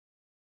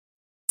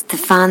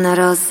Stefano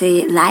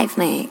Rossi live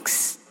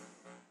mix.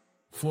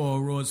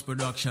 Four Roads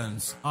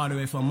Productions, all the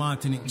way from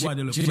Martinique,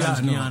 Guadeloupe,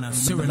 Guyana,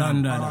 Sierra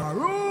London.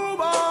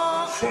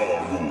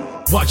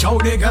 Watch how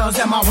the girls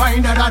them a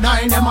wine da da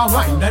dine, them a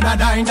wine da da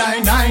dine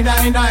dine dine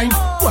dine dine.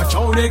 Watch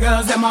how the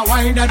girls them a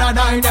wine da da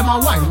dine, them a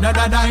wine da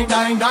da dine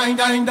dine dine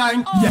dine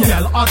dine.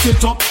 Girl hot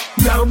it up,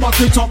 girl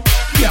back it up,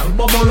 girl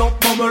bubble up,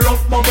 bubble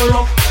up, bubble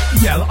up.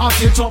 Girl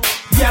hot it up,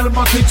 girl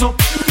back it up,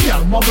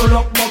 girl bubble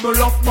up,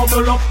 bubble up,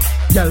 bubble up.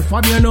 Girl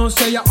from you know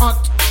say you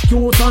hot,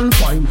 cute and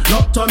fine.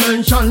 Not to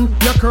mention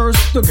your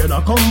curves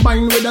together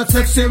combined with that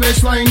sexy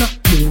waistline.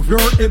 Move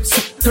your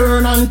hips,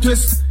 turn and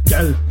twist.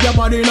 Girl, your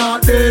body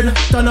not dead.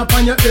 Turn up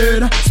on your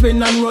head,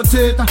 spin and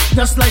rotate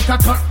just like a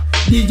clock.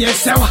 DJ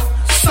Sewa,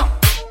 stop.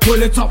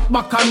 Pull it up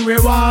back and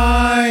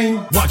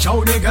rewind. Watch how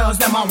the girls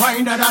them a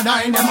wine da da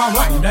dine, them a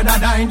wine da da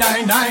dine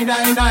dine dine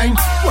dine dine.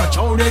 Watch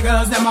how the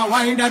girls them a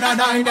wine da da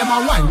dine, them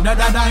a wine da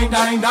da dine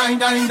dine dine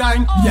dine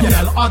dine.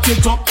 Girl hot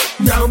it up,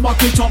 girl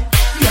back it up,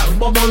 girl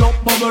bubble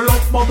up, bubble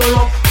up, bubble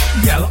up.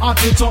 Girl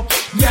hot it up,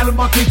 girl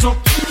back it up,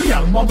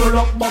 girl bubble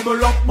up,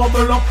 bubble up,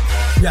 bubble up.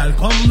 Girl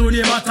come do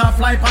the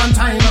butterfly pan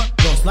time,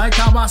 just like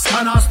a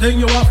basket sting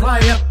you a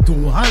fly.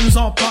 Two hands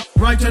up,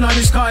 right in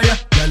the sky.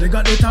 Girl you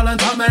got the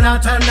talent, I'm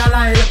not tell the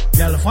lie.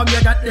 Girl from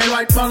you got the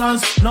right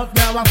balance. Not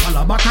girl a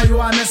follow back and you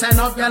a miss, and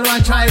not girl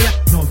one try.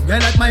 Not girl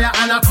like my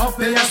and a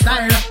copy your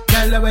style.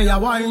 Girl the way you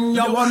wine,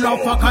 you one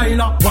love for kind.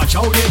 Watch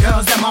how the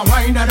girls them a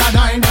wine da da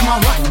dine, them a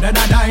wine da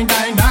da dine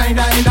dine dine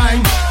dine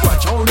dine.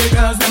 Watch how the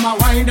girls them a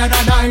wine da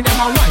da dine, them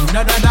a wine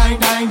da da dine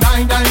dine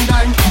dine dine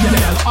dine.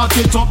 Girl hot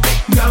it up,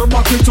 girl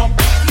back it up,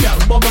 girl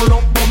bubble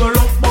up, bubble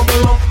up,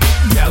 bubble up.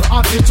 Girl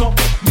hot it up,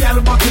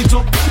 girl back it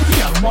up,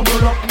 girl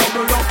bubble up,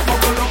 bubble up,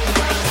 bubble up.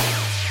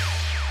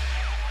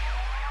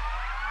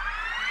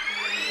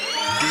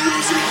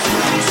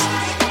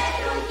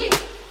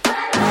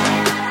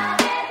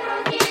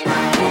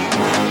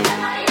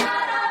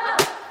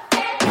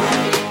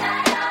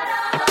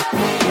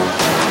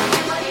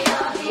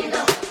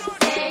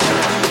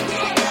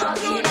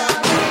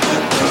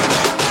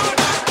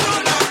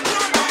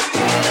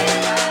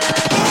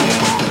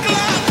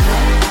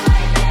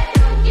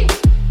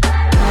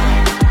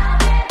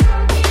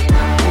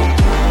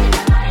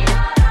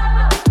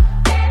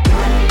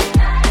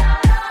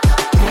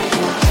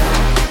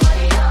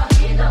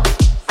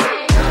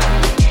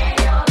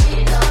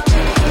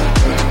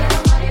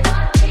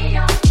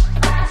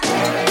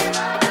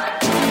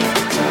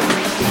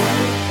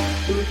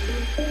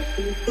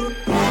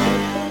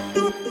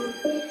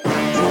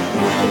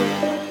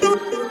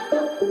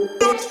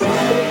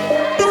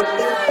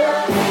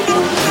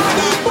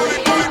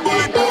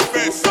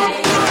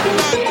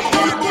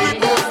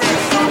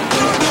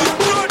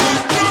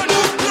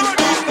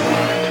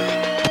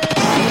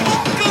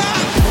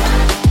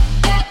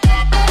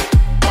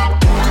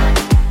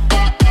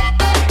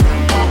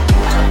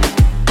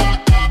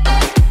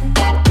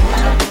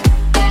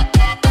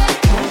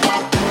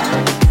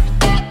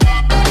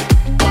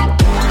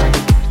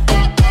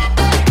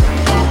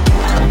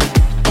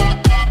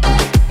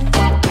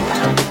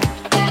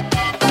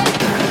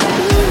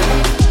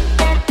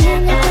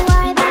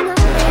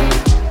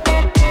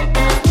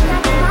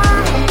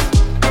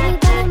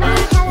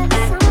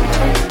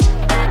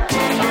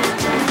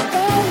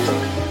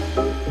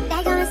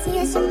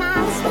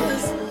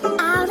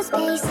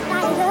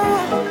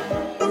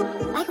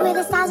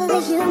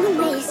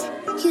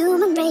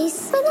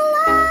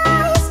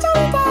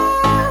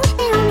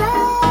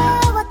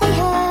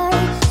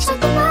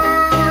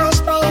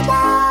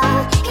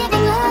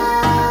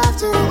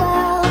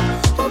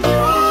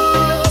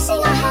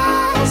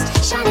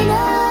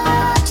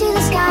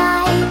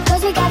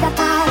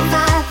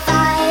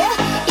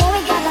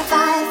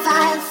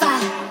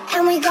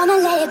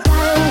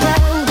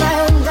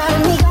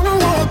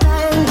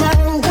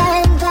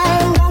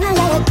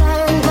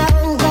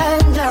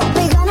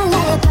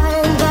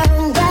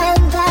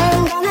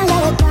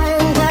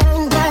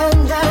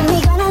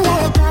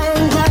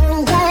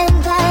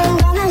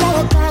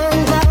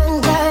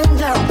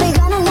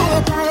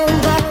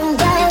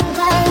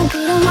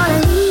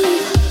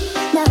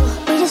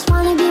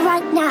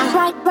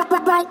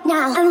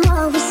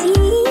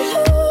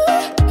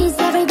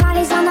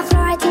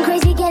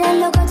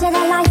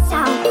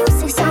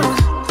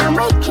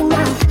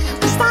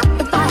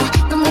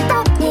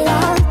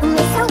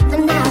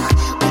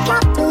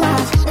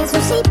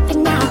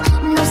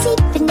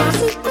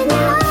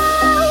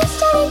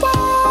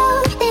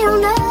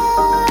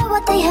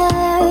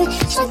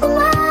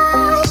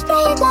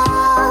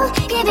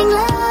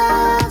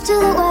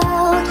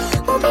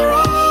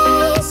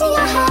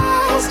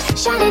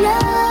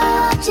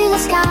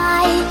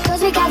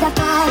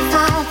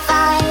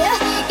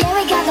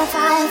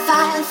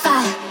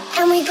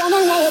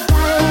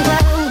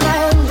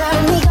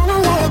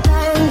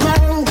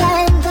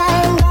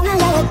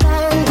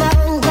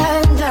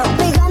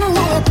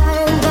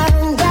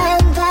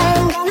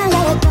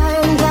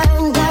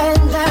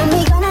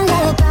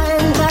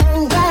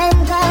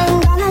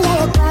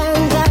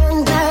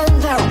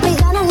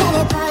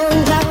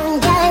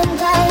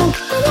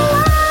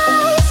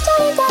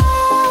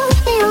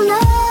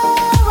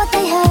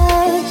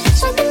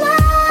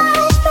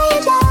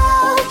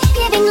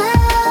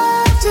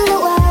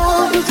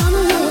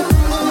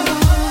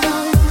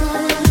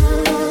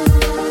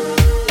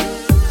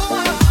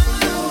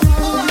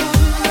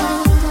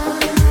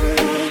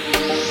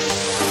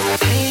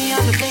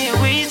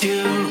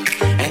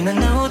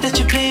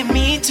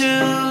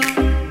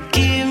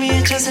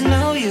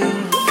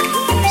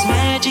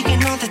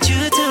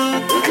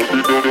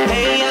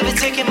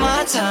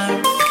 my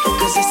time.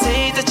 Cause they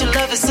say that your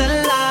love is a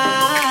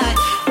lie.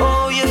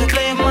 Oh, you can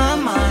play my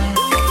mind,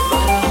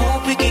 but I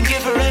hope we can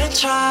give her a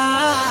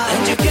try.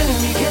 And you're killing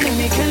me, killing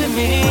me, killing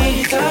me when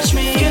you touch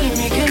me,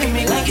 killing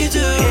me like you do.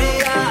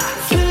 Yeah.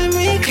 Killing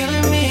me,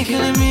 killing me,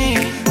 killing me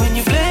when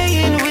you're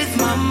playing with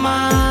my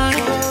mind.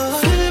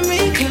 Killing me,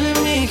 killing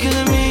me,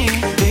 killing me.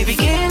 Baby,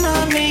 can I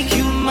make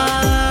you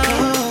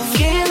mine?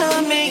 Can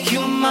I make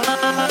you mine?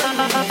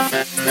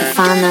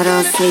 Stefano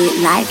Rossi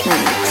Live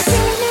Mix.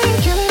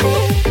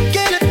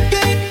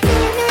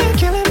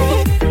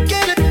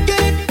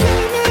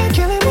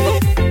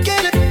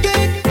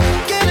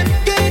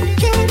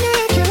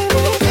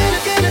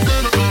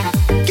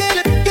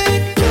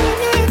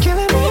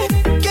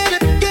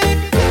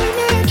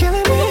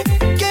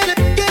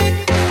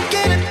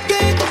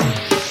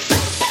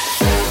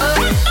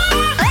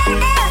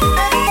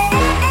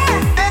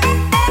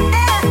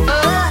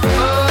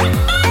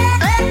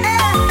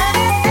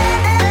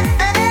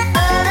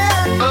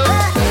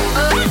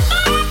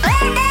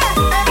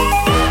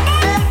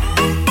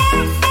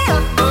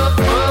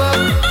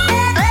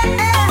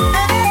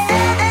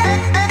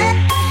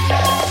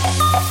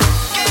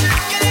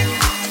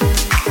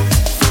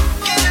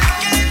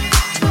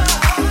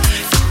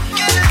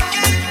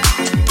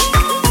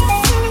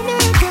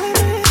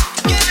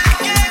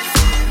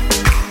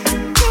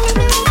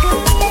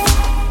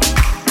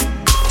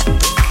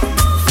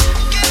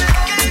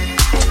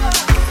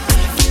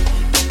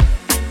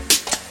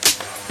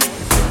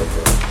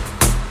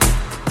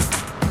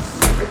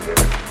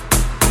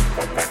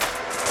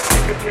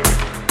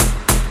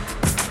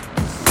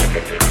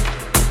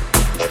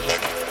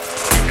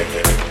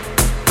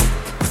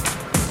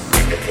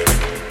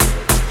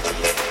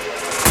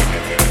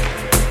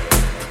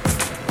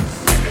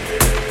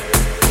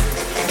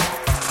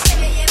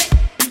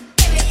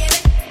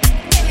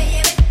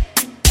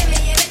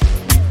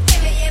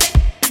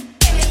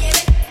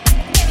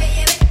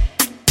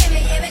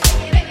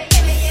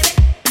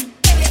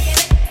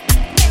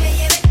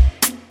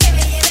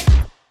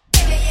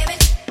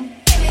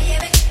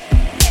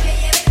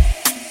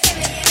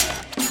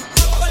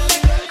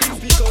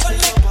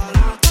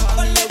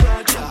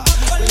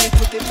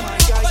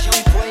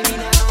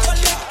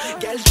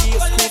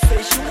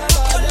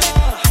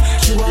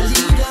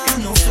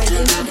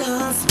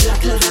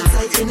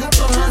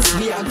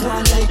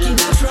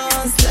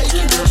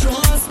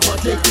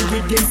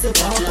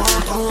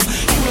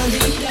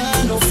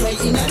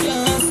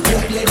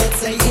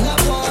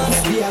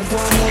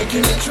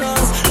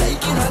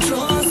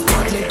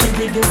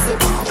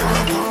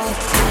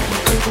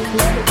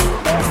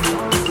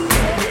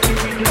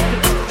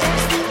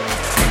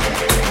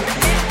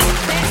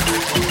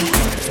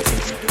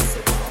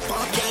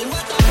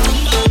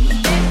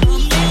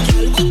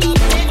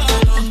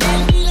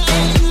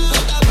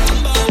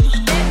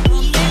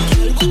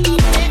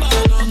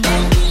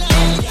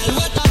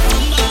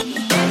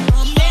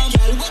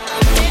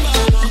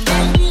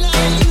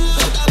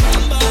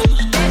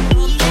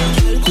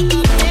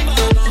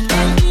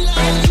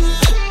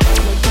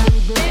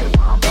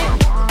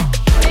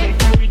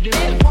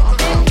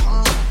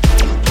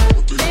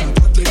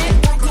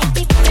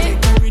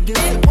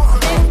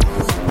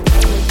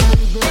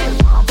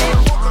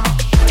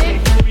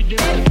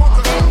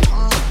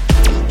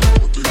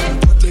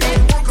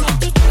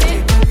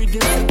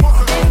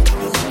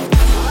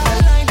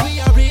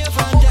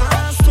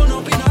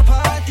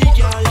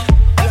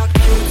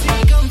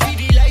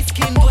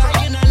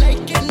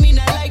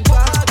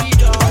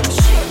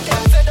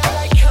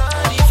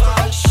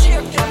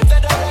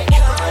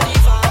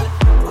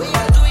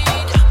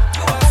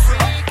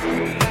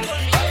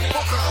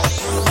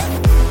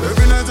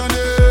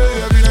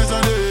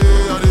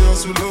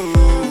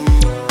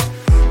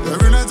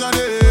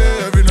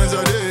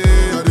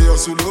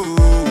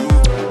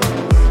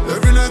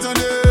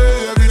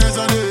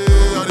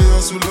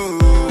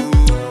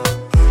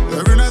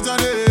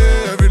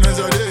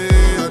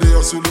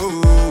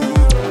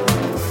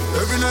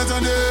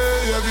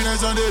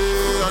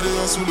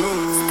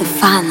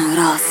 Stefano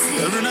Rossi.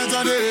 Every night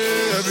and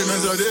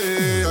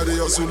day, I dey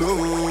hustle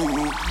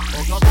low.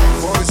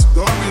 Voice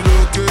don't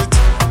relocate,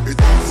 it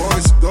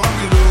voice don't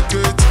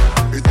relocate,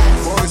 it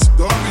voice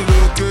don't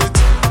relocate,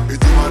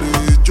 it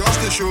money just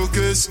a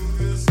showcase.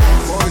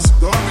 Voice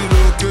don't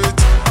relocate,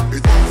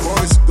 it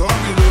voice don't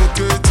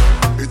relocate,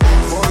 it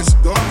voice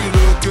don't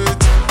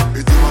relocate,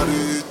 it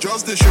money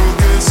just a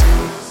showcase.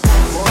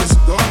 Voice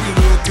don't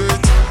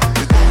relocate,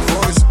 it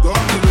voice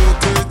don't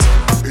relocate,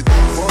 it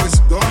voice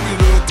don't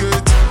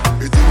relocate,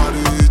 it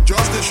money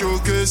just a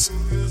showcase.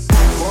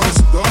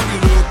 Voice don't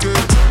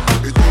relocate,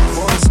 it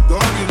voice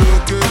don't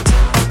relocate,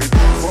 it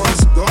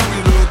voice don't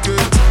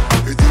relocate,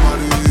 it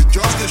money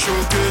just a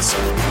showcase.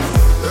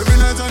 Every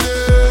night and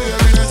day,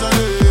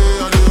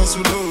 I dey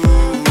hustle low.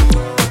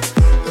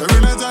 Every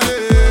night and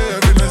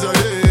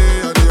day,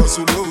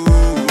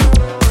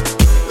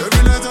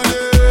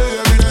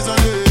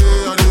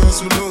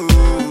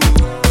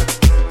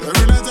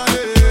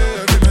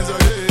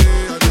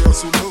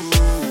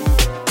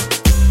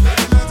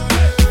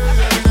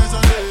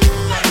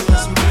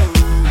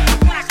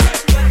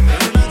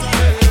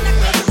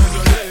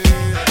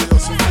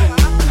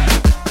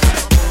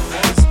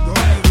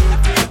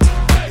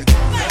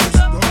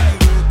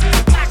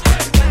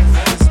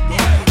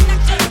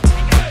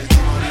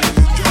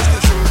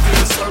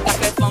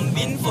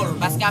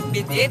 parce qu'à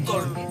pété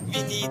tol.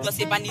 Vini dans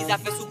ses panis à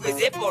faire sous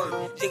les épaules.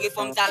 J'ai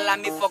réforme ça là,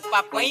 mais faut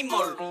pas point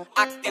molle.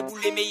 Acte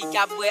boule, mais il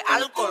cabre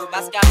alcool.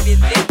 Parce qu'à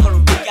pété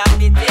tol, qu'à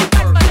pété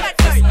tol.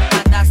 Son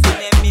patas,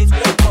 son aimé,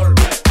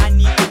 trop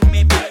Ani,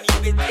 mais pani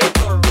pété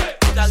tol.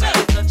 Tout à l'heure,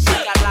 les autres,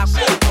 j'ai la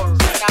copole.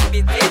 Qu'à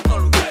pété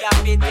tol, qu'à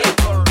pété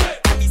tol.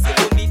 Ami, c'est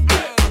vomi,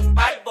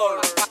 pas de bol.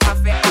 Pas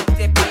fait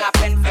acte, pas la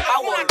peine, fait pas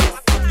wall.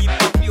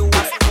 Hip-hop, yo,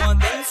 à souvent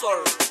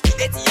dancehall. Qui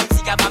détient un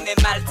petit cabas, mais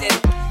mal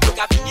tête. Le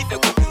cap fini fait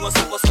qu'on on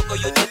se pose son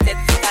coyote de tête.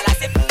 T'as la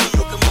c'est pour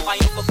yo que mon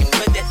rayon faut qu'une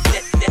vedette.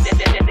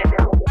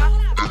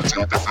 Come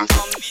beautiful,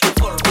 come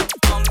beautiful,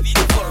 come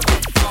beautiful,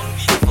 come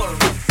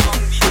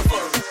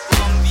beautiful,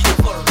 come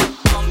beautiful,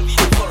 come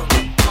beautiful,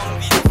 come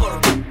beautiful,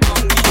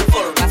 come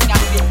beautiful. Parce qu'à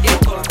pété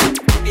tol,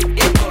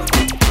 pété tol,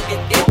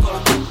 pété tol,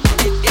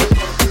 pété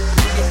tol,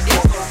 pété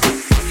tol,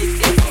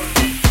 pété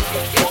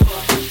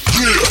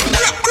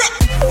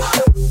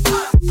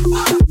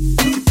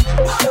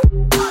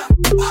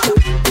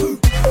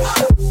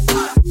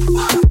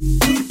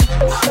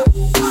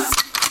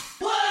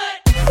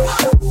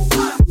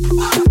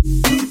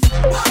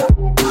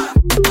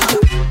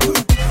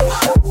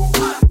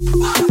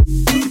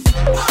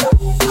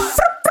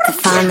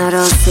Stefano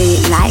Rossi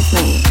live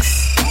mix.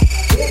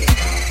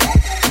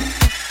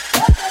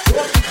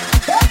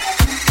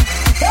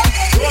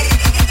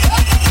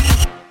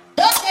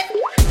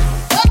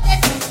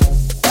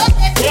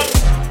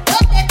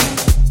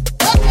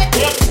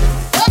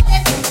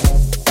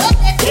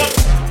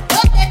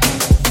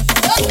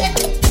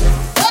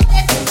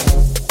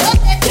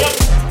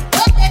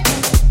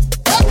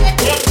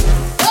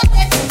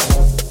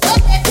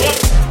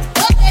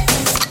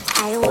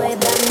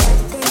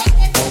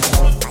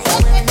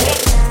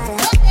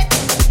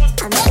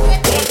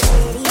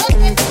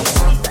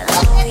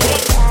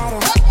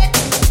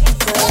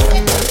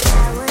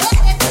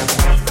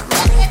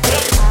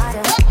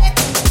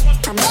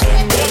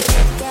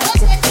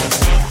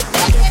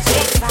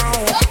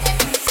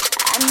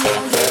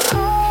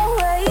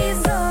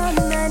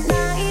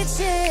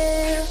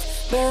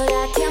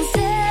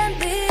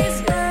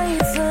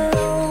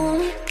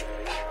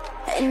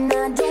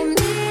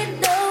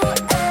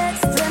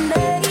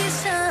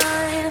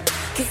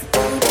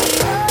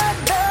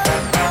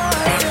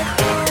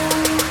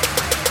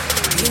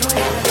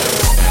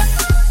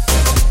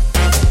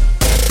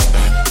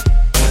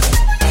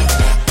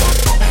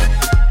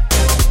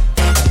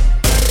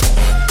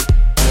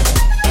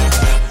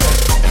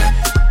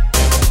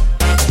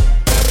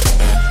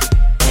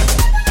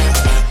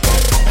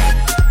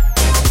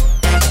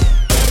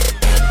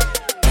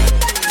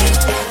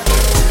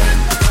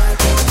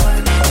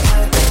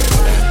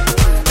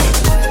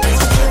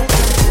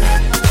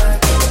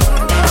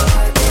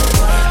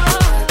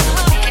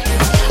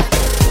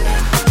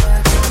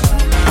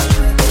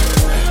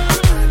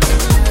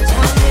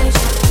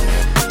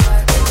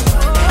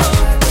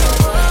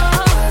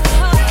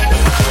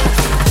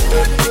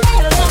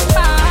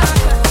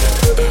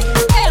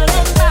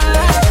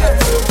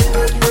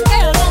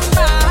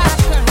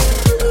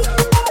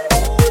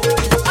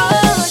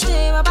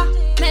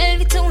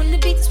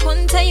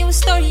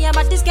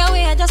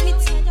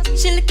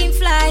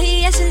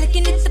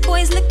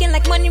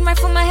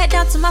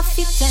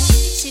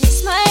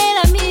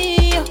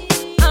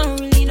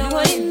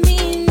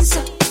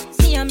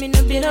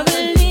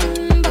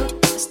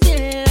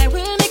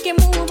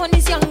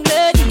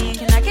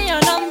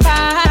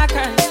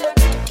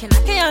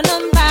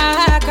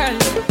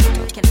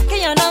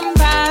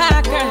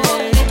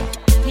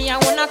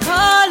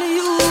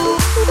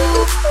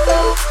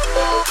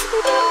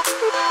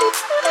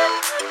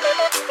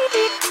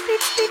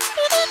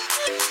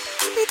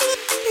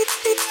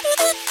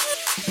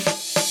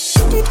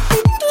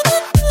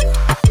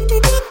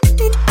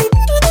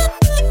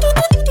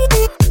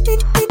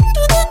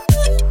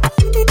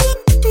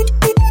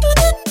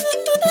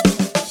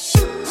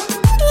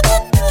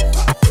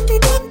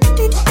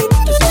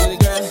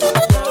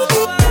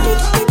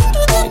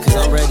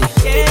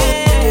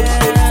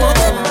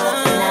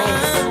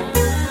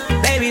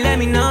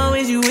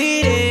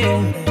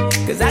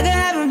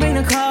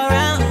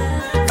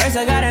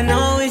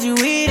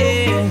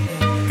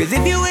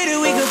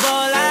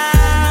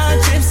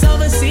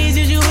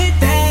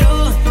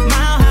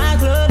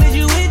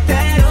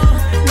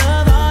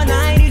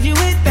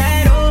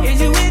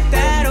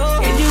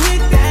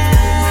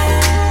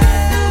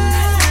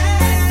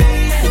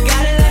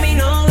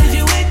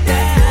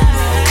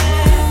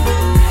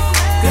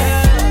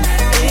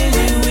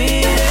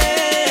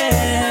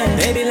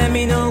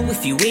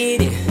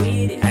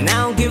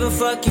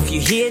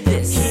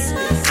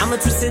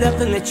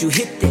 You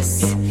hit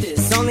this.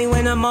 It's only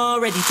when I'm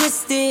already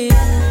twisted.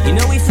 You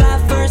know we fly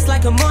first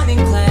like a morning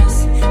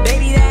class.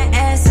 Baby, that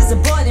ass is a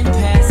boarding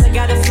pass. I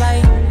got a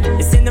flight,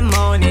 it's in the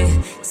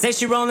morning. Say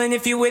she rolling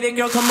if you with it,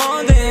 girl, come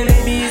on then.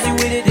 Baby, is you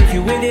with it? If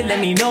you with it, let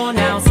me know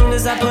now. Soon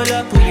as I put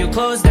up, put your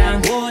clothes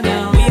down. Whoa,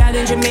 now we out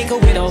in Jamaica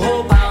with a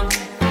whole pound.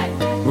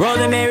 Roll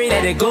the Mary,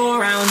 let it go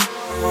around.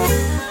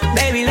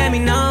 Baby, let me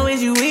know,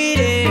 is you with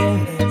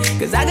it?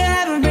 Cause I could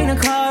have him bring the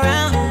car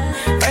around.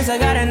 First I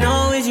gotta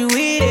know, is you with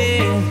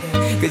it?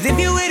 Cause if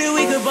you with it,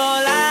 we could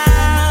ball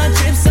out.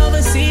 Trips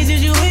overseas,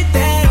 is you with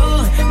that?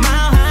 Oh,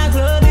 Mile High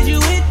Club, is you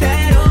with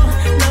that? Oh,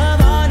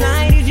 love all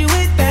night, is you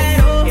with that?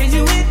 Oh, is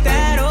you with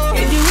that? Oh,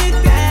 is you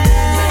with that?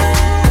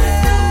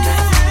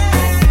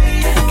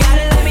 You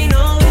gotta let me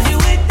know, is you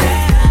with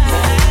that?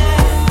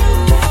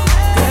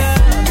 Girl,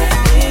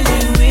 is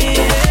you with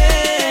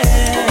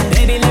it?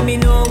 Baby, let me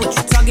know what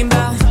you talking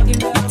about. You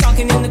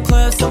talking in the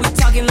club, so we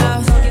talking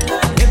loud.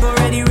 If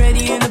already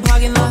ready in the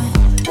parking lot.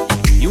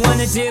 You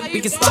wanna dip,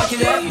 we can spark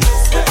it up.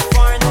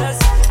 Foreigners,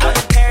 out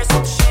in Paris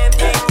with the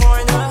champagne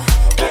pouring up.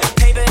 Getting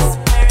paper, it's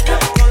apparent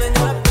that we're pulling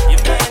up.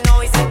 Your man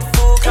always act the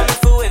fool, coming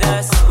fool with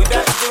us. We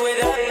bout to do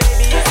it up.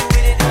 Baby, is you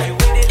with it? Are you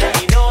with it? Let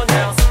me know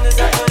now. Soon as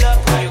I pull up,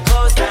 pull your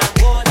clothes down.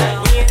 War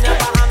now. We in the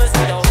Bahamas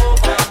with the whole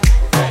pound.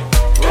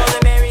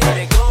 Rolling Mary, let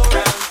it go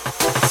round.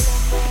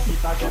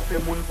 Kita je fè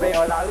moun fè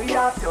an la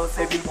reaksyon.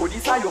 Se vil kodi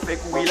sa yo fè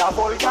koui la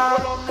volga.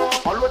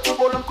 An lo ti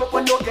bolon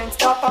kopon yo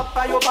gangsta.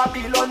 Papa yo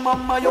Babylon,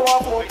 mama yo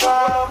avoka.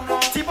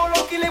 Ti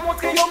bolon ki le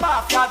montre yo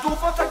mafia. Dou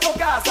fotek yo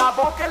Gaza,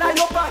 bonke la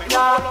yo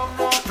bagna.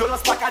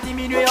 Violence pa ka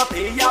diminue an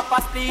pe. Ya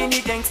pas pli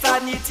ni gangsta,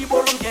 ni ti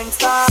bolon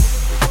gangsta.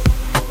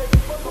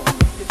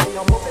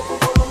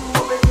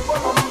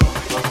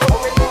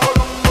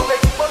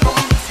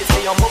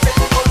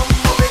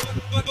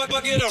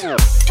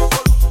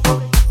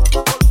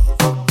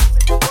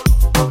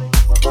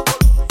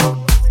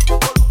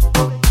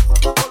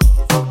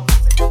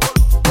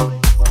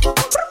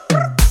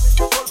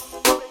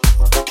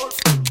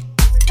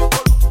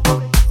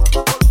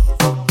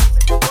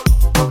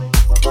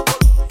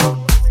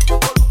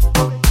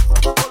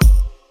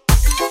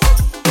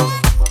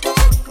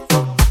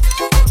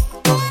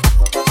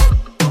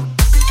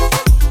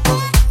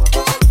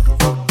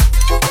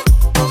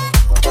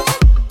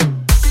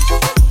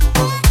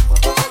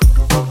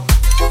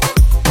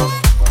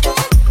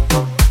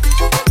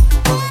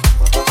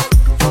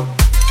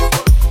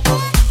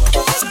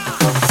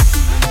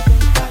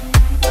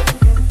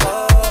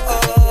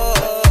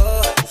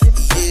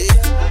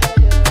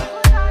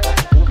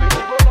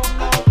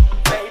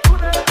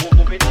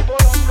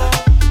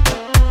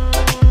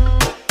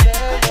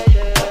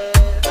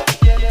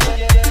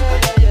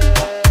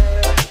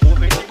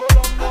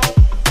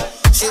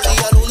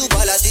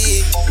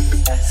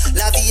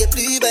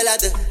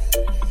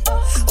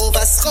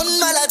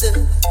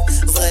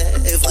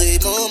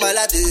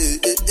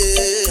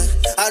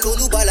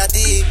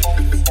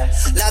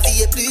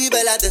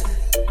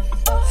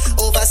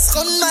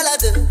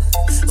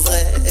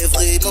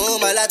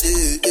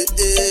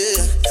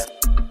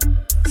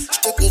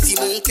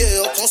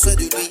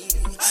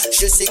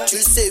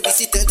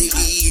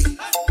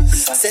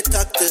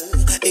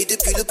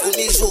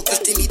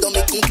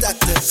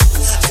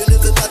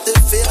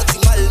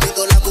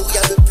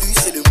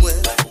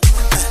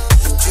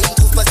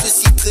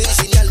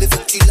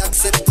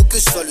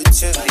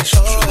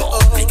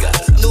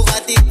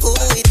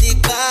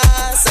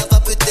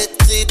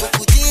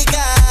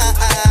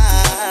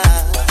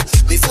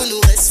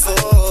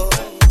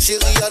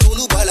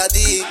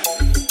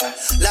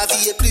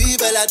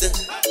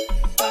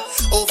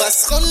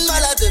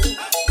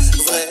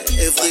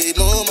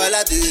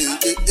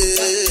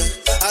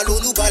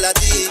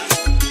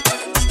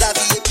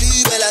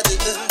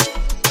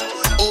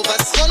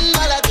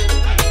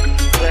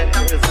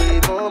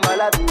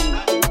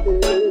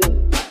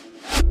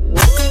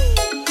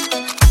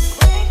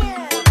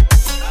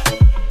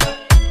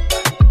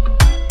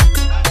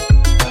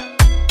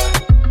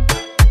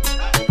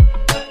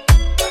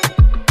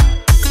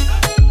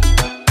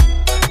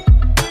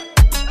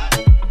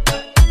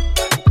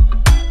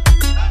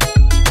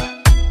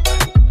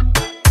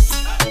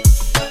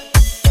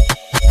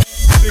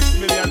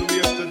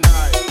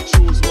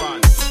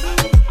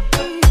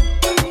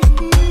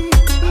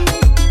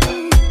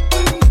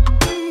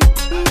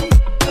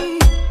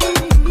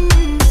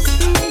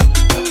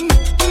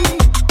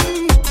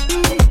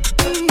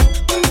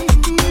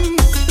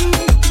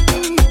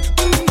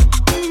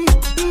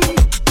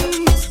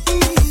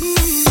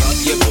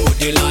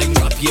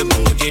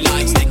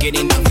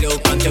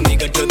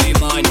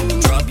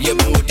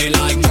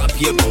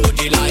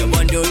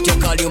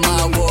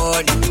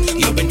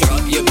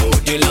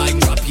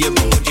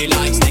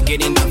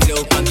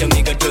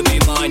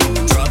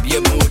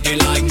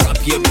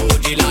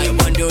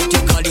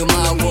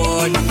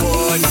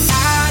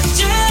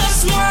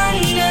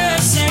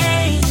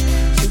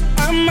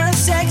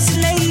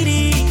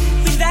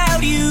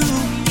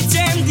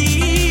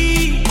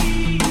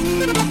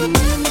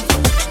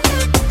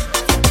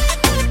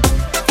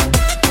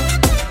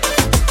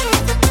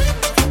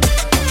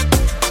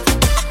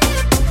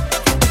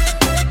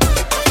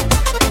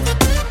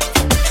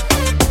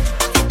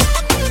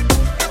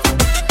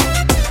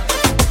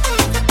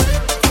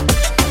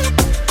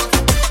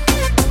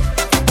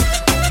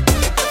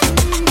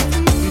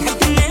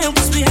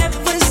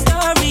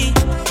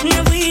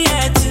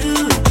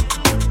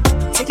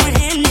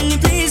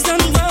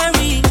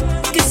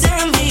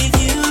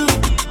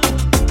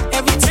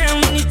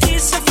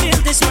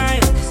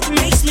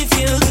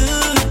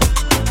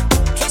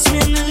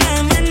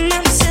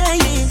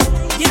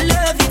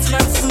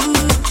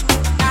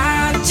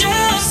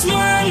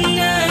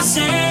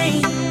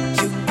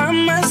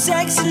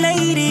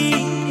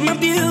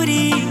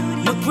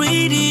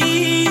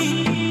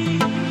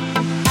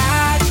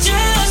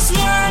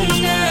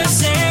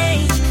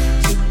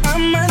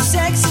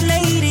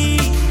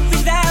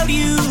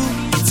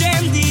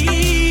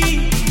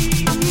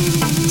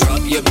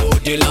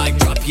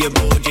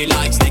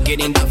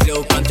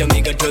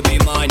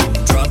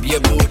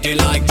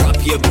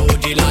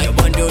 beauty like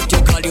wonder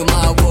to call you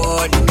my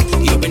word.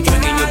 You've been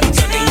twerking, you've been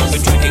twerking, you've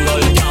been twerking all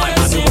the time.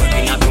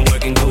 I've been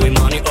working, doing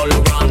money all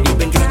around. You've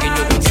been twerking,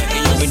 you've been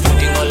twerking, you've been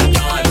twerking all the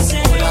time.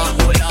 Hola,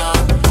 hola,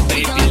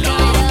 baby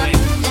love.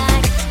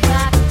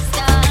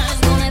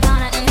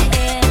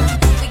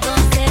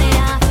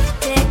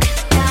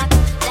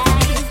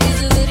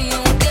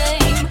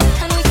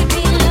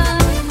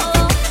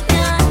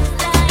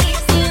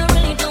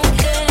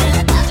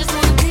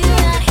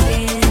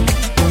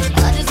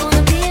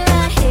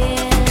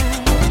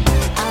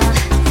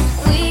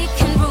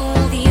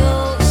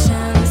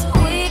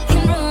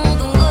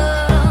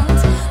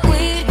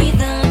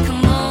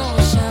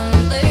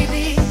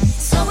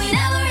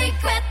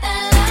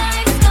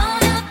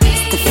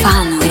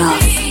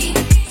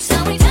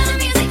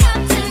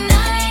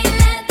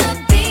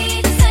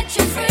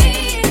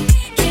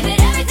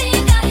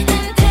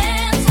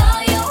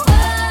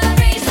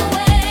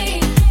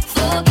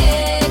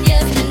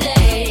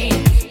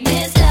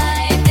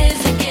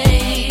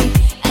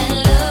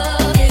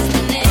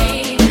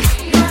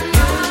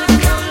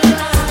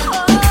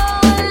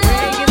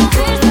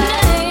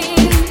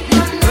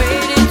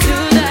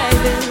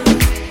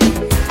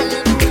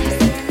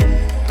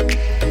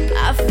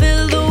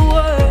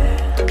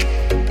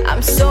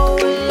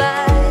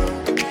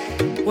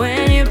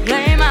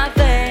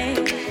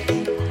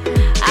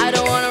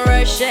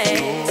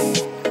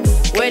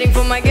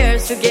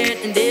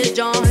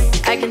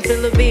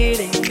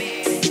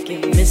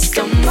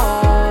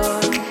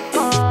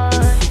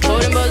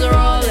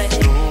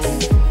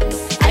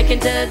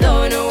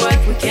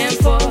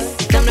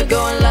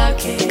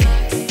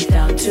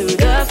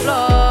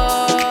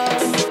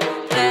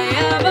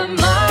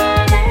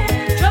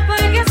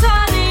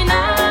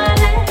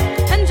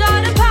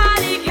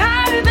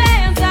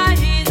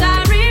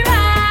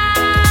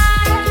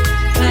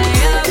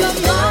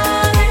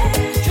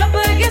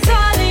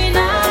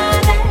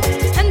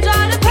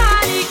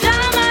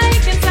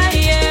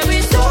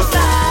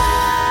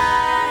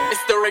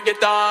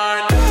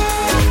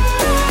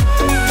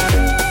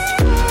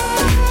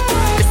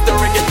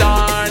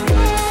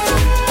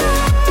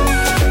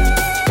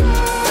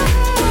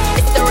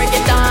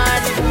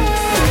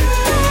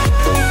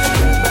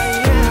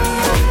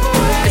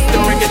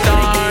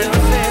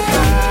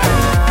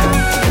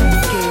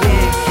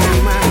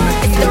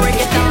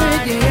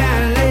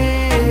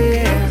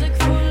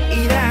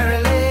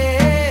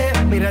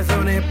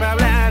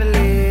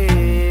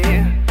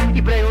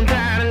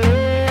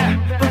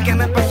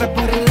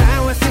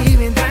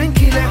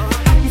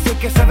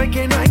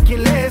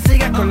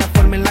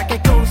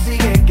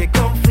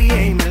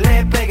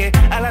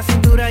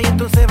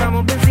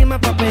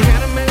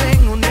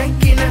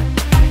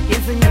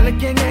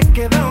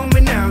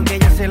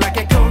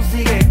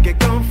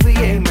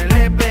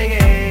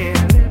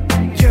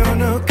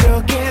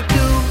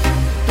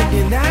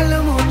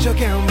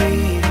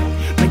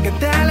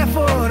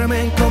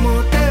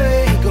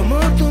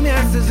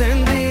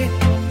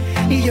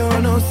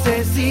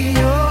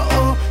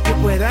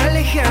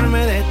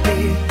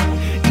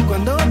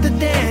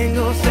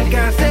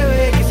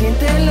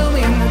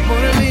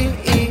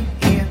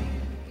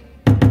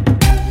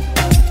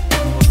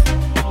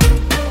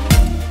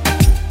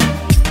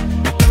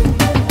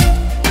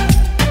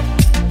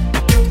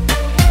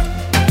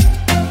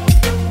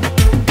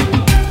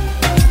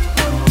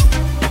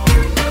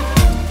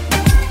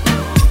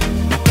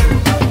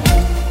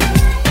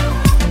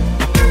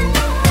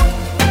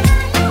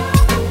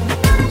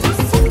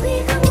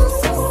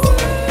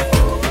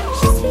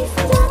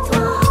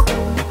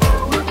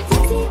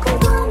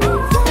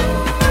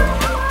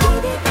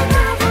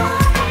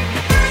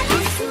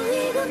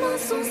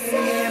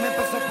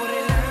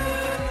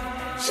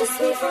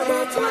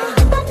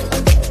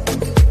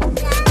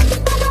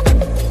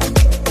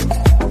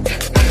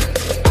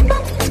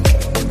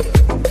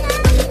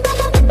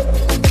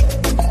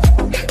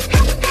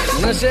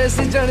 नशे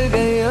सी चढ़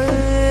गई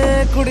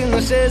ओए कुड़ी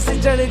नशे सी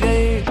चढ़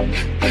गई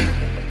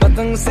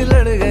पतंग सी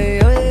लड़ गई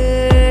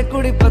ओए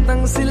कुड़ी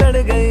पतंग सी लड़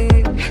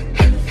गई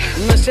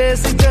नशे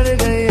सी चढ़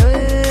गई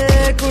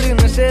ओए कुड़ी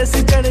नशे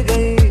सी चढ़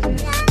गई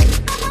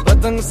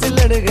पतंग सी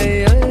लड़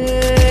गई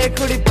ओए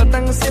कुड़ी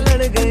पतंग सी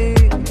लड़ गई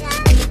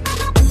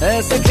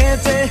ऐसे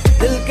खेचे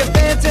दिल के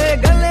पेचे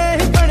गले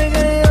ही पड़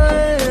गए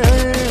ओए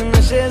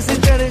नशे सी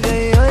चढ़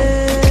गई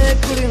ओए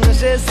कुड़ी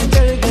नशे सी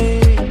चढ़ गई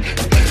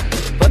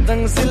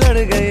पतंग सी लड़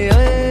गई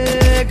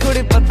ओए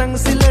कुड़ी पतंग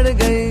सी लड़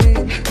गई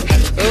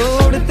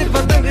उड़ती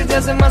पतंग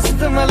जैसे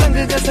मस्त मलंग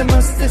जैसे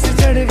मस्त सी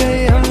चढ़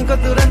गई हमको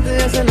तुरंत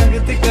ऐसे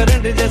लगती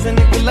करंट जैसे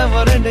निकला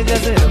वारंट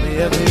जैसे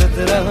अभी अभी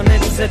उतरा होने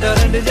से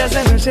टोरेंट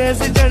जैसे नशे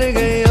सी चढ़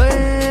गई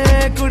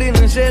ओए कुड़ी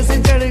नशे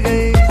सी चढ़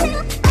गई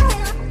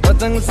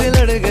पतंग सी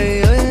लड़ गई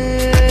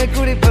ओए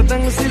कुड़ी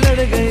पतंग सी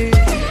लड़ गई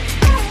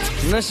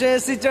नशे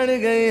सी चढ़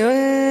गई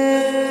ओए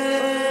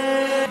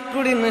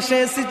कुड़ी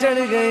नशे सी चढ़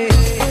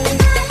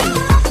गई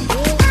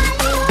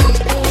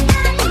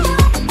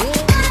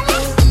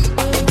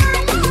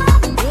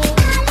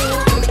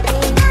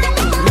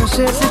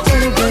नशे से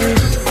चढ़ गई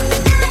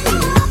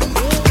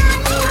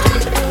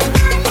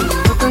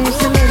पतंग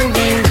से लड़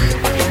गई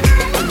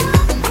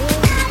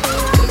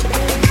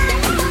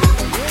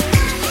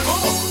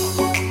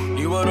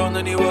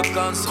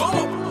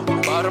dansen.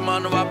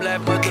 Barman, waar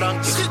blijft mijn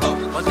drankje?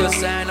 Want er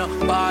zijn een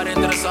paar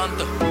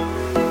interessante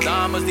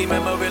dames die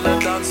met me willen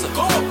dansen.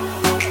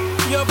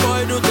 Je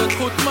boy doet het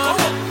goed, man.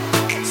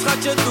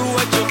 Schatje, doe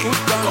wat je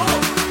goed kan.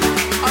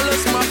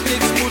 Alles mag,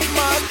 niks moet,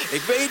 maar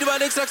ik weet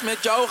wat ik straks met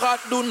jou ga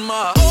doen,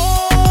 maar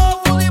oh,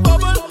 voel die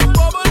babbel,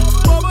 babbel,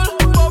 babbel,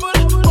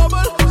 babbel,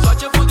 babbel.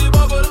 Schatje, voel die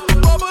babbel,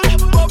 babbel,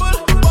 babbel,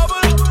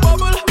 babbel,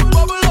 babbel,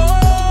 babbel.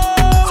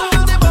 Oh,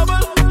 voel die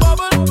babbel,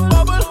 babbel,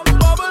 babbel,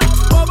 babbel,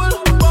 babbel,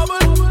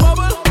 babbel,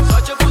 babbel.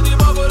 Schatje, voel die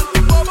babbel,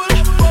 babbel,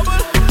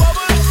 babbel,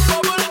 babbel,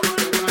 babbel.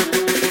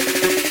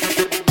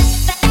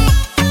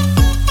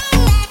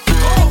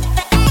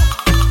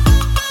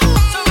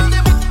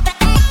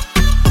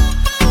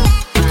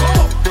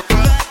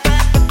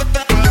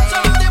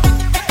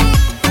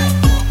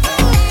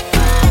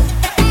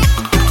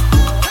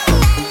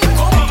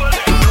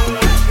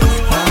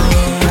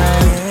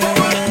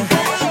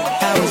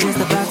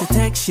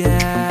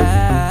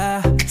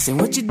 Say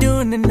what you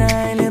doing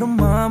tonight, little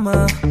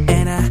mama.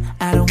 And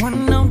I don't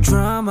want no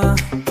drama,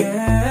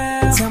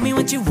 girl. Tell me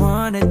what you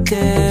wanna do.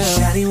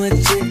 Shawty, what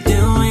you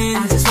doing?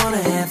 I just wanna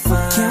have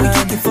fun. Can we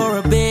kick it for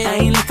a bit? I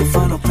ain't looking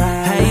for no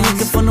problems. I ain't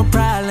looking for no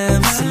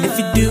problems. And if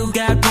you do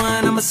got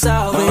one, I'ma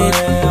solve it.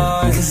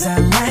 Cause I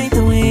like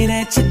the way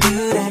that you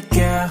do that,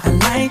 girl. I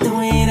like the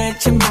way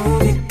that you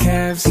move your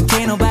curves. And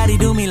can't nobody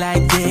do me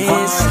like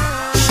this.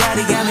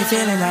 Shawty got me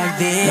feeling like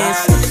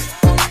this.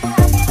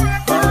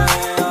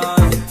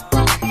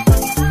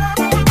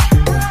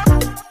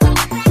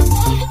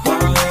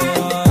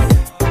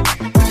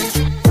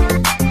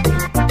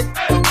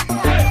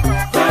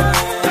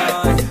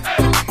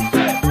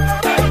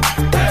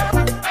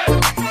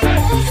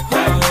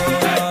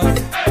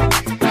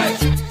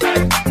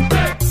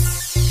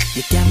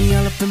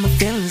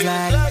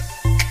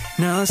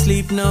 No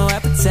sleep, no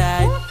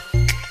appetite.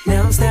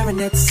 Now I'm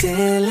staring at the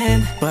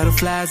ceiling.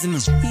 Butterflies in the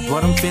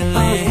what I'm feeling.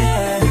 Oh,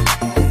 yeah.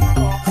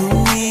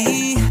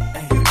 Ooh-wee.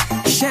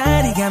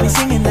 Shawty got me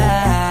singing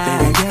like.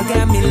 Baby girl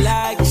got me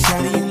like.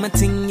 Shawty, you my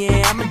ting,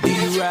 yeah, I'ma do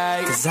you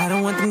right. Cause I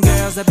don't want them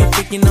girls that be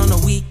freaking on the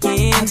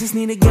weekend. I just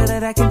need a girl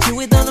that I can do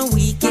it on the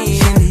weekend.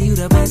 Shawty, you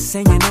the best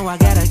and you know I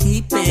gotta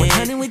keep it.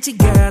 100 with your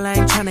girl, I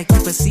ain't tryna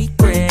keep a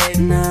secret.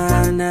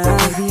 Nah, nah,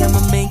 baby,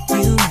 I'ma make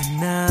you my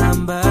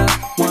number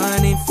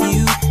one if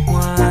you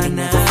wanna.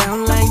 Never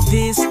felt like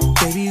this,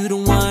 baby, you the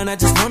one I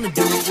just wanna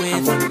do it with. I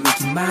wanna make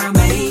you my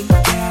main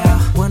girl.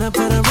 Wanna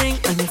put a ring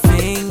on your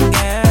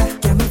finger.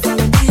 Got me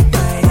falling deep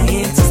right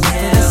into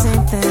the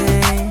same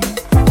thing.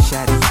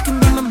 Shawty, you can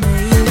be my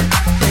main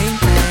thing,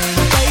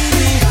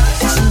 baby.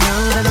 Just know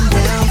that I'm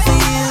down for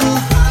you.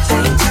 I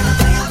ain't tryna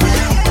play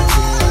around with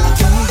you.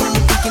 Got me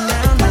thinking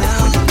out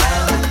loud,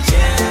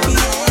 yeah.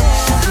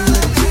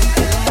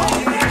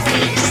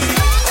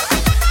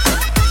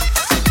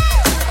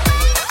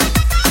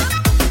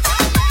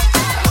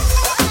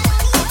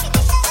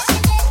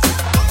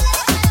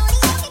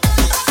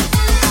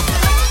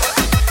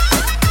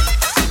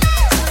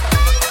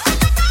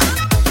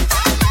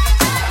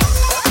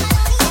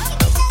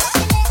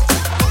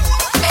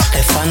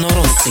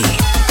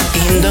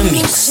 In the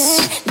mix.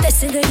 Дай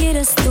се да ги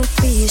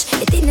разтопиш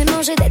и ти не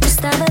може да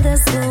става да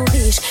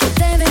злобиш. От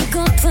тебе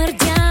го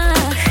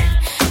твърдях,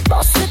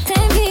 после те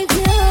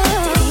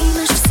видях. Ти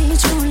имаш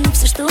всичко,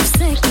 липсващо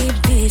всеки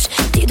биш.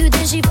 Ти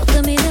дойде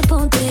живота ми да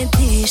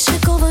подредиш.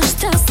 Такова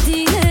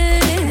щастие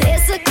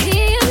не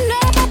закрие,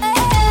 не.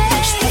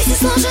 Ще си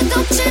сложа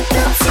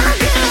топчета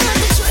цяга,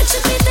 да чуя,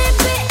 че при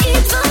тебе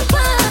идвам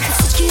пак.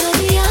 Всички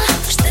радия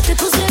ще те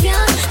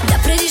поздравя, да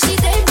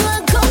предишните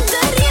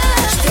благодаря.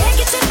 Ще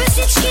ги черпя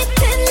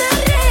всичките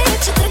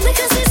наред, че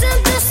тръгнаха си за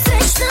да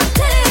срещна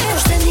те.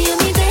 Рождения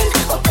ми ден,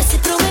 от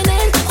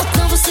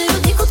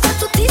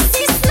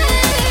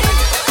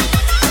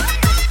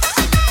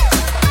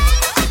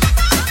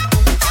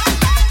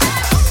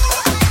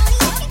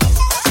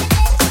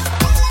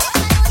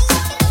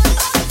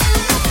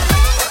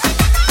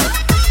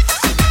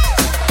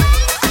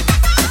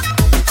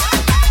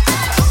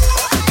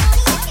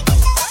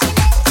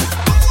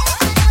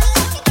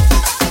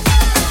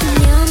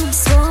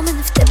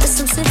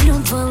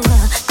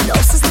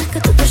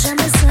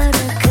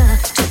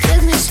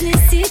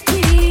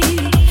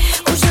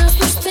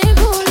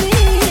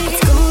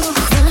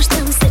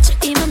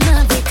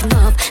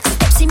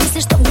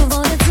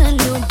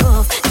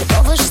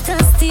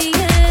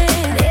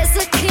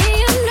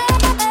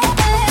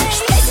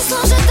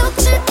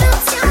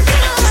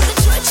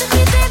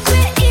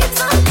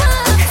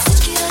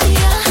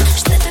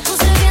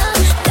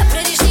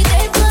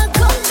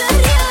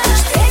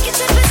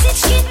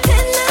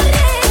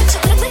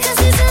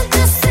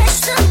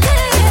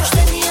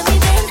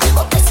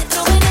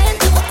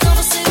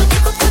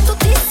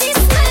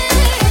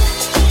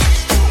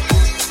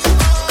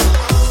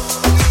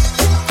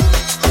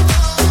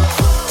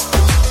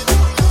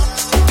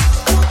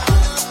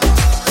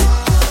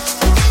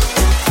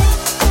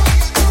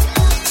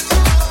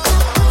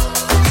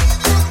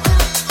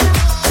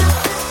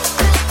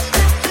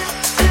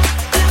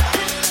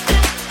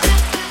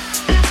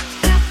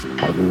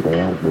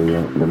e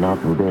un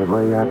altru de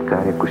băiat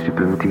care cu și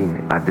prin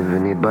tine a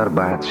devenit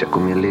bărbat și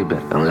acum e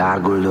liber în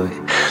largul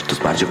lui. Tu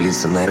spargi oglindi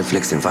să n-ai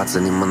reflex în fața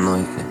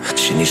nimănui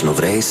și nici nu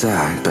vrei să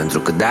ai, pentru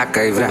că dacă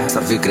ai vrea să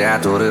fi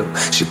creat un râu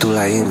și tu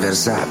l-ai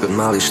inversat, pe un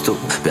mal ești tu,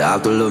 pe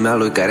altul lumea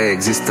lui care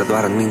există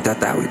doar în mintea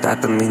ta,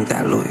 uitat în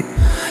mintea lui.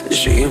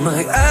 Și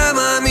mai am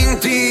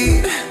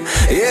amintiri,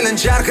 el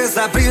încearcă să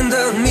aprindă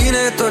în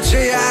mine tot ce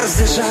i-a ars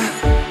deja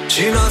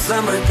și n-o să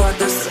mai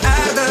poată să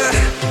ardă.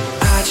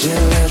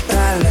 Acele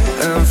tale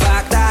îmi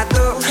fac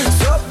tatu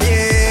sub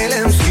piele,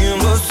 îmi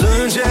schimbă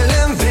sângele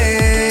în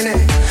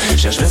vene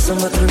și aș vrea să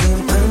mă trăim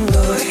în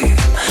doi.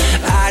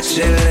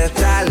 Acele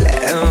tale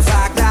îmi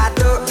fac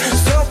tatu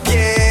sub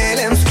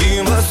piele, îmi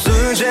schimbă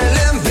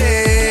sângele în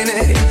vene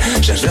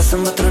și aș vrea să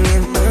mă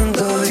trăim în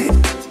doi.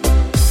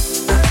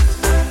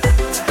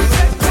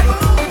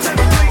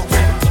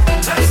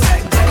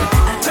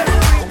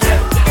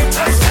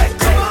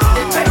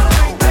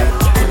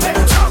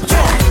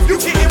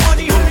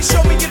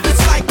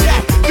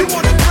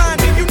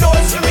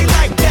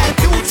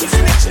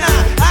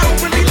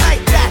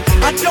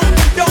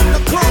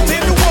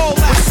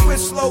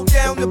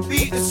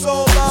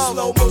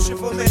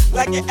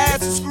 Like your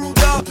ass is screwed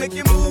up, make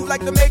you move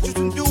like the Matrix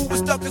and do was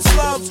stuck in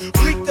slums.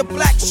 Bleak the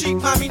black sheep,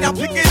 mommy, now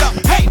pick it up.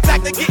 Hey,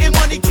 back to getting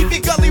money, keep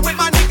it gully with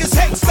my niggas.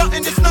 Hey,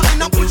 stunting is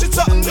nothing, I'm pushing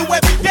something new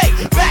every day.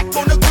 Back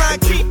on the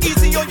grind, keep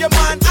easy on your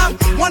mind. I'm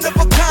one of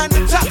a kind,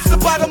 the top's the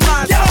bottom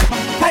line. Yo,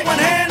 put one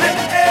hand in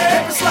the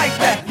air, if it's like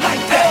that,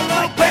 like that.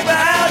 Little paper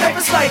out, if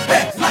it's like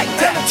that, like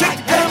that. Check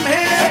the come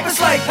here, if it's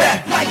like that,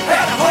 like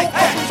that. Whole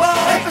open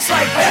ball, if it's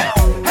like that.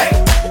 Hey,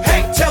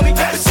 hey, tell me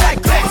if it's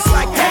like that,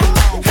 like that.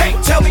 Hey,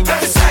 tell me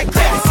if it's like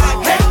that.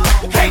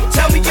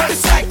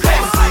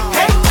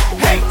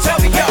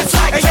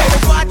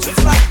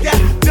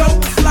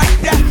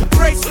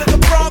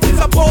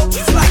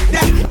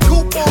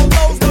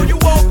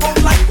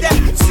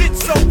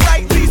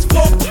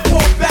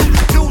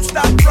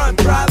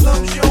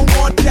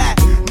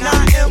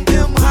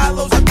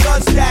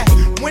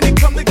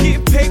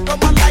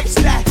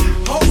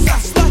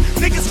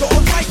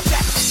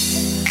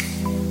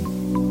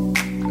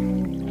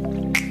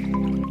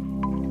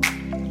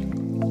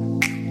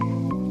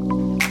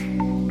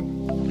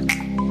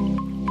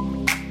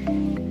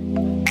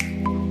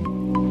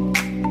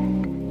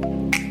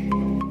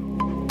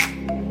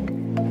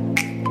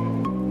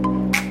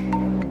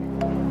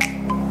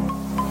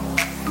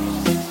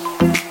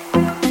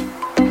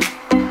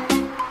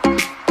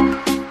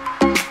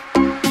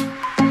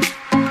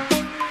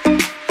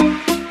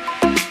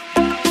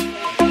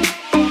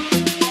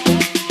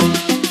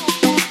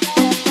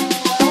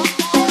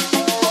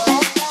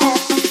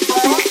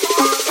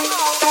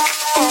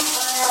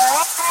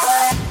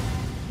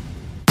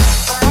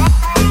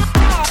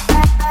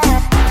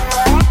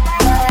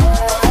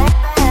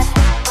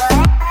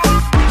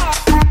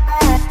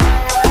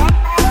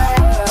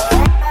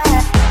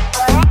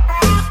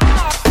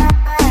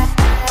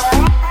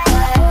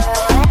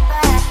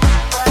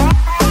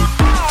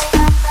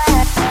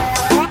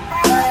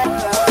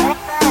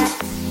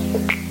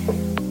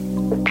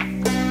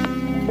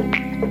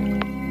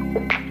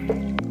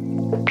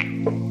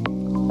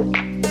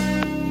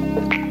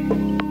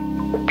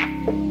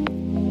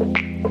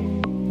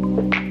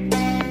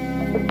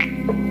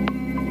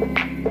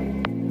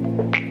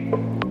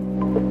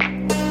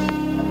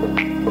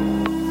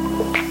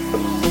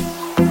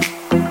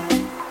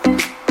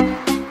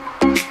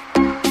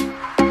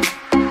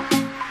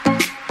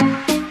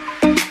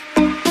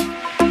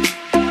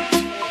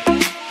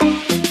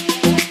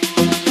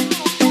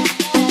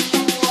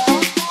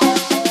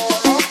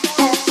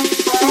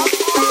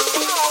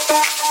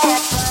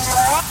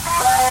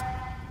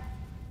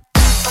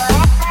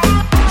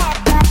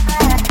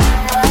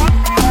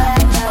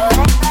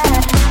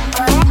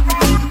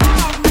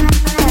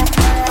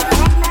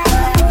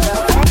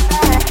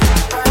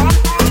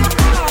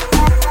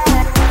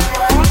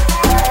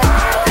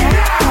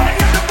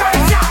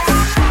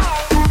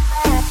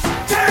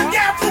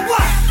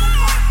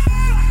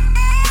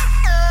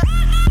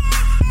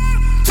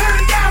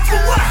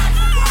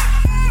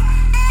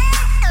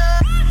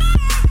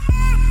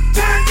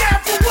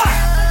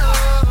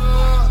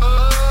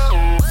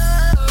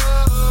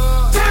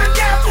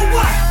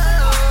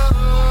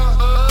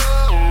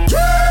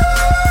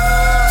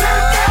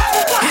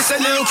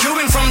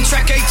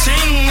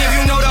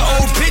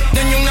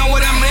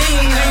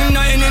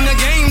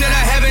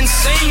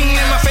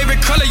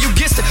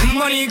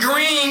 money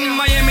green.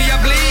 Miami, I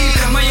bleed.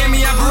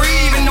 Miami, I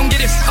breathe. And don't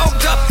get it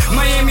fucked up.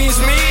 Miami is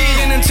me.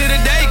 And until the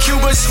day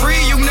Cuba's free,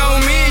 you know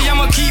me.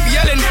 I'ma keep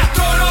yelling.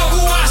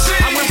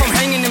 I went from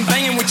hanging and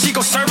banging with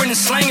Chico serving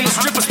and slanging. The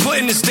strippers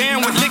putting us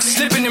down with licks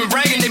slipping and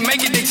bragging. They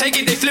make it, they take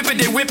it, they flip it,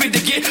 they whip it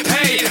to get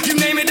paid. You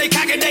name it, they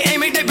cock it, they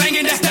aim it, they bang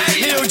it, they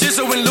stay. Lil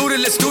Jizzle and Luda,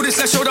 let's do this.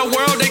 Let's show the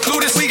world they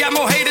clueless. We got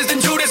more haters than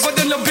Judas, but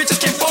them little bitches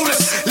can't fool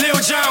us. Lil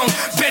Jon,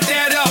 bet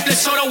that up.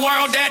 Let's show the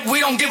world that we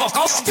don't give a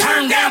fuck.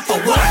 Turn down for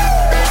what?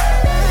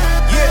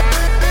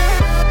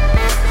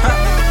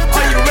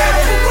 Are you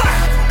ready?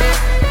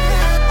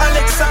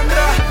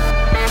 Alexandra,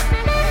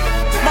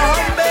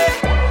 Mohammed.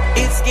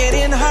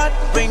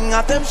 Bring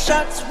out them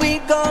shots, we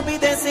gon' be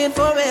dancing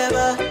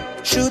forever.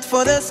 Shoot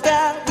for the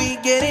sky, we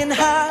getting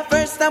high.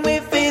 First time we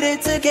fit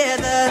it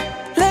together.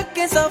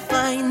 Looking so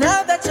fine,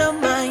 now that you're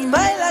mine.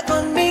 Baila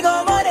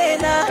conmigo,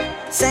 morena.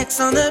 Sex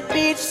on the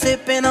beach,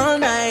 sipping all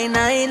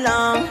night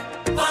long.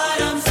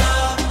 Bottoms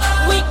up.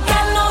 We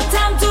got no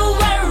time to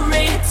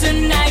worry.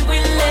 Tonight we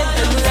live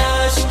the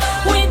lush.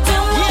 We do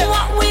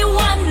what we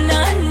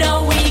wanna.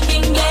 Know we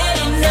can get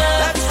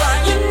enough. That's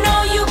right. You know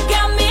you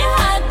got me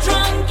hot,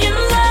 drunk in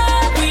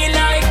love. We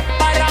like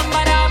ba-dum,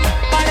 ba-dum,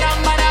 ba-dum,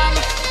 ba-dum.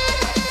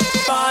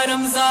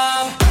 Bottoms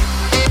up.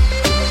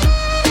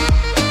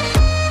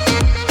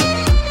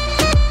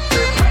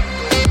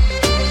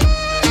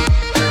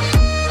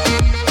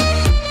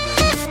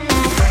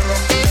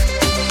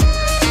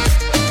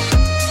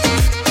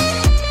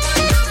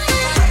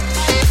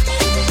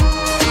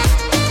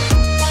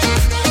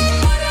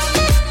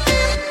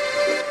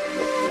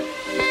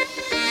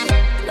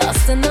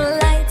 Lost in the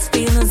lights,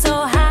 feeling so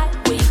hot.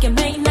 We can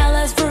make now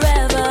last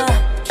forever.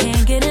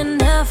 Can't get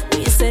enough,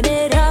 we set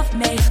it off.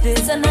 Make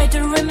this a night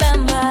to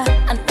remember.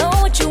 I know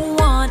what you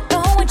want,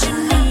 know what you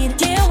need.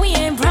 Yeah, we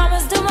ain't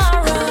promised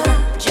tomorrow.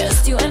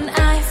 Just you and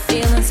I,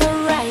 feeling so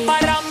right.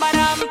 Ba-dum,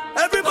 ba-dum.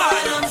 Everybody.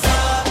 Bottoms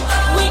up.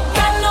 We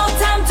got no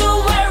time to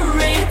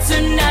worry.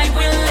 Tonight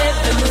we live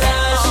the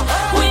rush.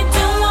 We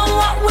doing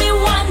what we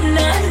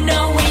wanna.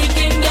 Know we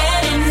can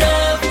get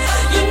enough.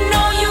 You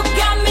know you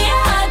got me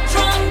hot,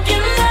 drunk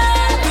in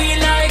love. We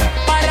like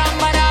ba-dum,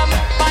 ba-dum,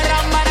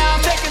 ba-dum, ba-dum.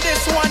 Taking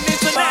this one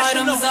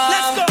international. Bottoms up.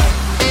 Let's go.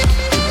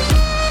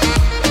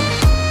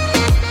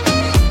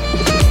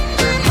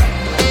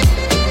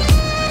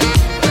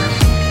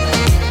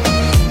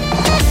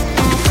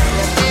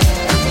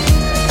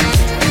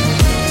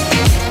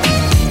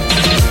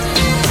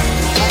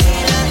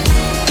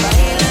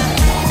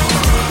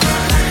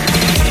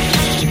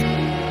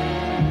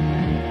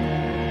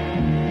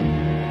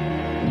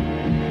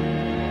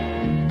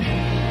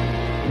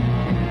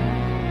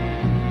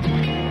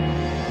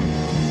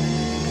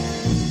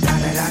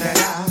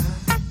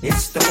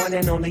 It's the one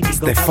and only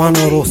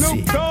Stefano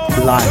Rossi,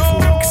 live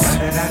mix.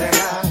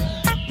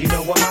 You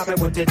know I'm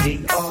mobbing with the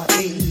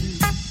D.R.E.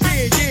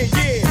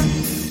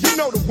 Yeah. You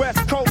know the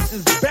West Coast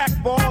is back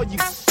for all you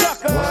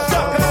suckers.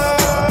 So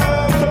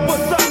put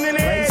something in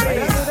there.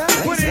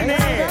 Put it in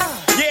there.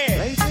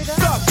 Yeah.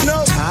 Suck,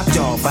 no. Top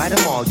dog, bite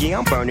them all, yeah,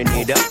 I'm burning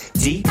it up.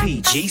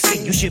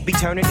 DPGC, you should be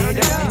turning it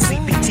up.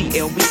 CPT,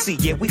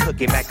 LBC, yeah, we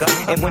hooking back up.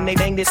 And when they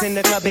bang this in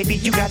the club, baby,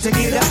 you got to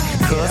get up.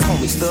 Cuz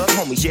homies, thug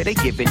homies, yeah, they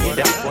giving it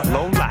up.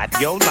 Low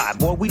life, yo life,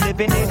 boy, we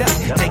living it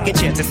up. Taking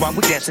chances while we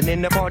dancing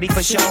in the party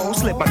for show.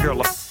 Slip my girl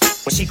up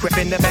when she crept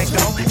in the back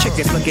door.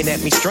 Chickens looking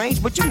at me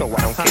strange, but you know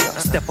I don't care.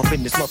 Step up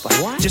in this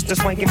motherfucker, just a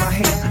swank in my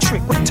hair.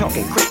 Trick with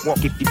talking, quick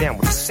walk if you down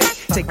with the set.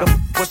 Take a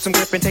with some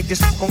grip and take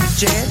this on the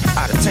jet.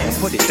 Out of town,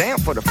 put it down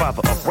for the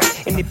father of rap.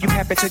 And if you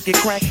happen to get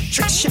cracked,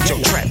 trick shit your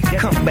trap.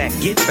 Come back,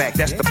 get back,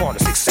 that's the part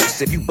of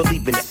success. If you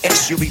believe in the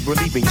S, you'll be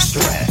relieving your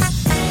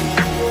stress.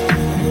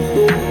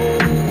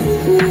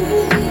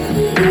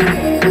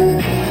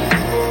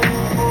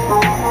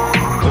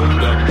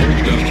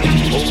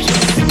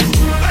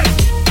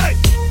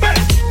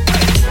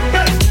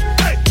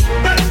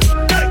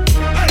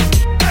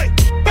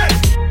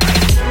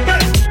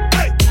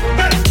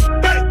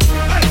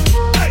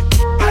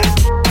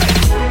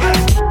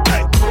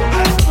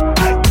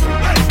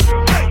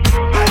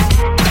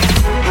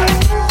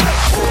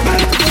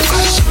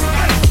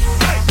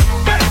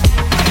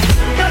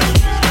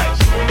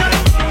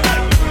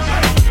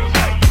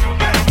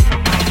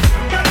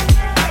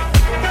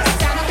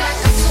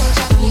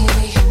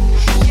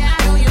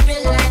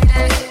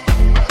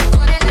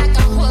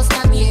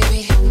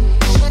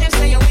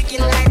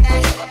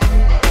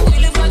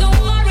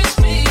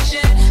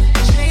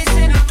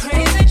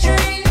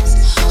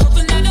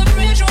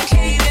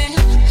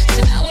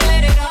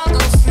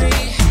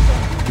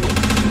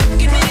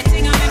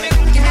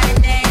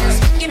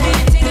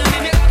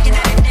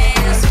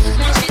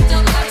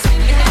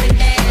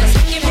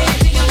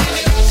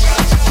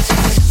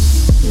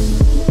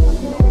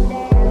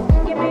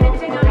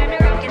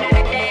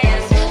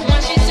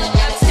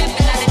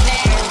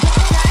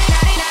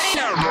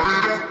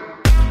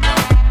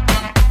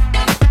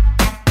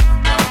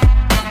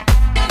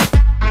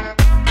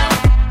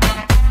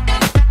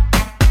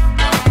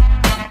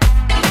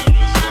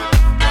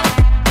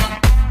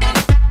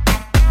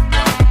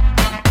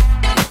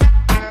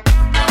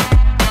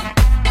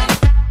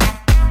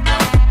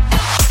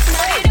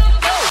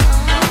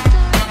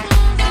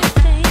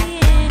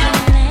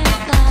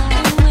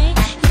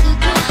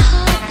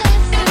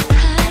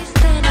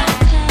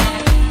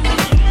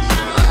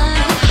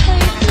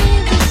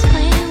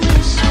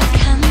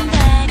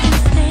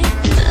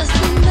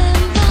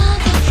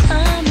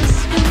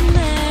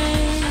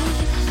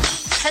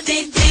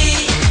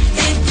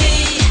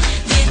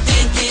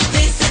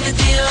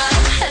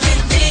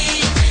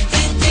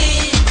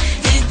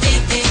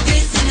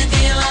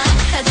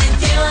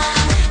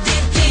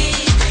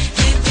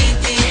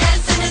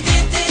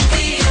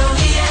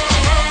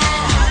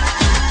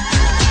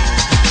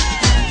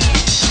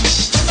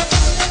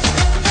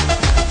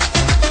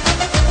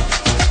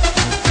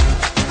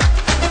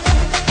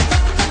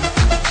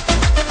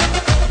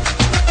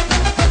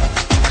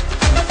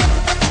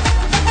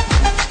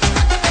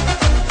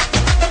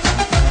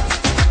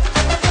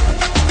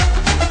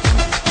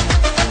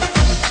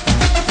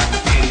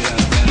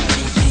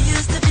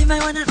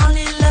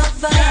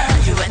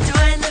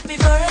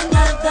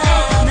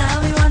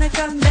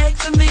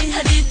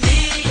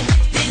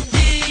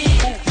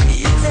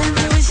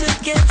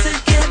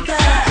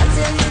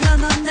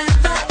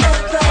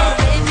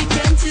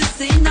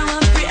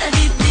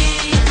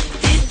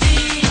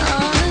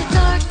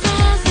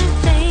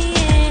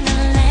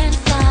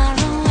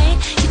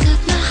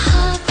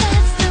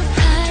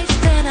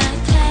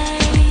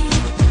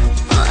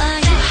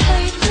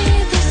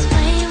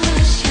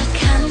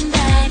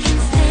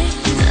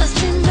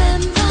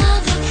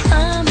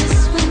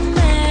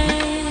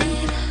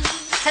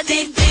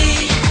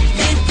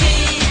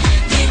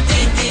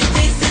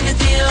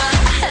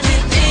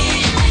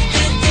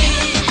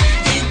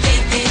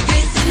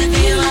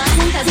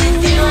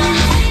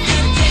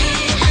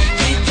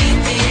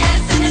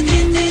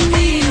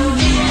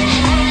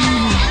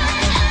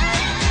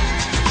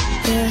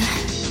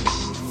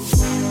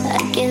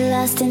 Get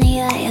lost in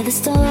the eye of the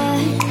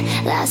storm,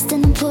 lost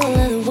in the pool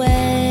of the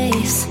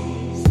waves.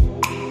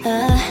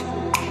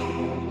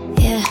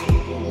 Yeah,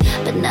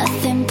 but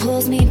nothing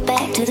pulls me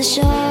back to the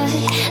shore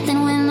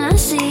than when I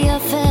see your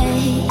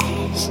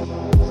face.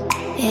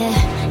 Yeah,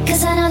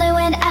 'cause I know that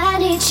when I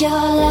need your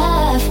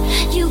love,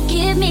 you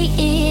give me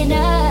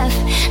enough.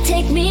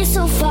 Take me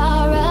so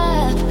far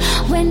up.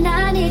 When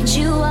I need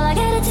you, all I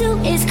gotta do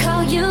is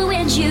call you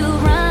and you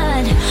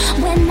run.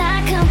 When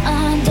I come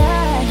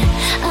undone,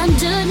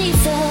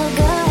 underneath the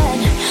gun.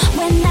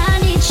 When I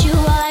need you,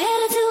 all I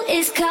gotta do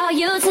is call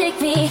you. Take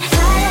me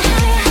higher,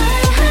 higher,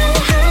 higher,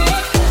 higher,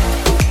 higher.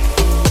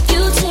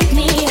 You take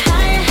me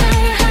higher,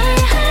 higher,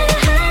 higher, higher,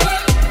 higher.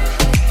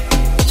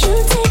 You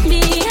take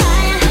me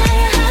higher,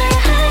 higher, higher,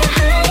 higher,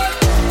 higher.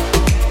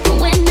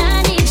 When I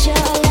need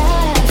your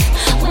love,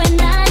 when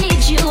I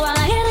need you, all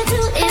I gotta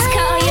do is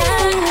call you.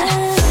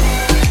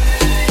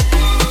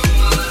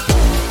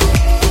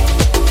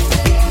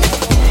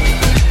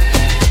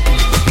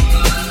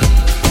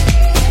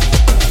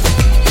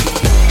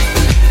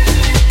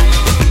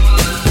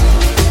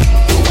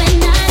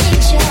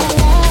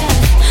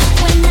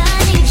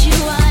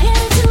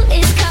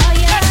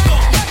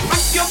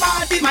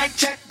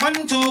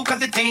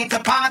 Ain't a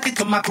party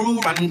to my crew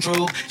run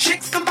through.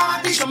 Shake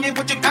somebody, show me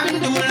what you can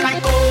do.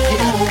 Like oh,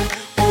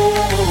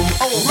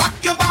 oh, oh. Rock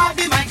your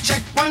body, mic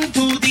check 1,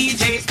 2.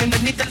 DJ spin the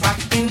needle, rock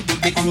into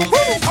the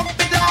groove. Pump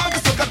it loud,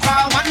 so the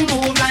crowd one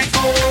move. Like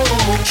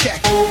oh,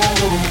 check. Oh,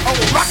 oh.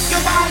 Rock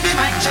your body,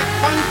 mic check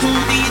 1, 2.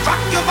 DJ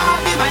rock your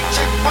body, mic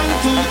check 1,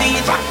 2.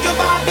 DJ rock your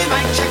body,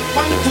 mic check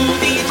 1, 2.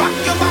 DJ rock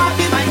your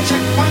body, mic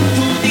check 1,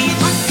 2. DJ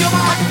rock your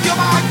body, your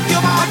body,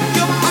 your body,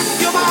 your body,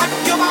 your body,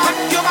 your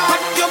body, your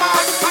body, your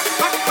body.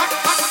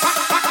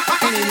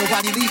 Ain't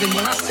nobody leaving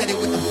when I said it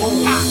with the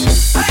boom.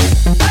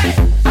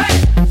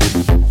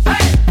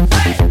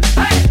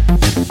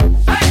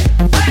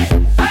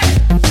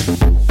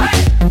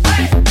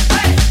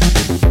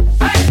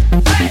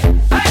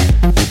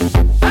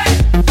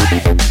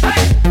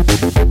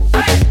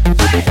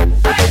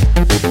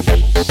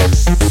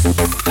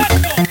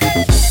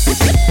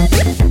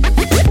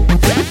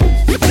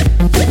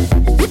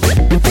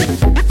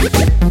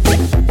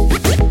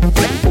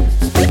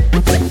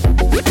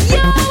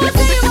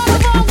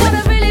 What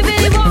I really,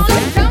 really want.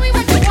 Tell me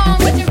what you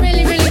want, what you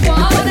really, really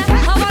want.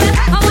 How about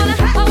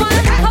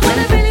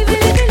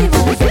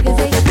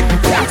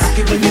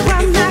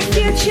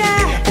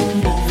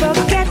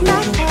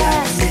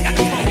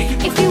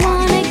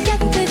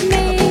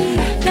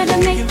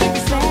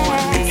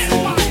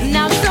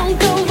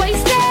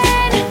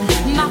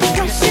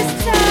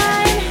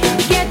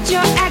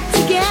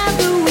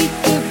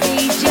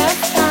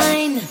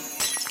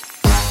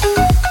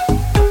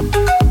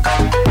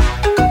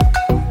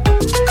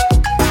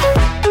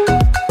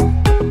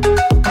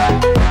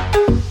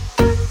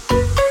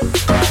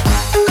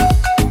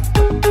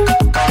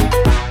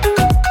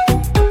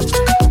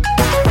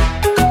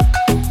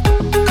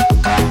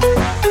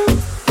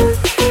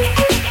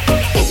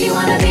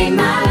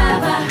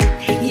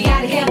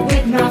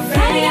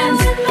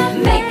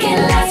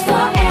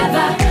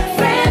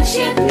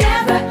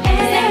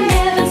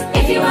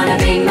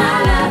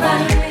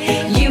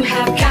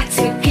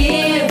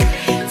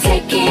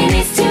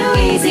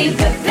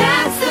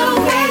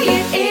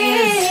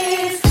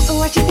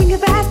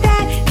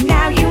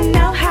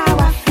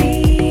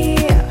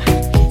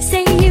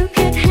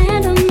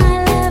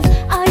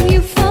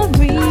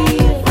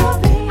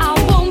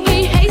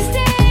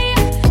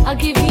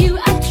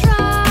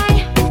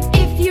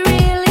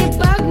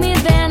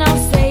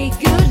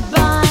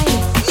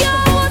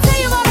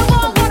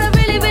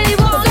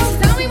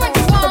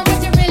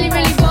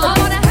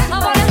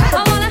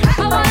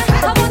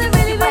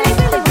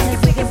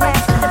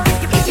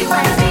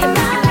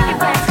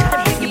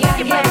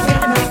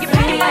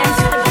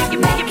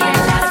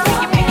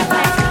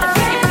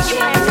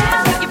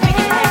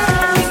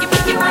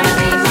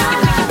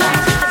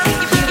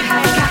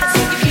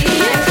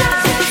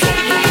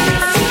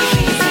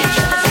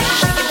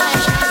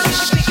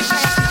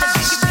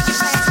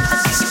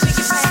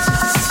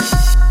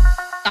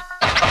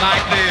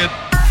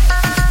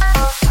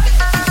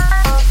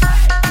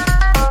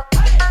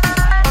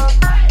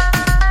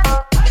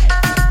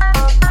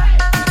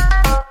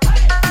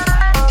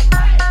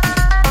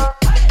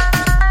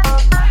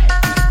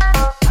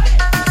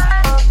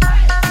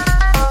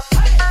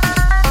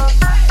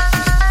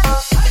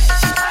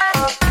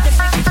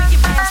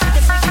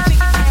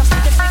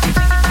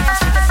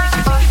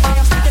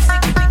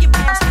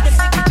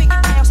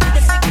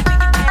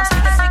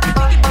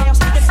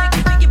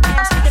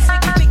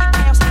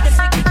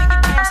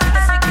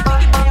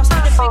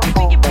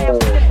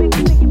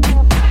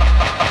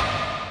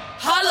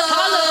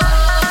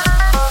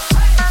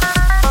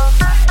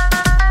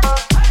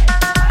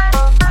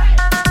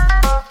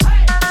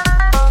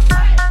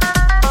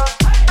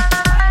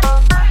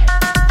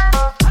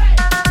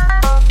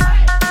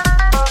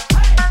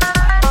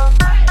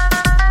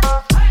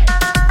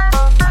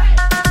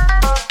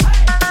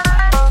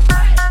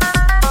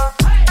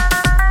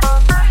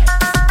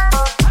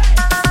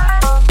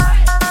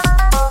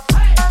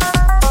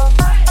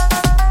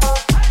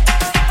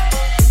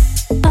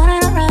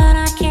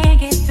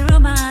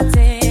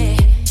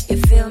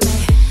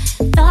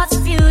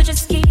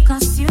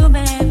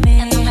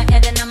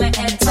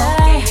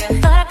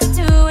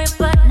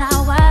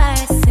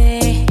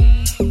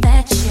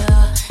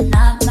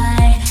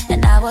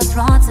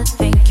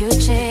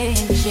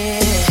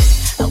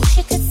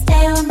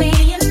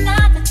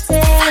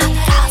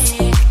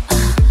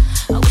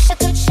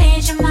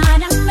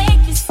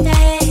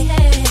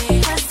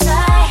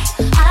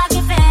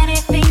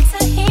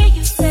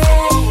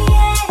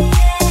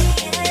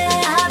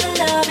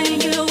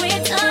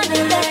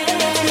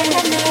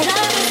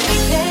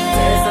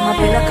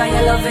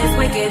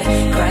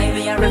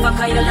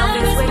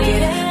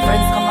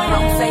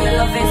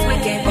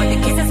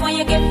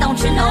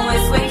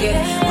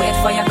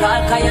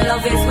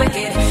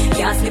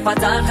sleep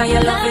at all, cause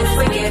your love is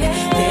wicked.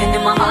 Laying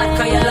in my heart,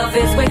 cause your love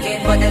is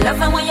wicked. But the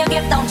love when you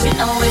give, don't you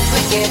know it's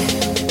wicked?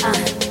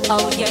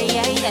 Oh yeah,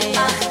 yeah, yeah,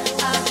 yeah.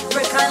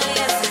 Brick and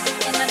lace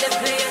in the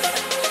place.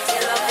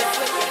 Your love is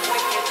wicked,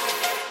 wicked.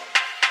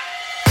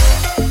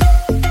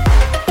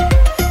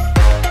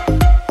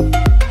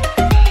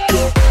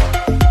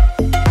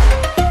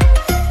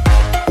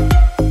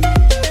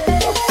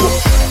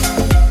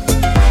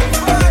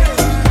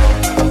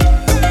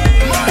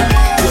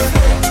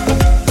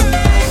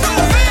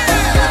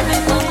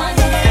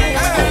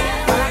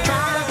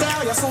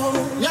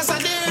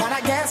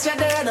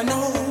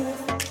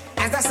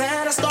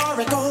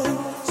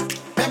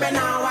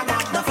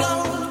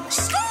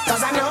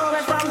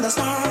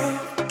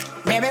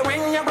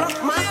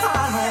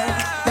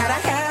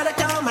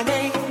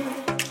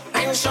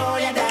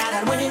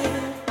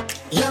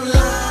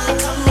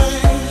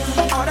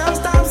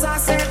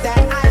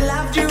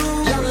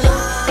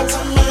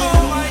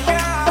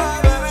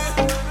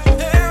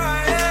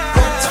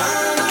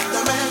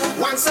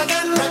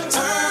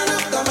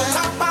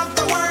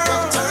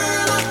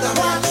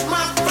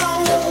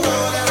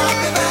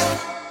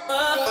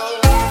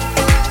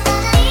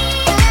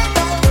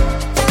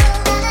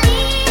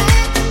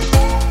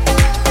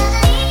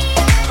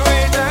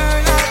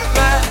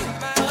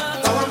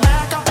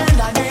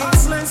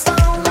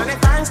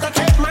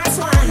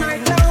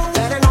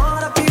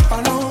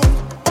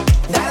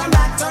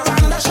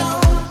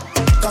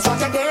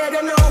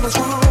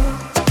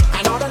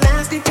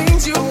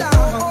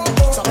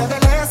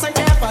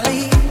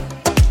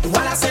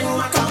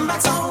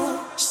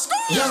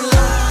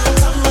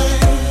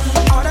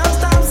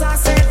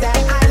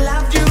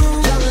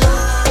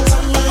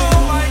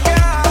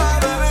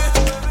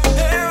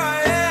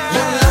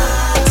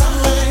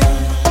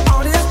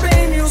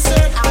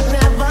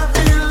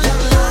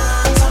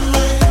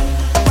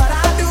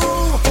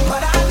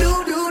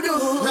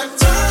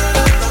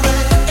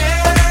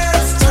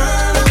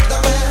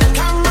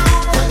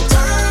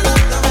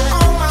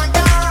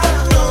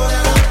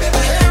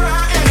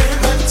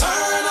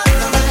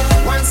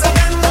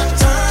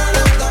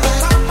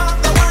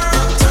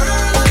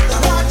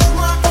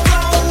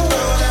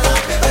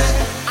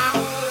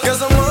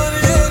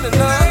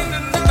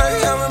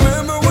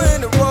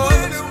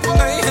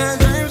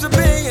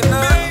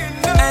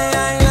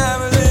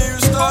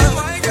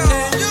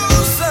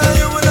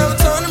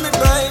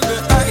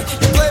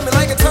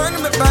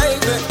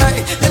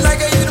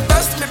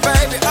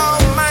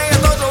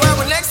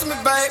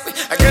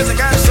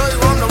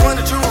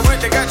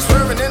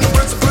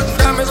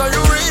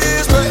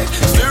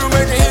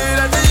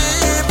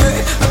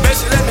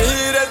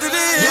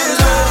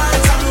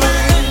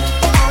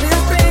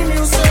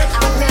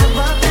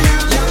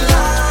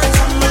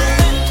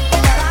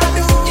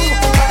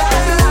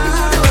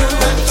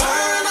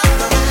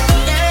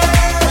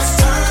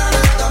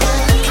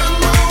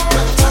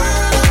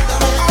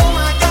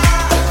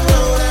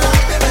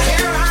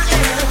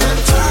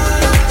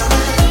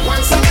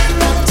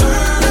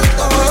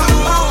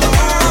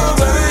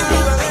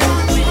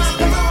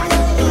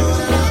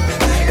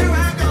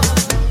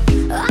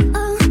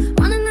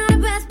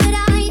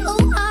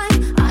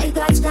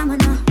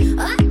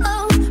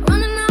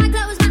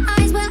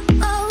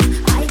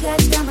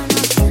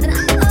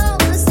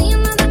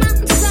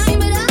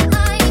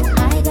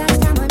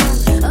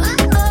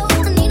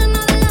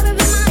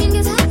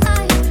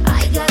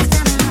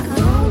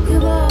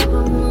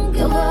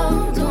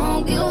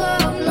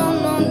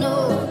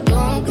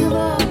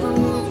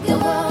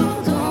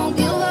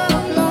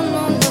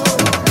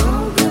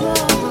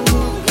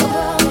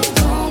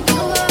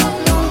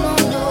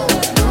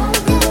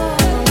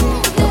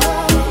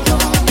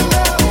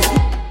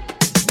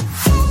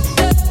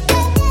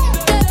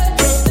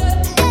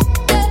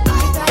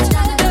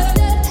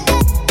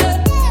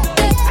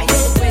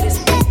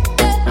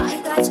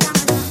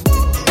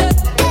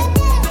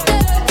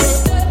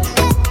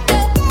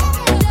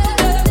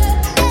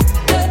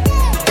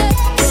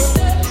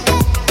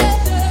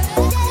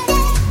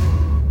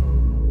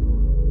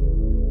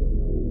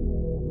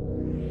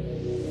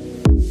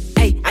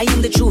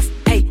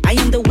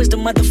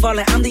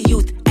 falling, I'm the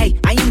youth. Ay,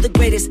 I am the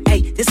greatest.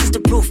 Ay, this is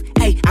the proof.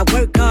 Ay, I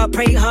work hard,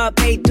 pray hard,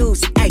 pay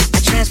dues. Ay, I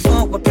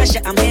transform with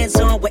pressure. I'm hands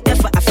on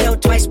wherever I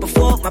failed twice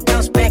before. My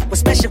bounce back was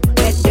special.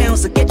 Back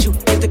downs will get you.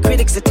 Give the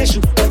critics a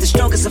tissue. But the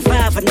strongest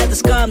survive. Another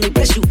scar may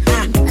bless you.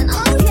 And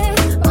oh yeah.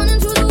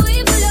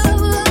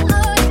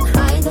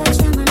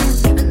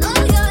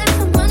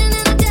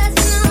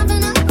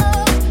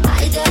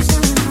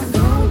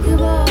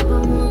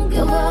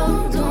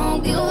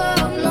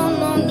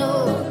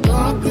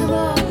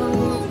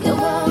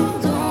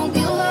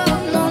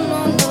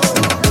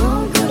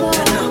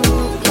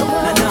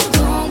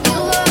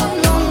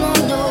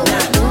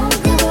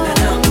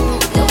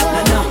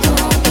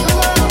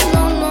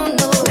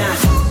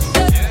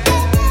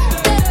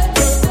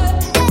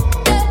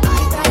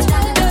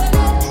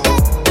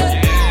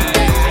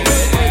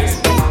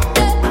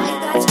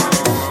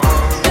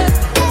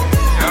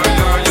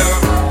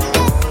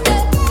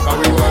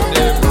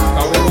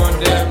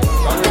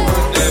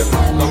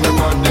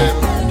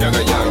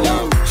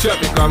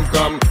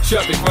 come,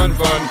 Shabby fun,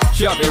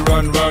 Shabby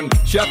run,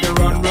 Shabby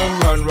run,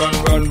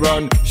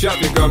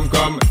 Shabby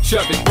come,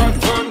 Shabby fun,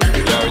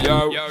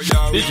 yo.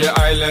 DJ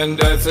Island,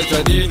 that's such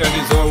a dinner,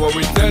 this all what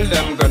we tell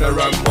them, gonna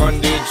rock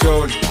on the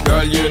show.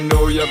 Girl, you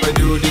know you have to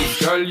do this,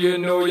 girl, you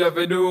know you have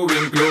to do,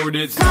 include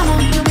it. Come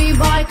on to me,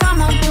 boy,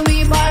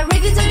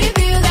 ready to give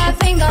you that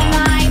thing of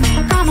mine.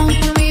 Come on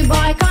to me,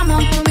 boy,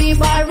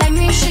 let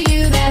me show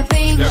you that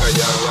thing.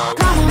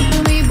 Come on to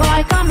me,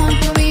 boy,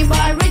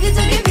 ready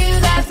to give you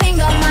that thing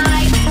of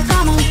mine.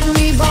 Come on to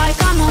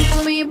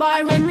me,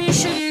 boy, let me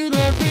show you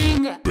that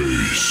thing.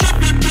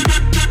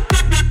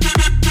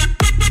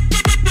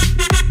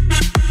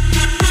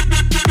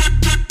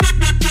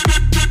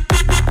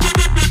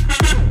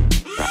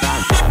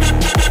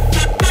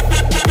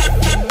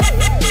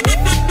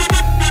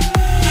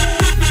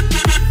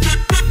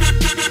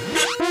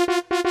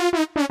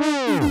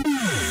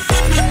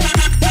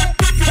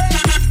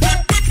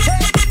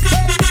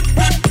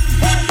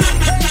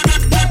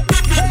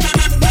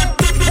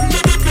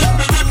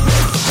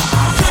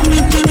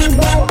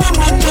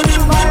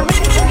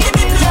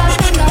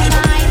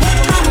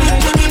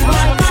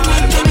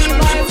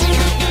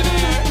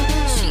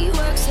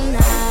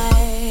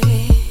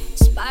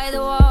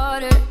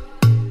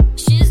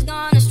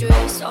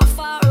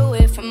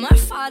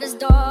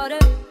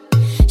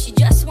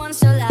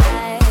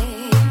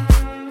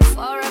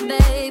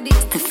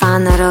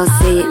 Stefano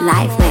Rossi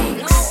live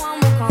mix.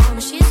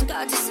 She's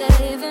got to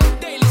save him.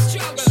 She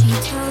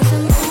tells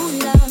him, oh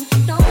love,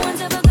 no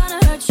one's ever gonna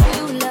hurt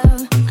you,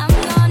 love. I'm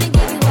gonna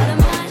give you all of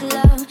my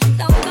love.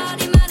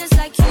 Nobody matters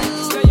like you.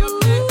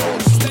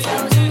 She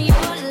tells him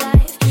your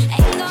life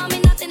ain't gonna be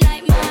nothing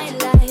like my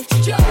life.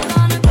 You're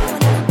gonna go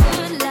and have a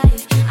good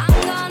life. I'm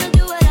gonna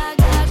do what I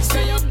got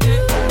to do.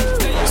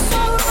 So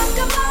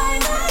rock-a-bye,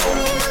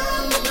 baby,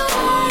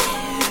 rock-a-bye.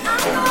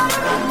 I'm gonna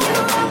rock you,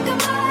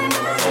 rock-a-bye,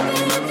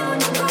 baby,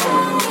 don't you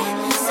cry.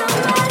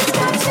 Somebody's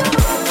got you,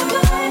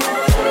 rock-a-bye,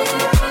 baby,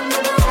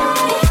 rock-a-bye.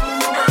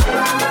 I'm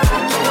gonna rock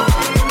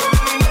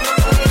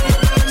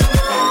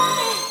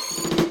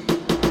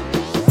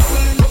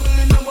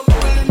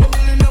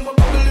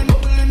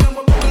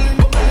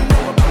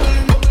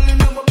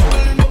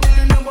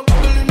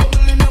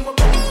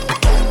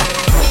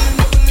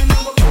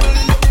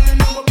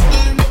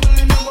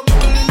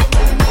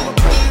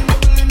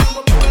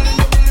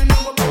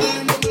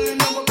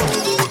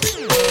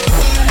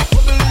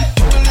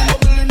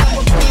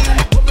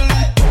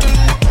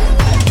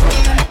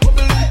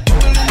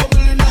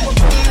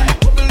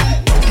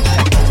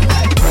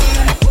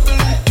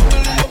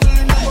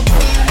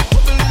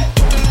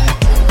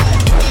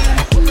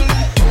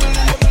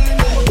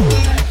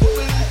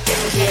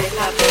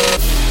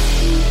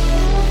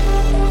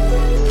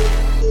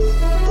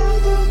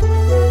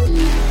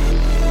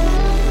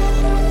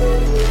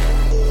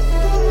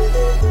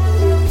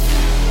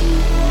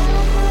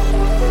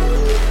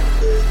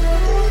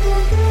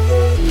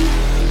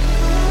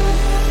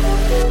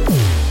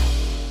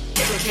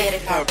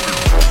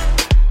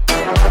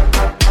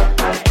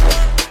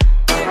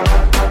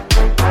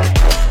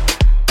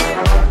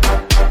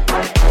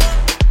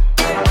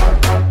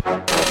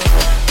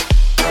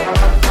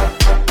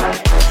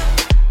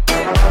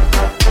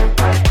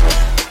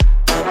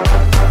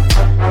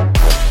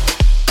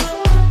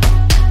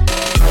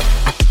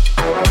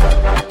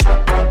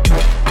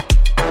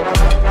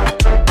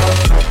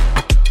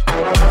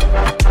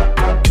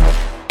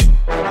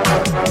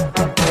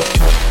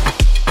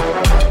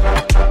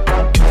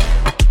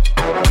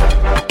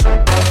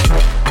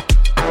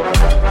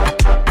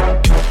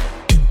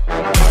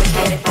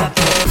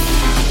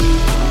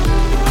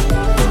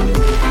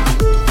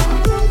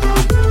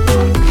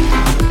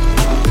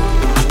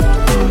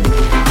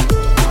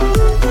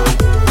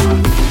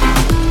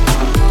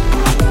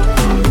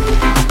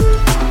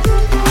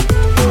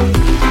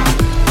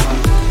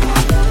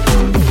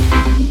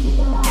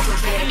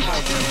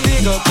you,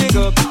 big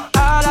up.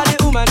 All of the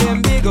woman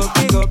them big up.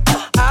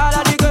 All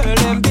of the girl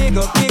them big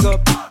up.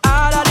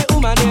 All of the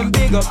woman them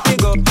big up.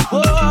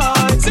 Whoa,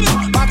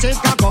 Parties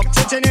cock up,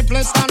 titty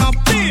nipple stand up.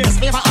 This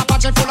fever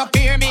Apache full of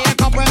peer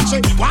makeup when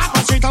she walk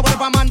on street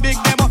with a man big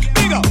them up.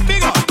 Big up.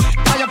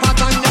 Got your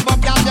pat on your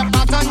bub, got your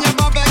pat on your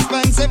bub.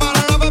 Expensive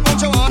and love it,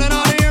 put you on and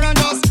on here and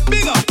just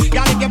big up.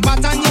 Got if your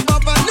pat on your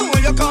bub, I know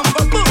you come,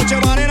 but put you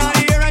on and on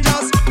here and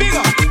just big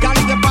up. Got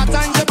if your pat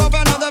on your bub,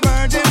 another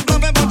virgin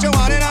love it, put you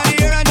on and on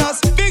here and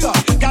just big up.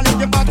 Got if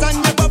your pat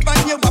on your bub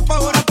and you wap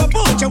out up,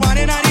 put you on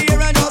and on here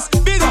and just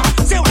big up.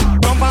 Say what?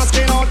 Rump and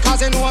skin out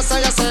 'cause you know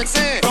say you're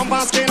sexy. Rump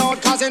and skin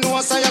out 'cause you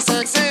know say you're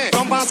sexy.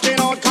 Rump and skin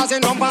out 'cause you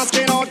rump and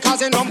skin out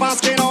 'cause you rump and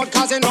skin out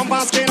 'cause you rump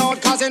and skin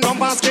out 'cause you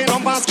rump and skin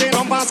rump and skin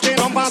rump and skin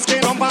rump and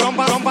skin rump and rump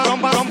and rump and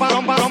rump and rump and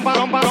rump and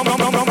rump and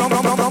rump and rump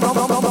and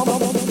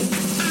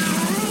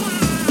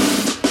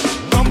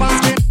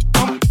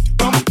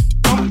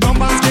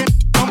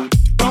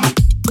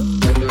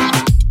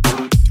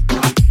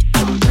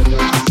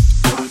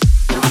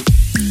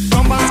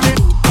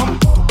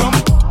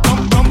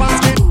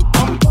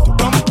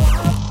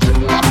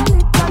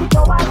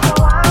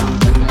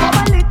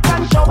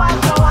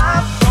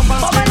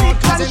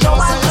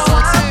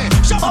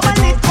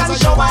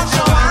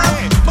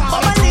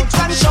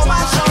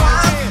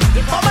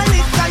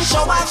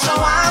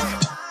show off.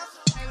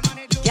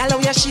 Girl, how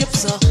your shape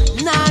so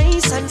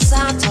nice and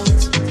sort out.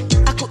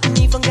 I couldn't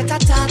even get a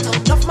tat out.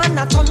 Enough man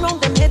that turn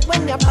round them head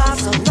when you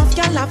pass out. Enough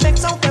girl that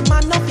vex out them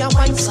man up your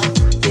wine so.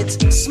 It's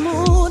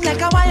smooth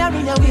like a wire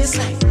in your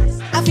waistline.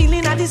 A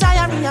feeling a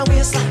desire in your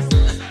waistline.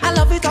 I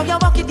love it how you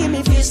walk it in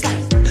me face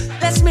time.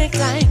 Let's make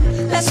time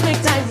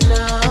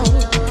now.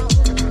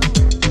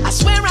 I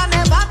swear I've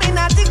never been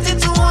addicted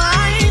to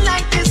wine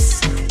like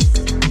this.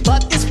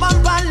 But this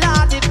bumper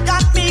lord, it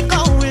got me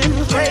going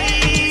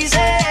crazy.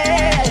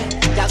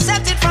 Y'all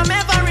set it from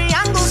every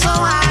angle so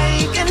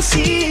I can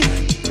see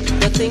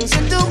the things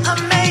you do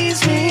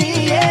amaze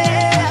me,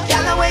 yeah.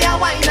 Y'all the way I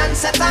wine and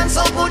set on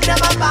so good.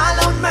 Never ball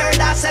out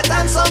murder, set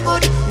on so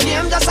good.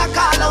 Name just a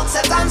call out,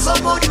 set on so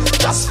good.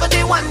 Just for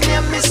the one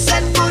name, miss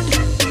said good.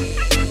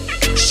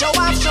 Show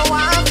off,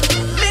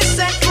 miss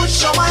said good.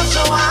 Show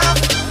off,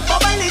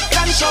 bubble it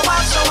and show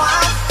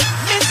off,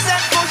 miss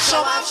said good.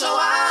 Show off.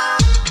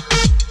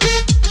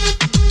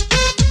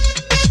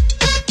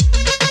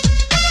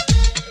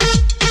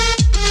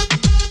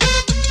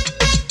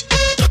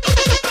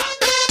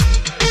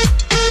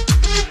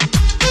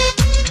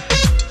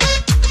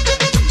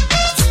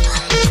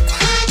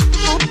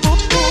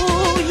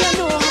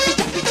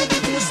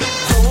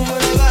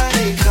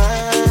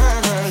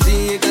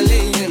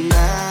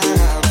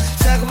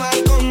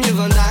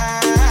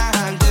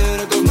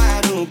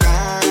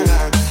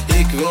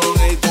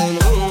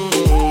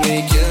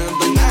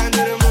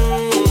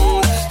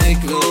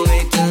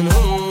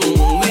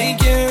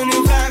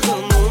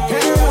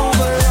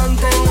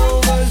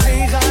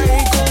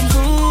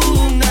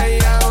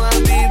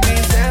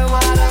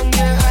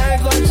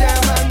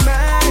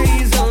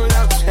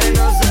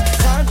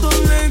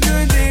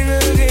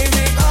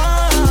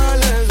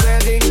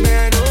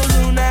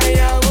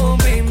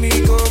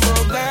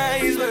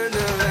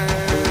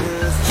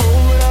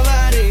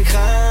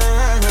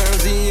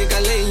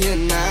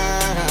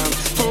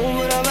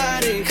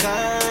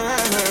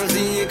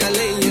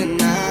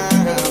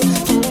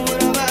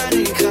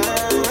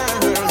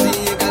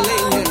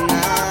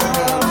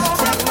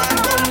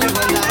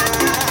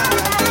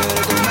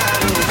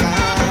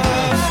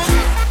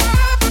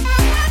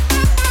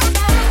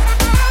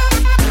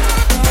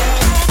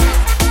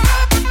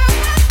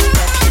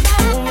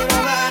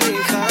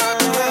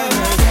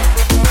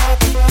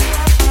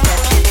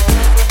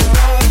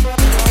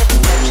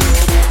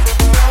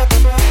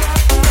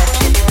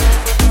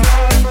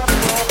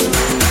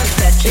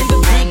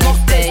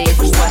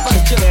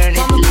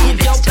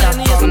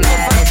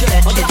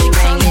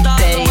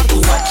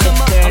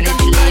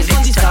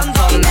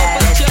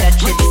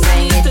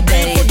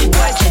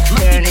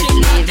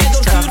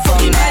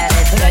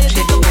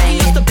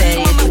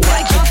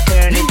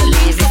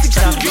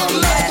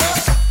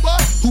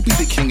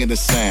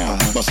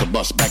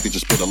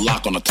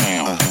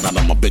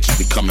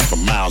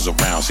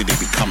 See, they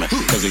be coming,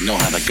 cause they know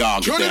how to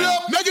gog Turn it it down.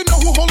 up, now you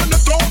know who holding the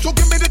throne, so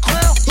give me the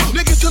crown.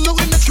 Niggas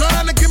saluting and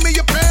trying to give me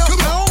a pound.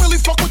 I don't really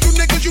fuck with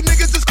you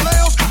niggas is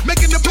clowns.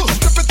 Making the bitches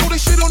stripping through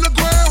they shit on the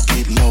ground.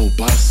 Get low,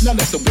 bus. Now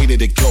that's the way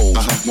that it goes.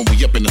 When we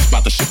up in the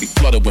spot, the shit be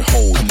flooded with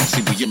holes.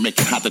 See, when you make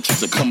it hot, the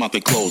chicks that come out their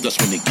clothes. That's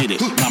when they get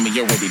it. Mommy,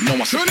 you already know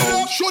I suppose. Turn it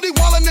up, shorty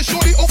wildin' and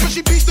shorty open, she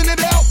beastin'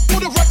 it out.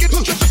 For the record,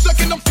 just a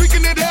second, I'm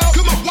freaking it out.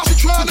 Come on, while she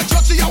trying to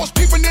touch it, I was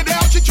peeping it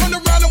out. She turned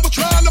around and was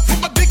trying to put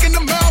my dick in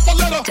the mouth. I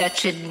let her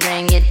touch it,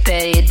 bring it,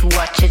 pay it,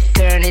 watch it,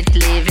 turn it,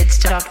 leave it,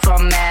 stop,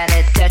 format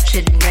it. Touch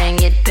it,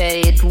 bring it,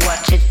 pay it,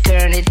 watch it,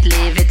 turn it,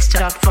 leave it,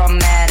 stop,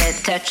 format it.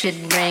 Touch it,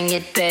 bring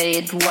it, pay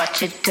it,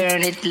 watch it,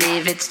 turn it,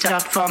 leave it,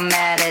 stop,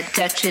 format it.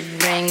 Touch it,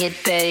 bring it,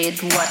 pay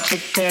it, watch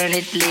it, turn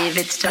it, leave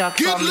it, stop,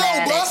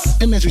 format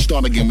it. And as we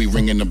start again, we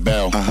ringing the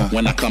bell.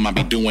 When I come, I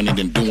be doing it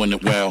and doing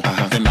it well.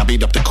 Then I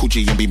beat up the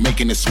coochie and be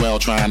making it swell,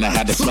 trying to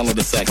hide the smell of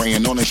the sex,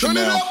 spraying on the turn it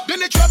Chanel. up, then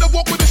they try to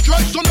walk with the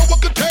stripes, so no one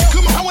could tell.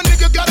 Come on, how a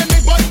nigga got in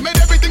their butt, made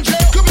everything jail.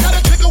 Come on, how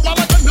they take a while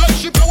like a nut,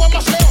 she blowing my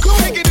cell.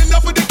 Can't get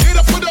enough of the kid,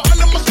 I put her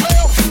under my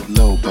spell.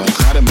 Low, bus.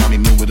 How did mommy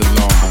move it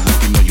along?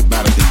 You know you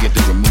bout it to get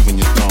to removing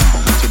your thumb.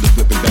 To the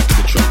whipping back to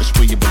the truck, it's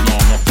where you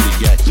belong. After the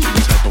yak,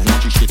 this type of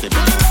raunchy shit that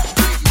belong.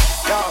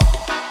 Yo,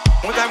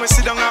 one time we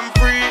sit down and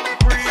breathe.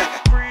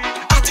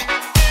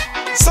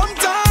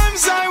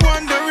 Sometimes I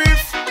wonder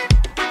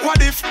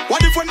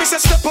what if when me say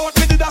step out,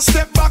 me did a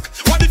step back?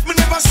 What if me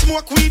never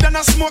smoke weed and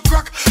I smoke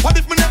crack? What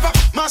if me never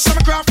master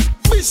my craft?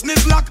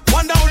 Business lock,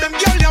 wonder how them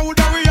girl ya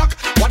woulda react.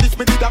 What if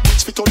me did a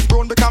bitch fit on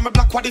brown because me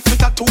black? What if me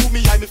tattoo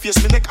me eye, me face,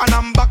 me neck and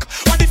I'm back?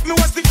 What if me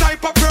was the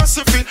type of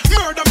person fit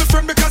murder me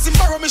friend because him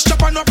borrow me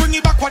strap and not bring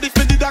it back? What if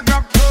me did a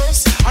grab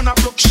purse and a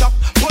broke shop?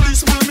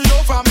 Police pull me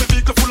over and me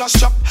vehicle full of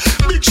shop.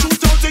 Big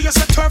shootout, you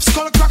say turf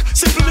skull crack.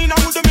 Simple me now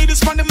woulda made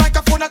this from the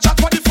microphone a chat.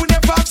 What if we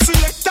never have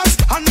selectors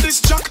on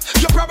this track?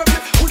 You probably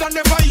woulda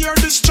never hear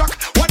this track.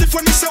 What if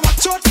when me say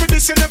watch out for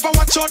this, you never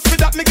watch out for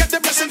that? Me get the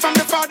blessing from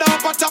the Father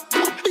up at top.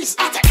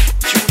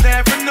 You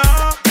never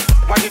know.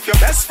 What if your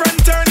best friend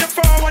turn you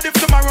forward? If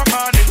tomorrow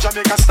morning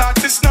Jamaica start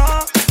to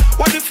snow?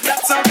 What if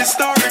that's how the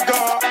story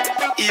go?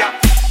 Yeah,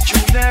 you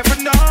never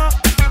know.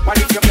 What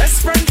if your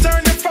best friend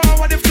turn you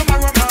forward? If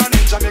tomorrow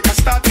morning Jamaica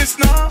start to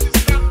snow?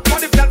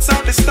 What if that's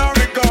the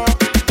story go.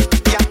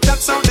 Yeah,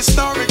 that's how the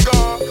story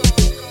go.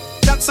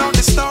 That's how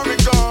the story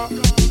go.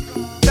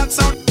 That's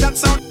how.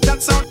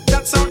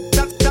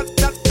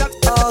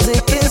 Als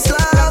ik in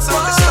slaap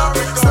val,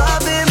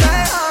 slaap in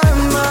mijn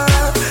armen.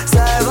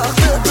 Zij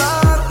wacht het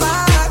lang,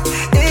 maar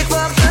ik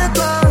wacht het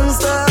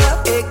langste.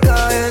 Ik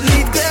kan je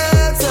niet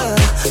kwetsen,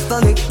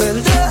 want ik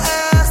ben de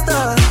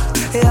ergste.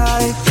 Ja,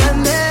 ik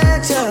ben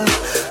met je,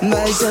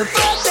 meisje,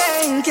 wat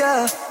denk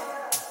je?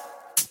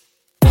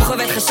 Vroeger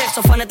werd gezegd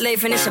zo van het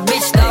leven is een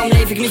bitch. Daarom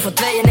leef ik nu voor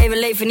tweeën, nee we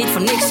leven niet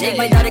voor niks. Ik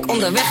weet dat ik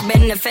onderweg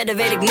ben en verder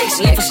weet ik niks.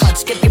 Leven schat,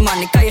 skip je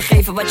man, ik kan je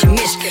geven wat je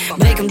mist.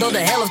 Breek hem door de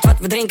helft, wat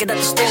we drinken dat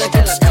is sterk.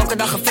 Het is elke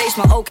dag een feest,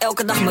 maar ook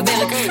elke dag mijn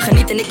werk.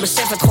 Geniet en ik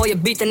besef het, gooi je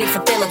beat en ik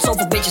vertel het.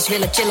 Zoveel bitches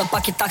willen chillen,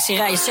 pak je taxi,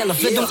 rij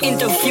jezelf. We doen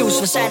interviews,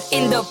 we zijn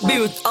in de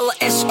buurt. Alle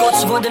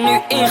escorts worden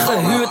nu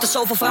ingehuurd. Er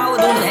zoveel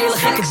vrouwen doen hele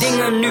gekke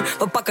dingen nu.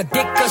 We pakken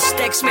dikke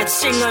stacks met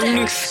zingen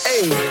nu.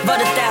 Ey, wat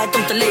een tijd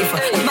om te leven.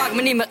 Het maakt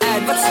me niet meer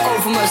uit wat ze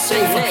over me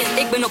zweven.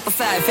 Ik ben op een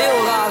 5,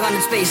 heel raar aan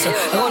het spacen.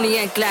 Ronnie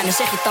en Kleine,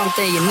 zeg je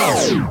tante en je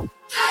net.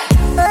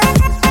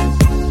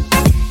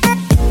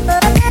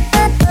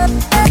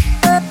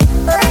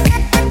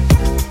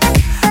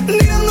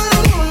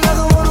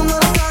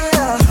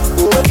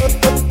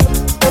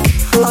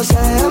 Als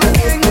jij hem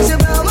denkt, dus je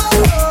bel me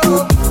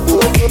op.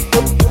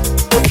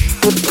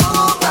 Kom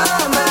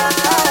bij mij.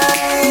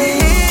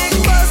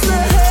 Ik was de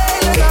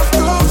hele nacht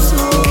op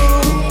zoek.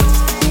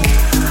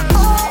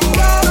 Oh,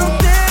 waarom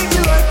denk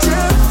je wat je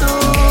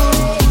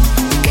doet?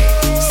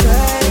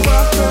 Zij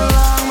wacht te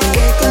lang, maar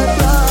ik heb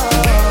last.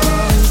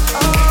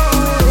 Oh,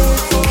 ik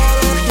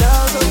volg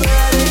jou zo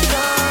ver ik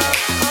kan.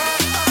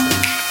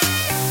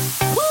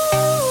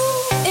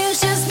 It's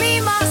just me,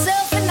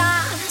 myself and I.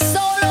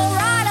 Solo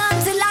ride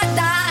until I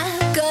die.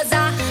 'Cause I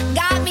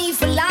got me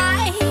for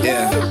life.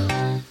 Yeah.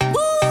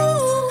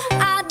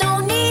 I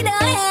don't need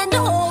a hand to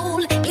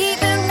hold.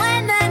 Even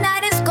when the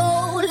night is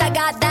cold, I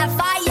got that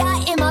fire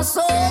in my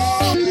soul.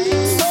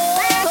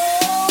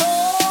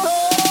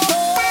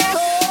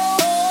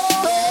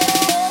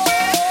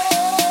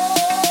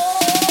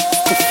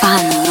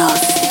 Stefano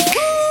Rossi.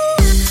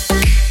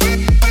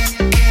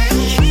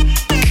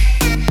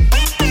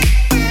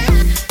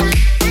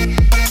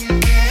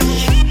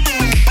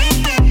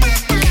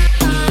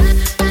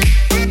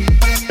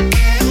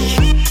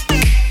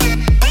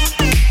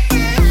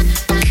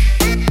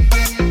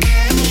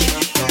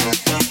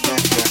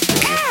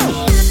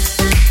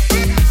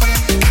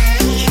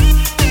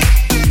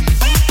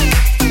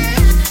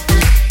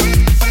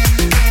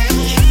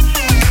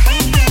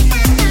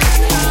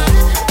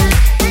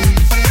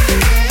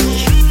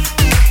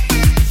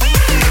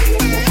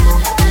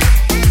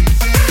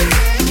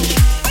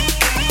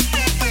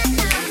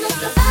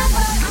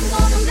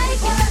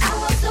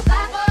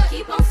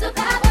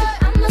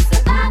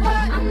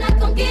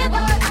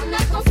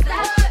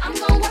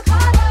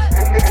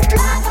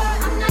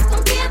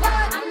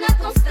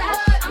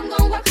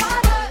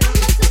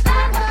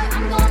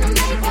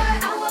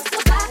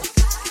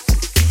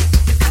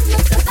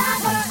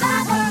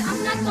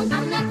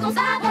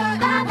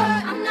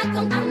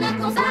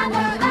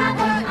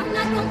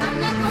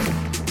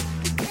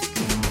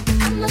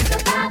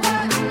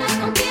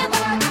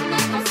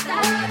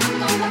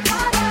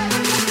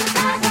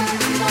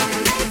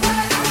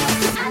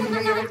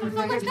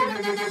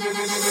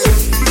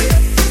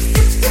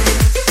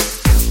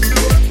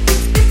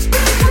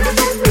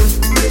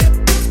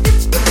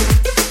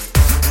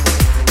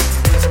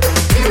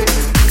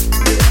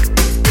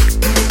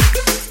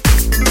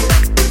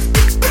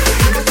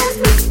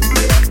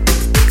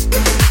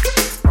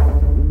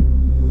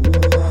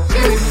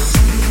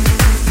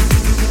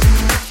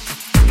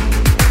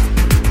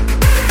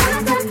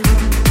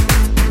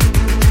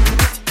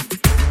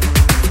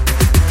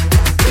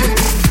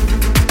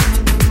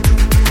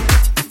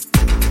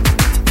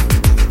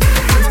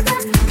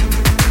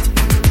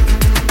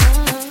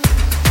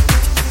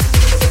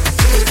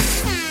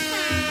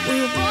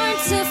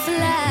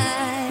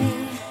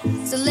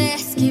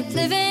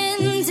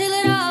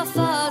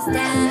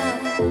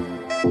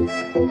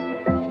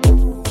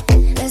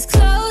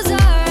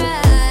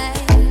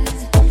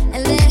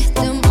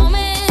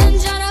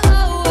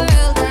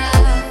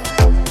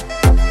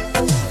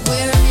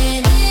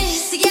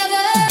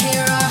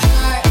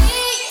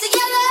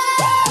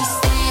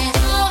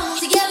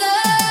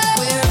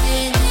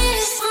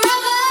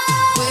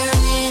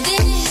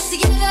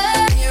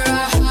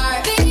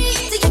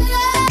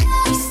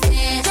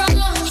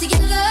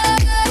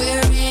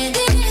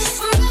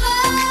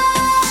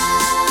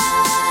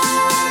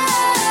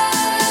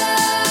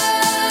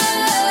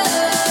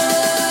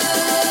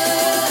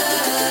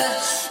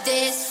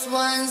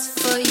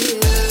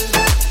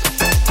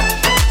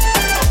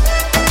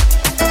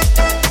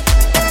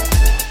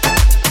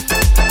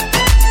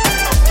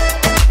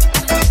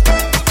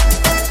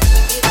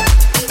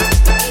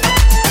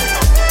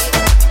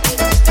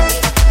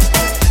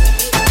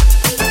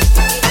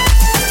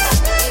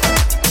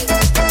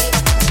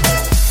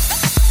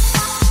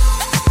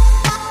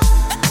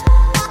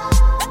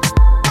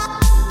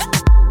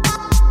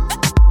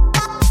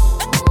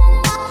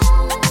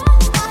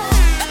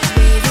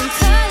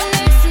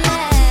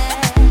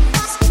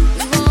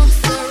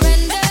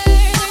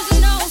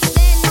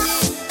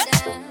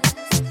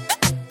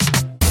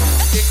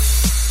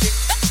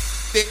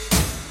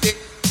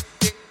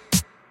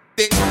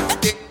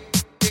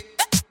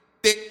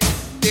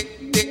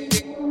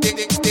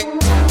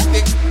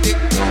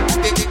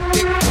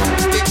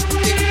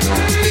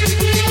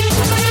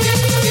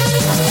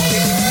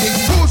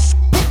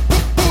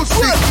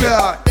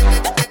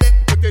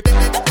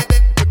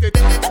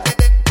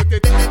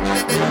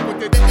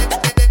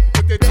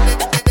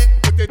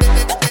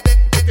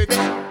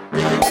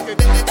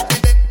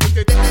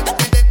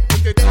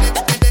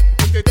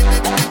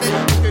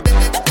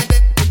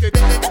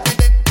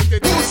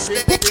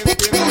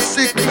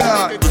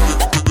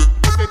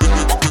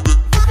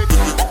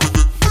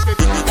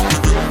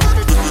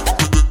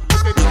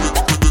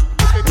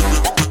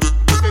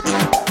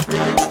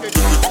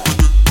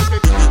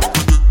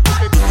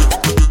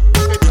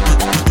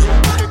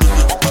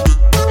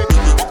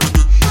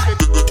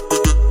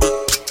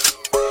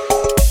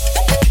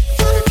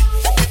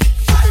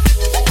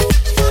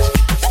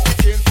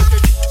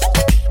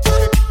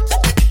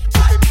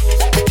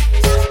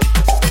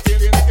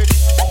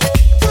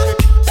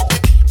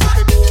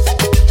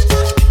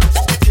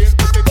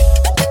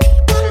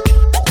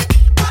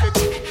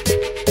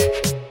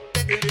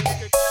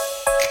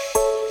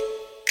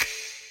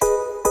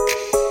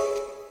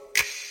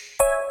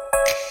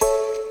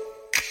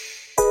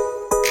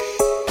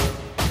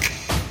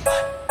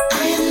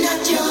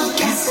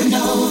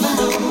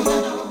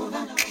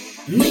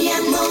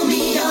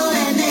 we all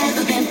have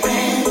never been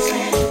friends.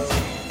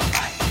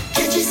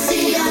 Can't you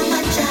see how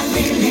much I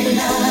really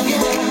love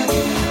you?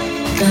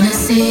 Gonna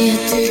see it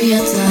through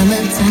your time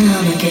and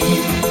time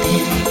again.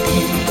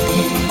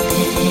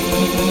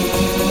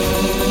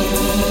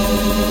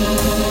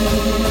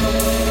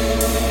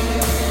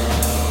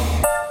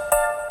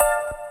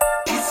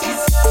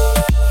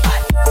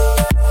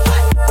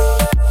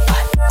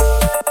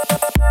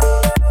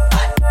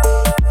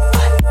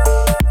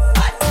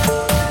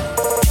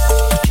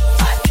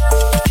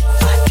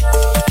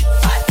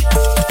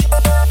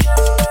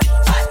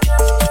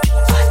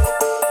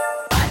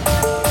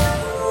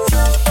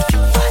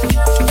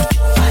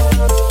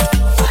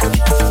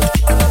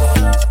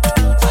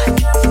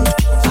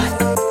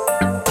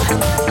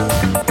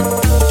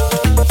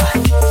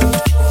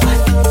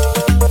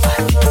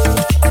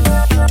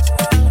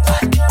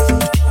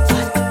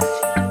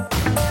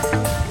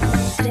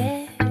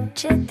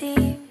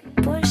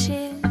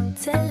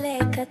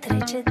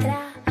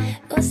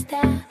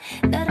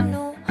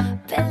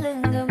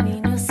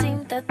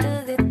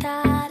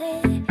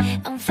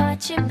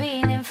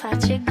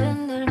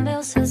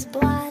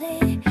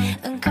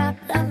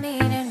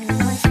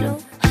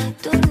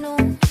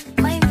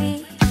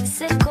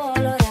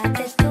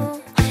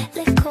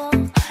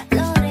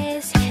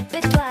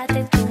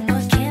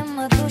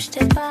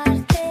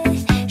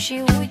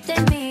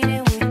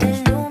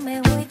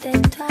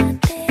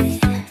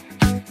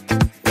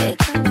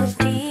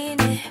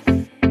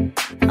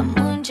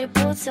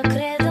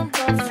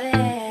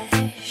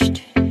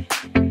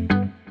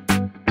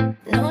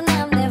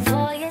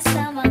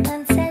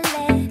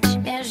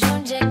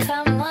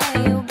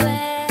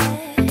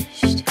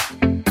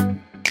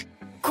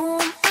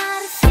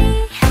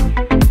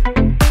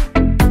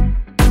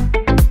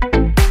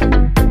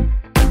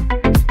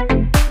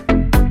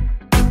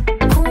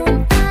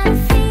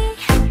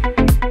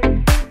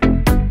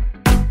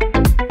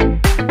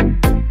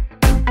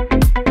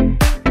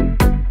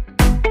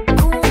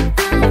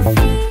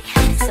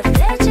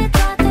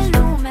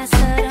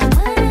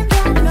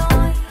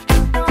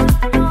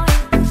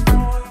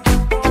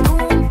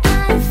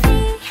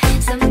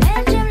 Să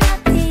mergem la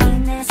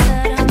tine, să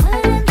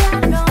rămânem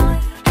doar noi.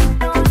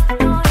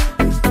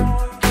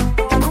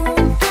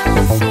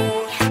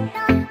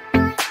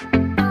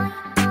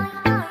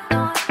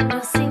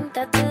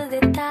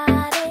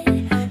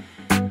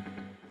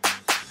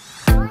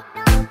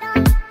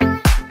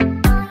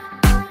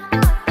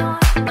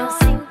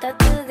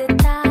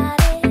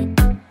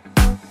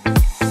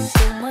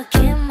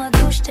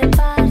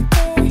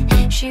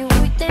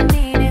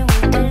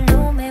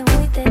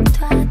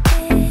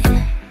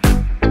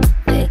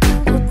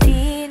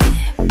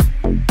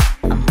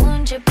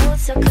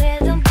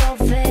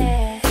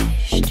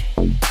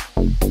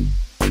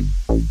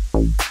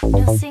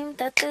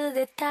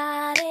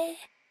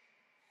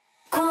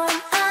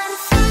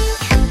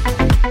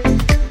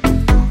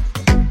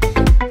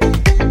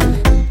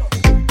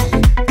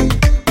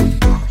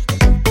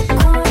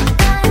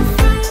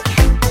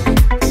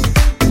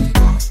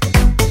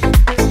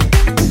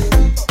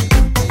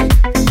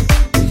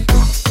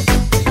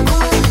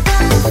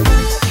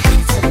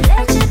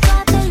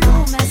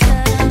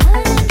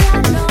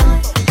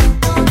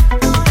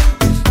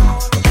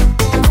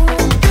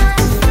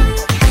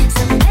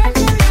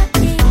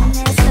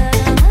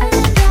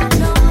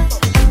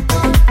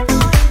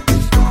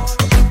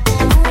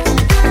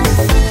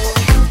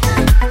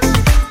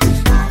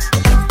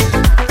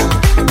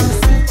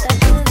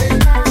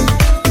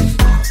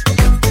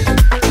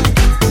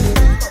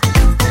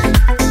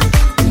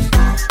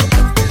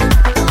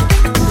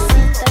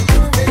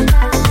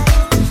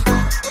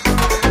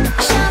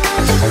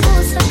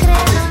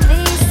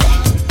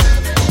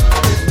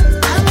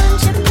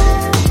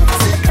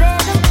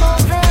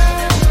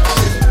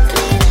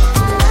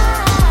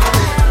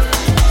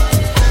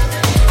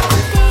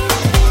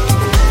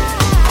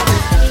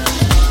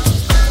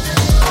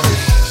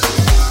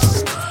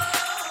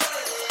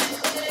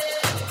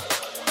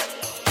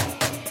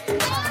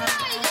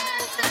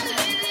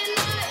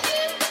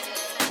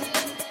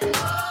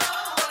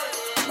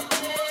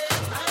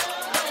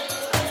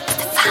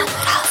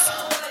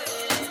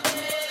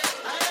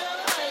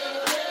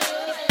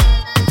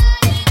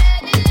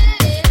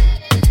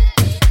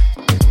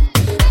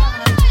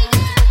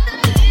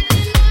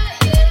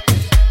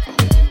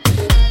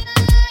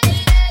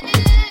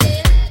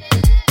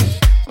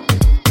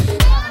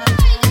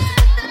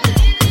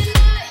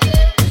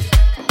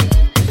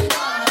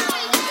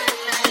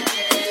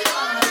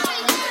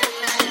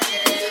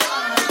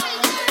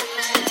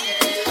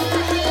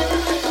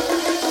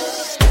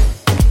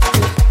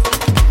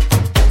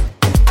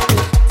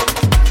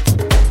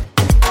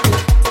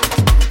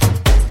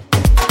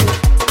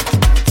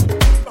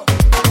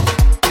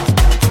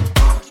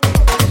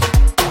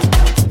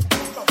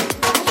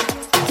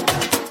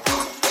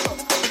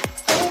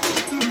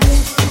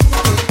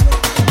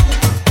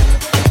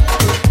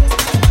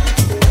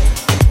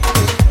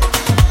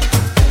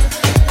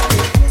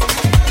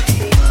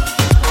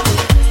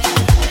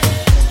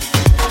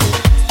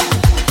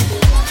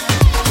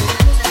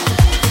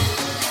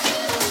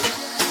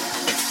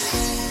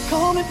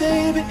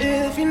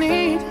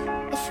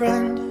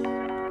 friend.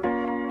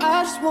 I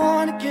just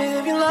wanna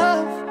give you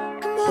love.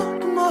 Come on,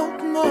 come on,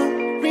 come on.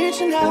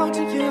 Reaching out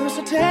to you,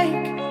 so take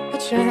a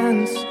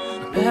chance.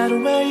 No matter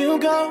where you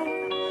go,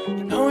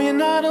 you know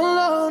you're not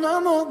alone.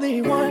 I'm only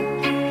one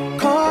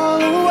call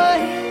away.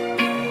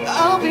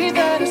 I'll be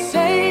there to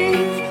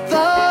save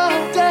the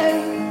day.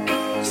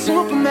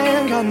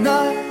 Superman got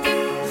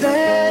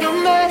nothing on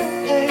me.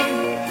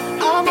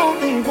 I'm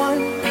only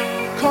one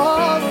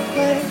call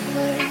away.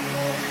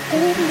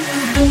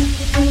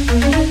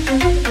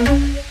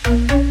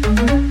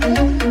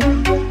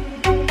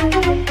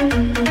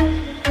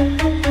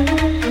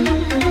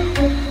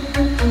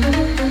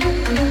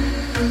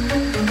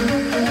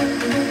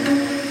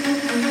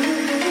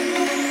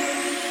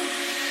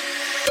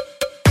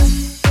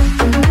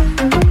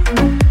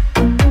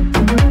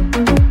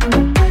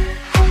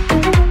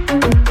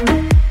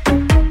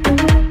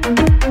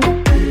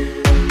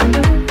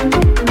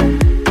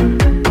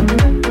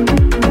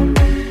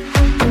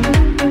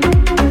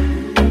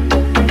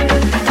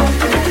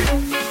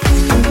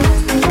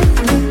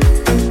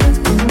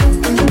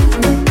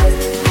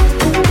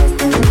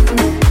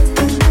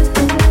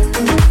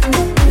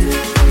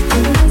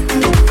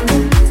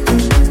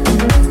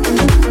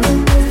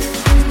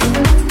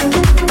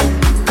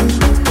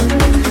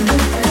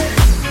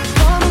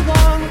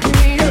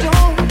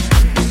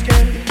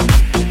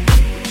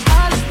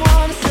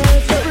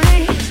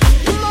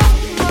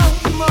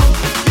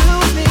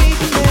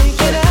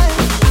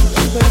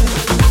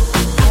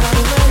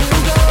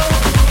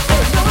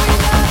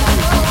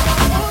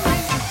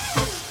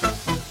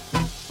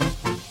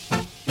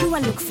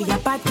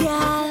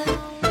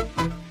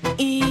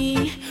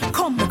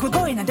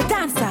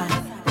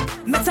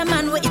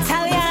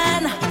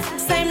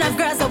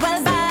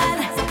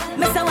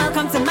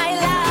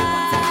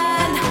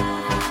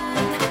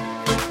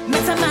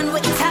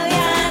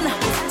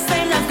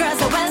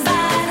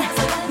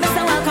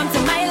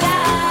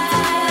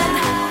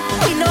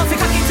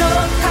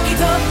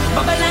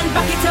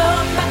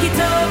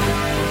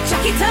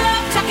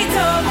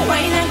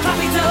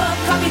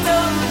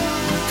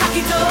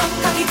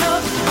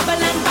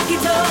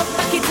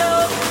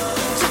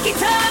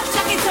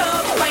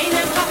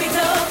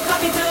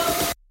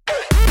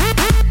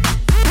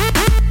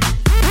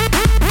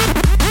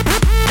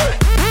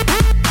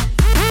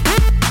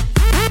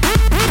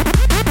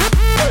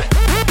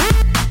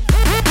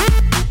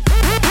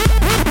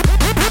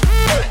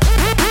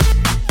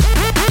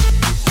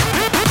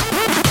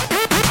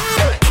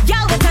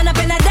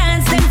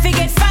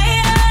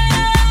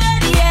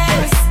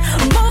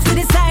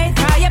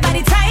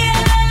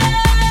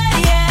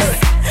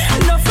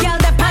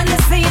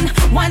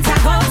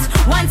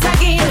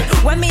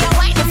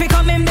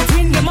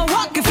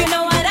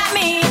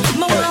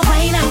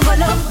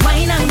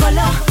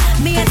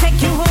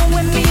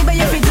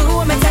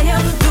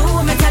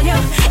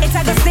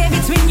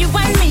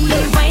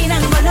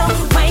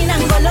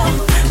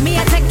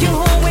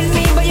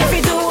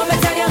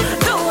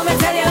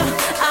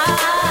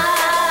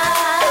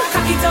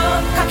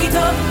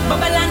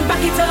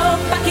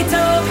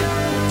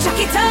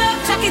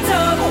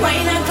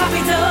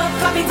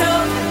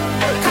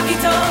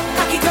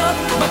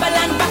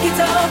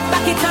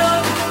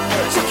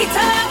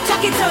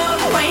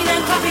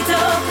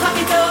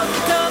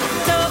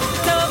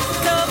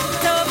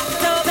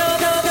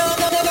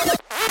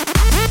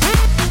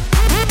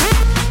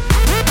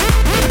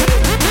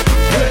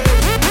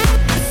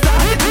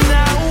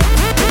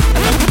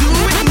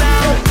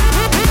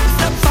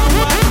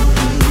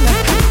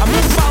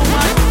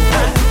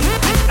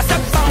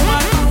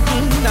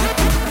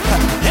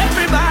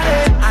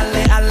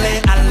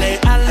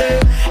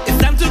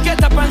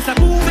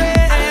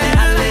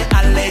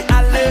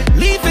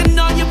 Leaving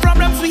all your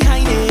problems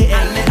behind it.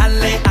 Alle,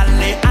 alle,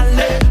 alle,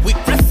 alle. We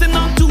pressing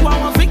on to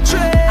our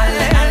victory.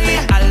 Alle, alle,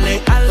 alle,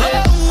 alle.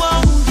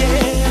 Oh,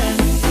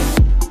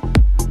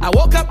 yeah. I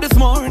woke up this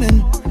morning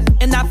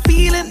and I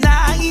feeling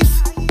nice,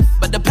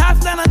 but the path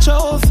that I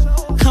chose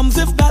comes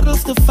with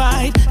battles to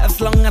fight. As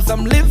long as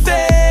I'm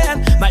living,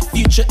 my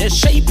future is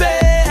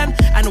shaping,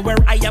 and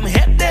where I am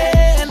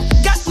heading,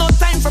 got no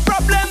time for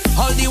problems.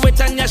 Hold the weight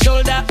on your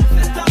shoulder,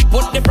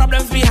 put the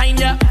problems behind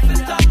you.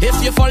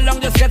 If you fall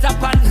down, just get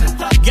up and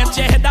get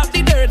your head out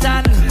the dirt.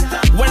 And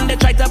when they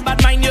try to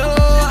bad mind you,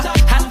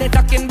 and they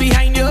talking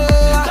behind you,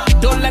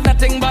 don't let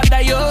nothing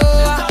bother you.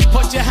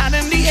 Put your hand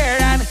in the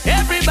air and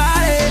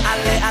everybody,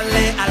 alle,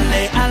 alle,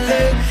 alle, alle.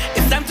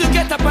 It's time to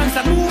get up and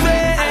start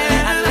moving.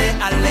 Alle,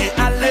 alle,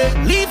 alle,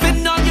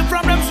 leaving all your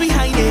problems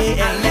behind it.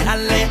 Alle,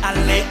 alle,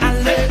 alle,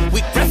 alle.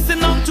 We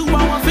pressing on to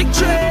our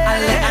victory.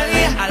 Alle,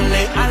 alle,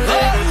 alle, alle.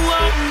 Oh,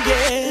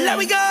 yeah. Let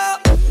we go.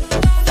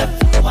 Step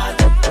forward.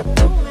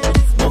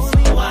 Move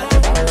forward.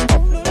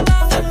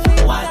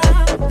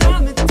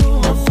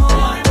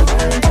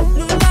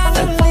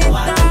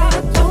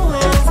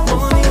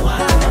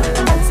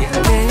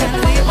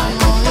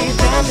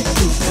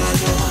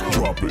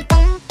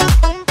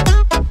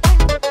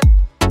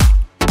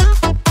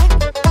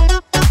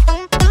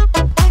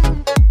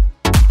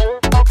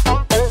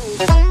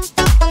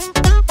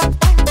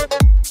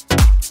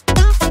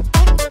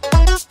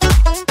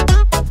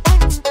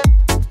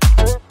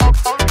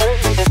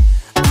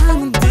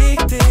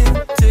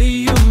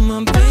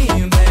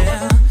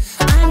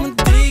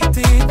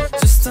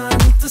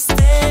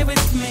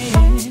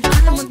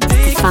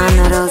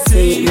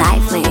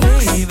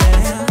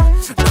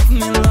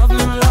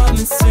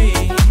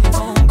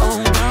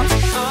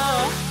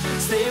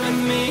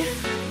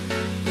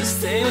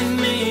 with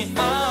me,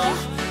 oh,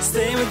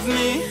 stay with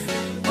me,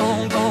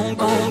 oh, oh,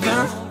 oh,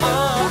 girl,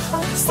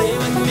 oh, stay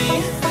with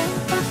me,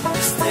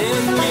 stay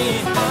with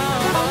me, oh,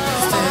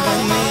 stay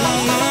with me,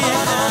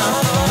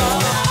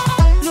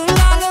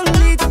 Lula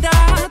Lolita,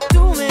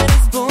 tú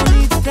eres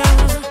bonita.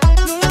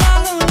 Lula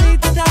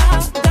Lolita,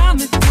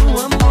 dame tu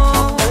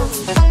amor.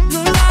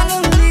 Lula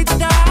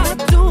Lolita,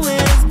 tú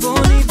eres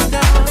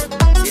bonita.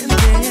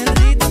 Siente el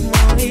ritmo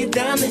y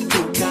dame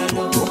tu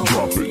calor.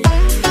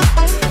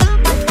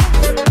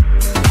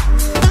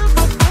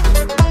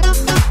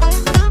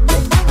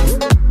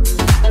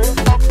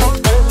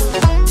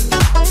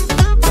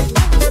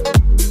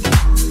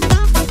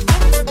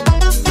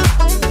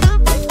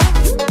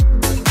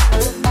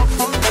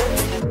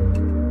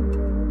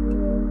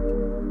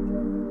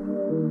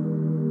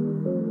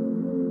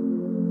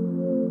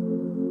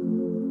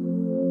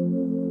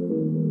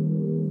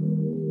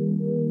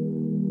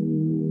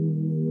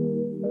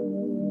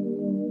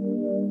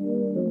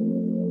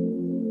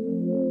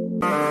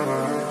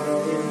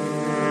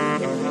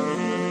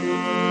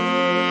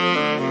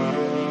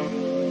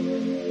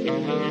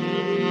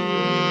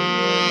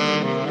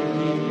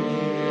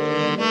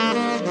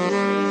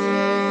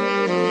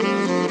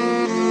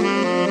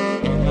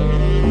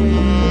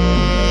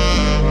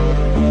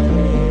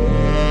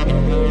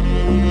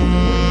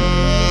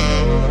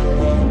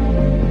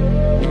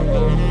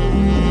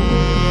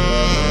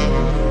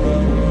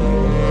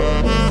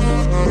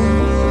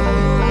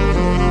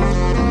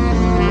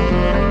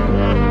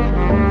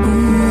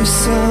 Ooh,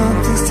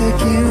 something's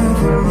taking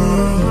over me.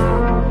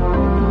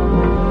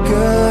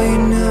 Girl, you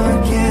know I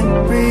can't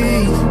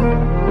breathe.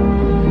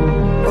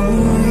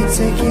 Oh, you're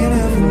taking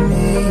over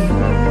me.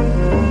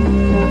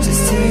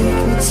 Just take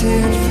me to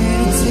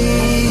infinity.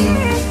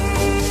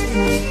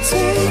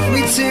 Take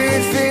me to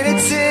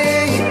infinity.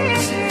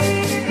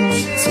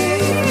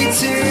 Take me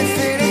to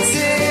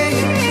infinity.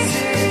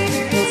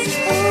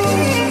 Oh,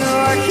 you know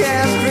I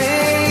can't breathe.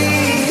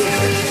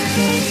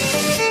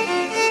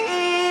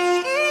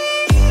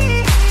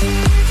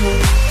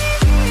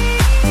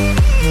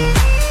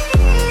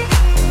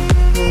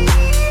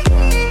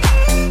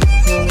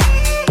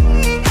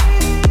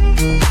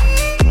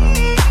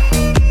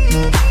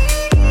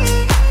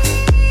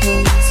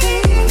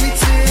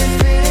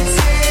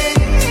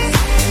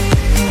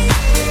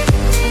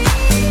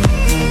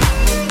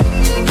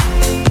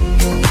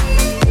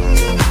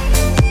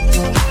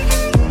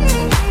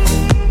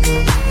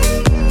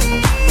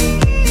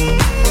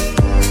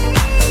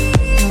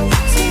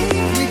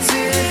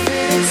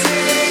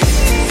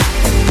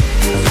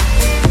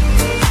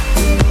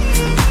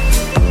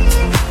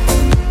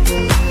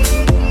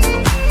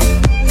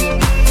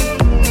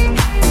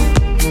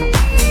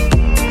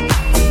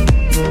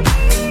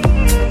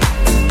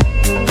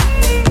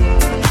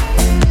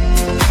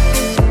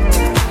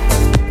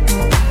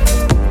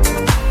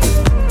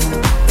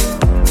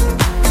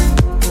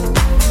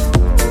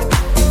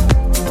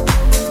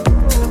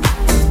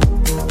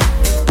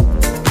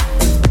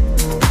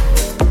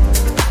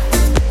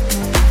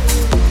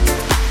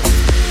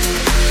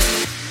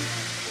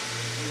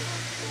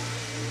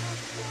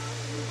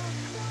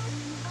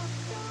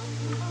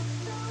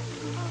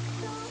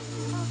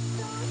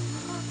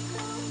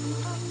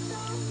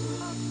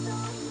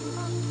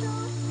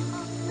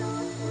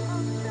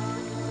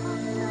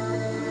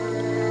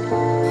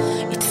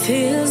 It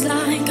feels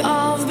like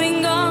I've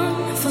been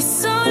gone for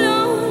so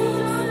long.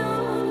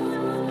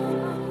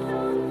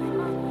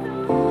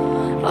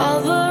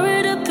 I'll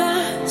bury the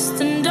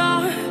past and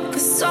dark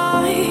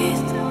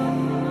aside.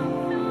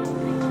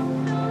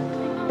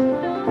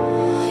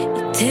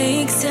 It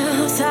takes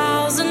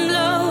 1,000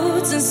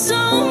 loads and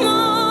so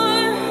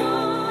more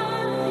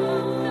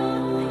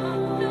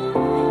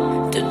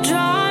to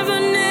drive a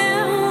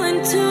nail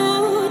into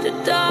the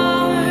dark.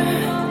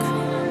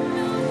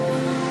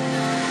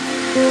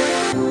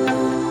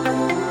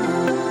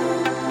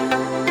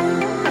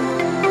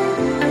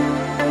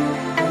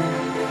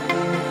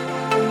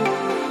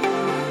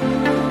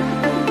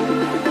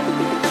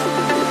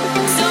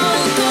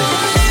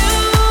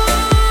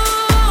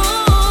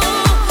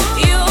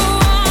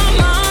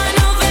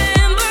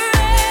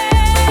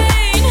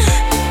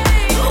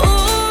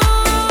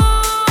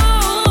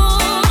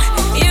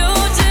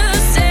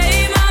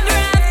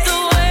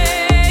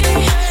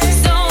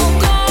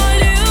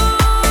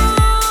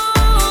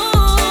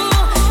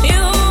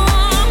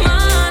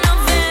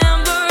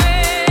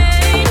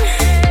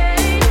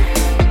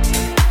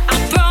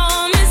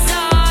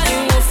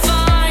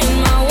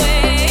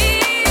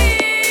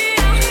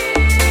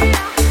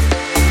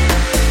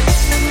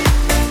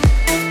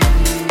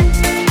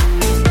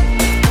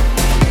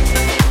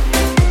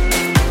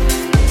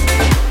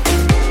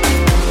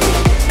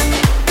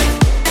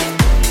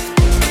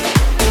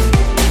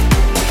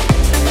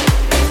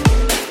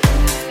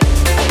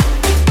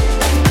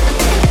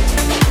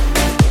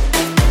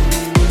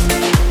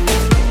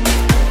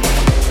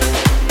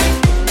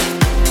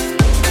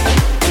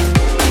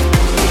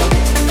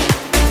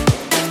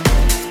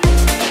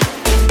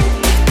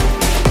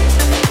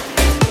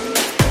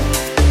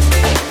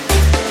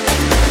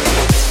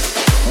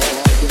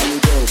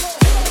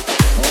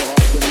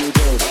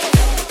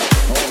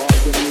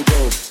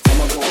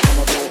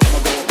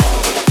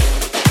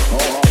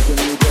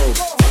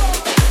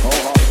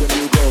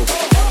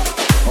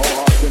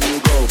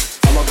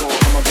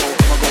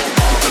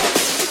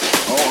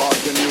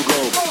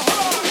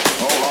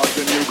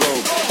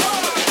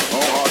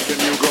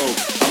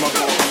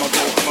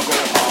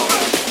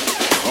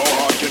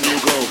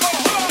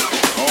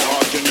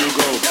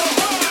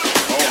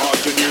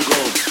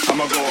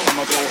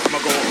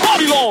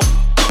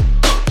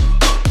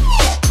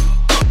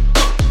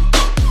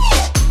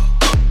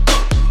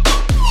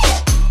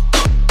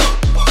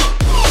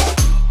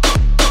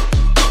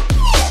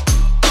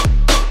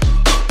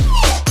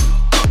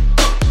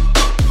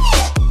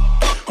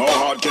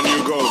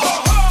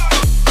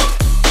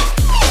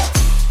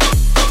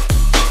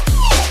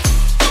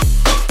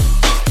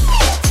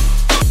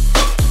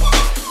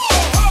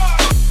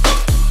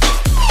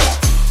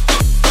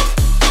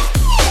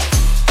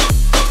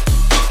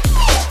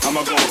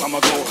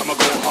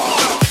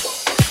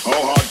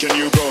 can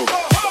you go?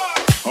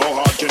 How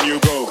hard can you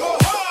go?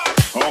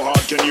 How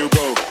hard can you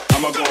go?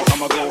 I'ma go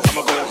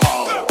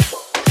hard.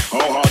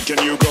 How hard can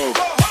you go?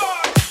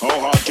 How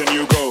hard can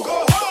you go?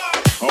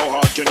 How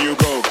hard can you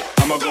go?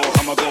 I'ma go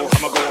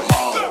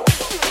hard.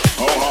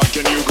 How hard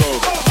can you go?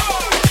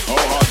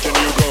 How hard can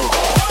you go?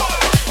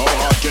 How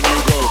hard can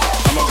you go?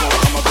 I'ma go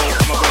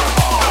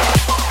hard.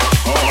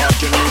 How hard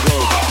can you go?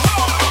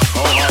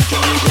 How hard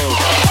can you go?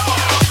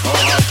 How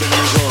hard can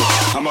you go?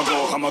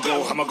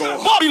 I'ma go.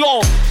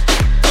 Babylon.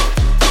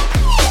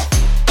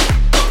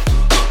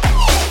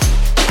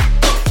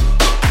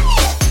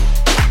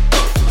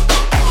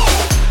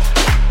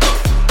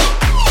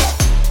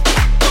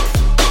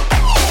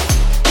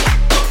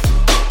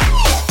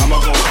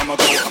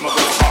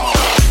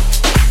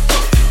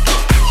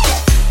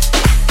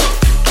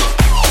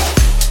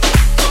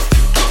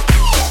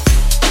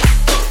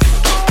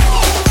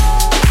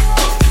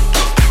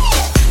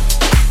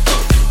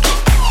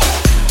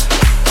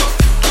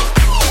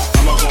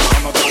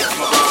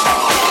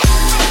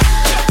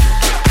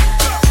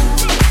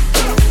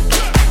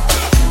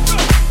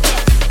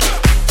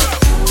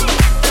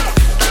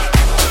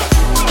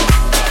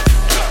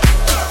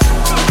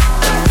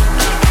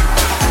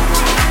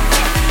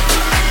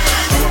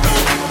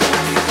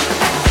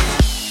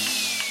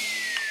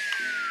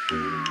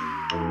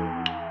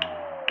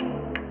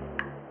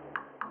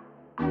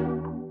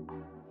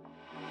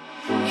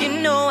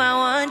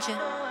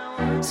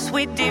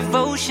 Sweet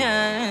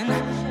devotion,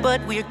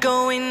 but we're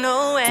going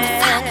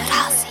nowhere.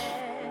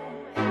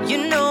 You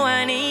know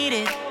I need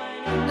it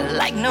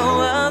like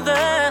no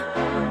other.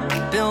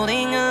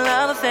 Building a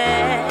love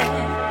affair.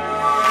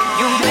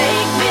 You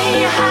make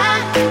me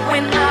high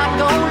when I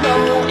go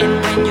low,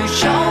 and when you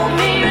show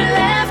me your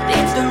left,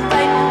 it's the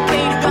right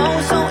way to go.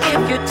 So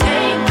if you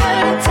take the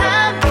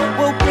time,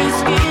 we'll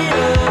brisk it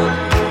up.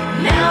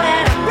 Now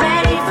that I'm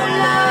ready for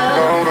love,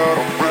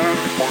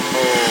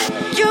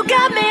 you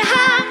got me high.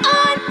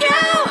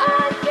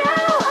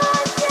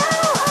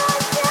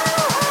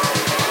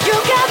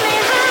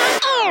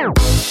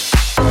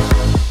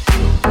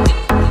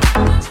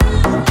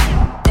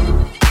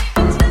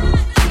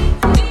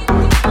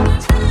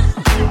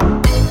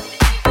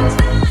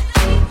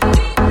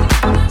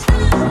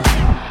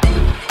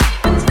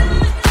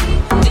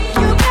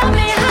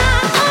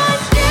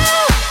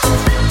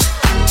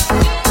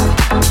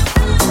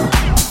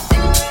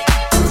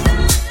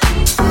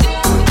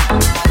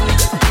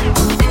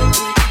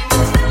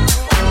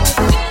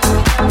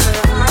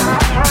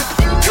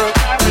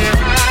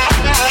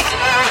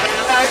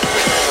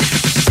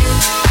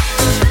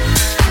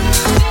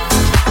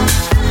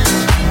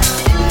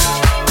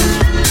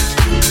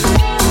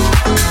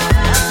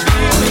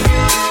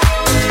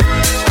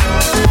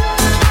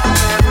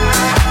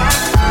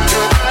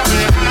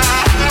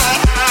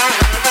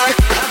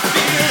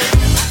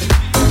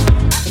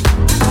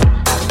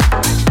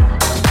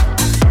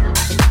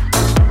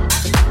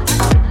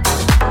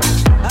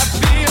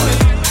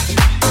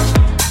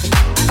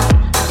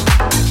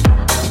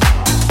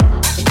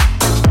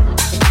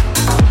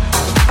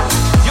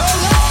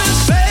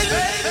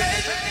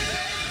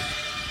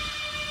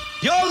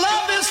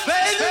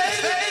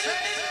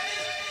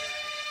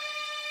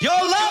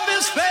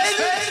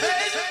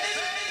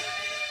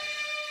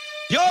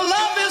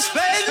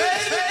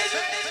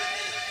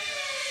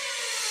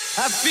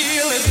 I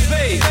feel it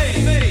fade.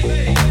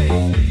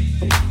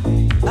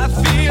 I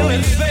feel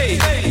it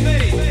fade.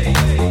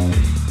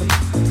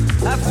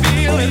 I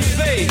feel it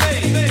fade.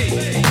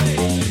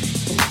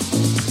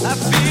 I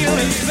feel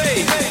it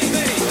fade.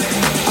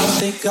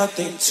 I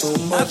think too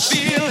much. I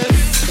feel it.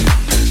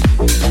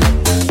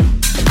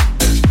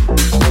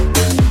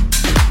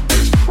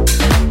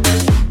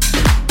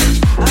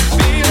 I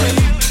feel it.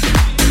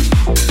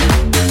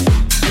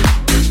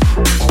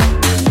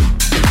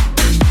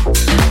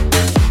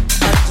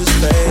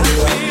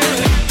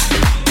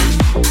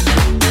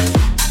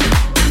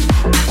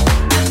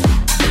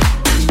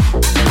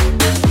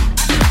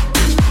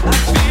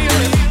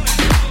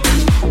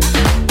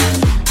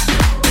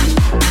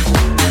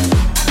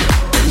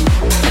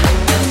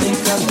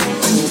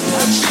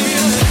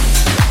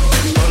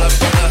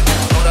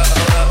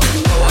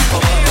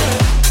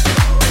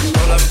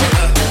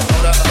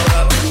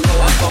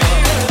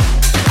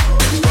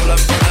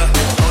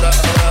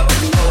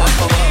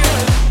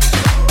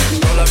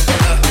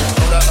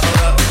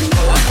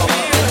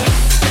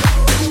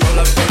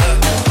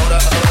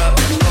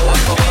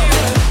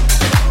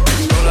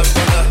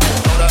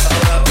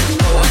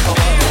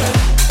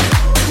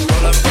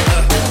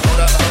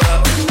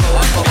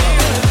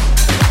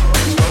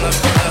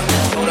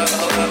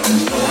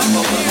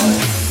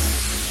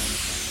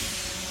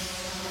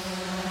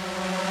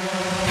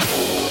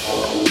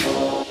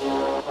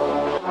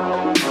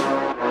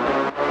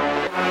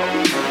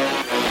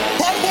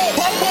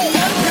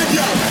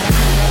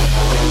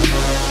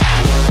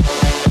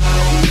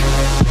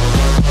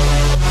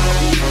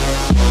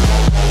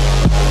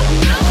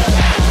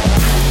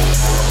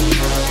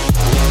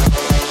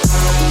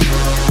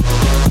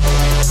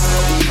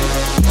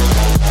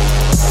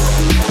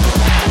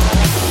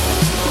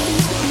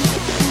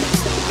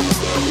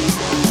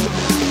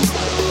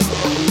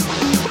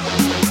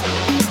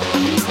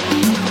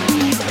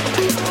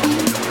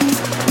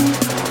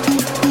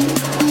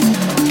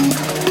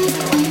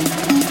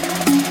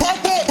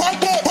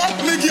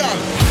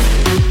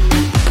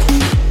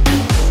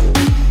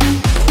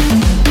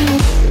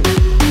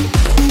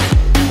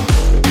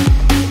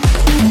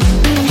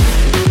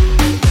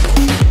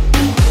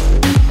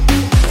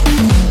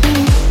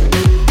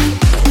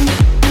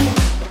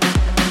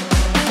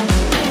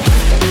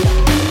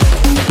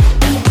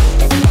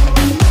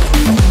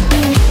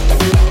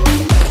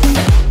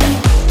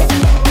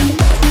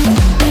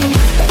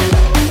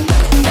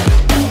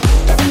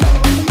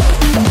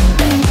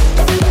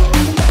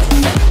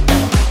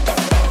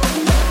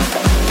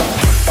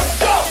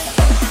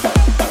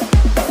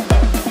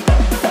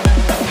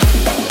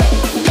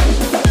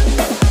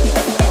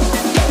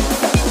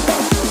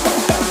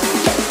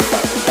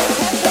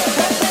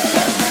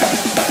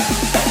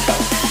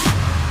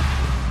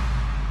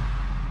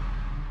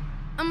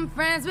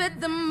 with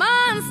the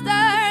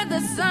monster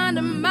that's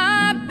under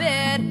my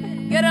bed.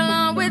 Get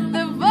along with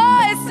the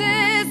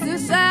voices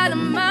inside of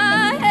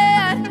my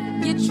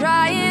head. You're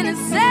trying to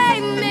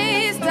save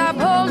me, stop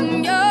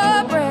holding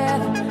your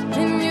breath.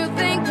 And you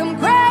think I'm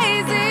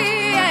crazy,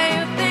 yeah,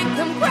 you think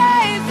I'm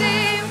crazy.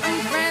 I'm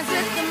friends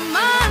with the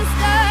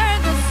monster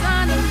that's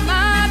under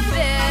my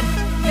bed.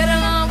 Get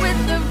along with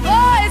the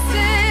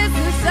voices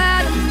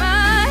inside of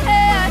my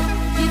head.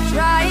 You're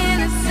trying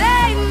to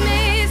save me,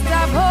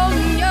 stop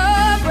holding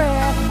your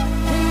breath.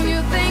 And you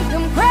think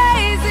I'm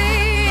crazy,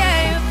 yeah,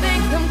 you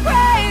think I'm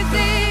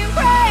crazy,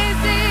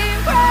 crazy,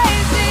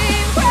 crazy,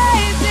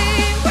 crazy,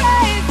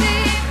 crazy,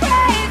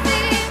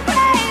 crazy,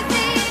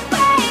 crazy,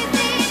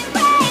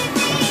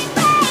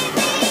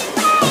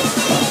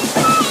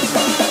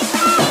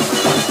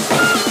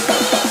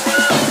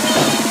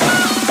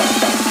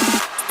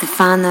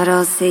 Stefano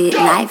Rossi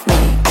live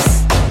mix.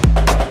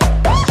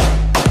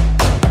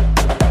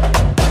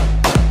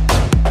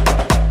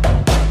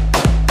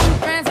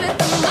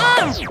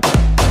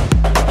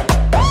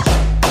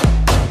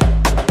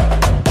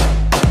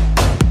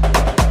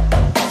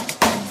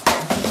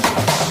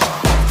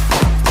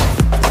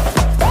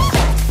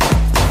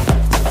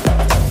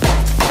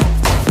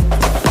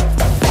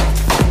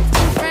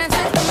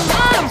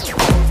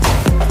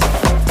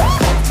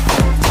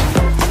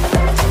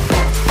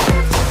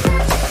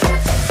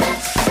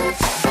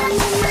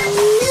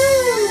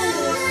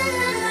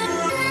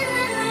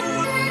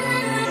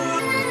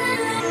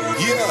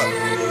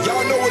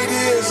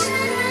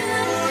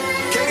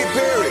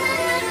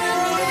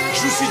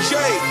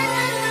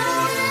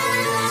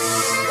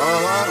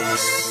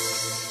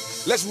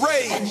 Let's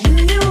rage.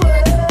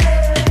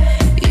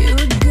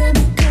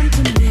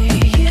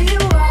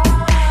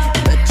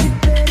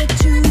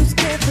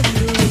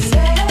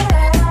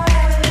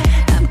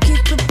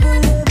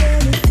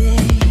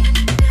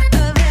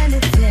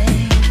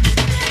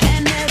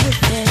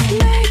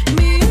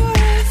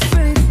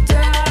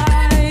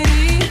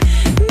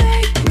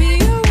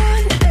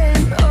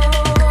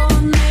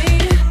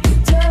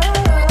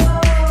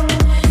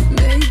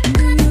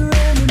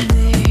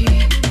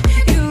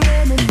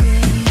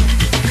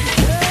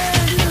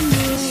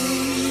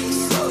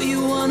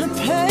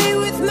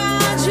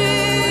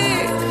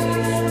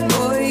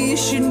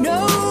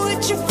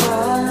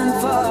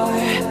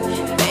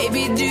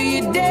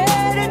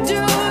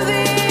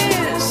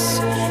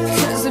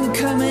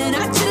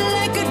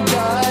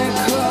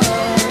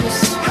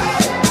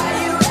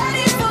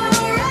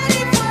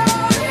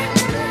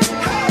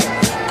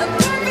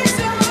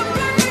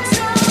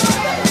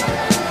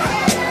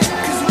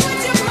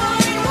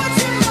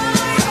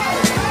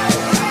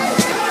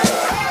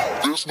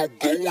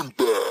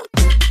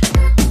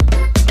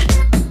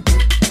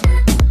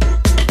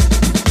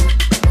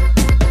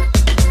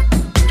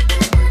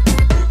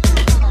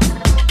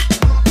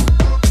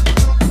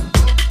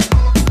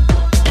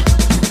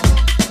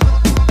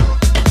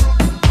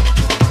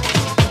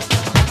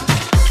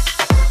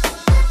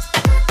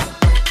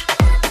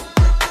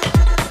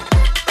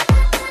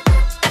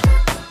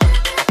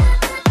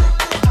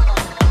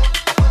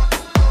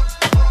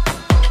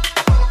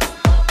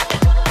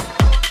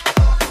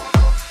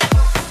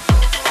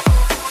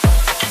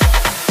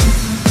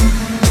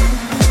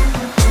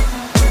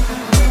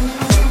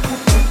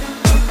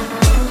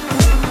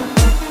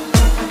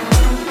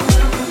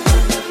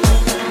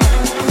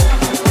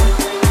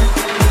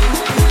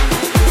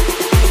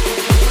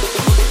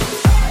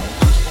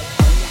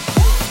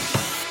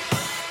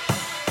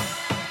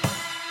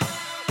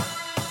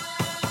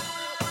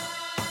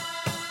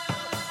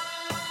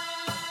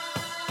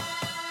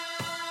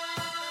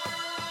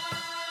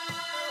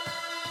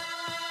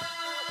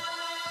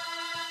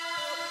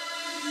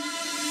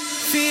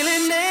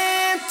 Feeling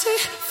empty,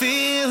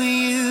 feel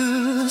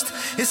used.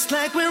 It's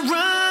like we're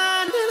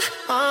running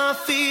on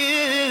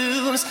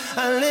fumes.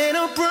 A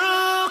little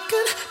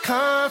broken,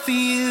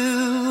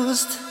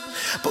 confused.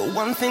 But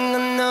one thing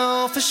I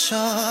know for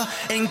sure,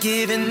 ain't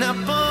giving up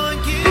on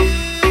you.